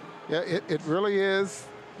 Ron. Yeah, it really is.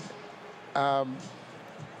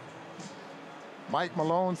 Mike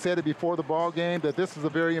Malone said it before the ball game that this is a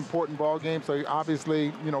very important ball game. So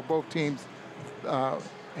obviously, you know, both teams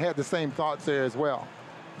had the same thoughts there as well.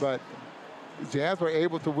 But Jazz were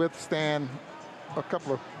able to withstand a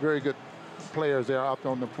couple of very good players there out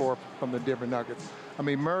on the floor from the Denver Nuggets. I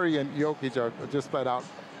mean, Murray and Jokic are just flat out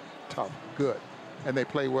tough, good, and they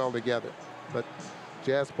play well together. But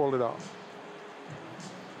Jazz pulled it off.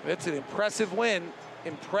 It's an impressive win,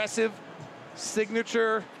 impressive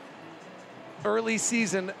signature, early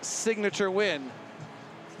season signature win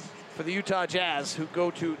for the Utah Jazz, who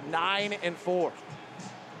go to 9-4.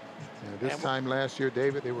 This time last year,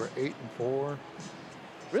 David, they were 8-4.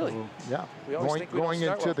 Really? So, yeah. Going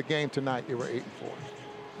into the game tonight, they were 8-4.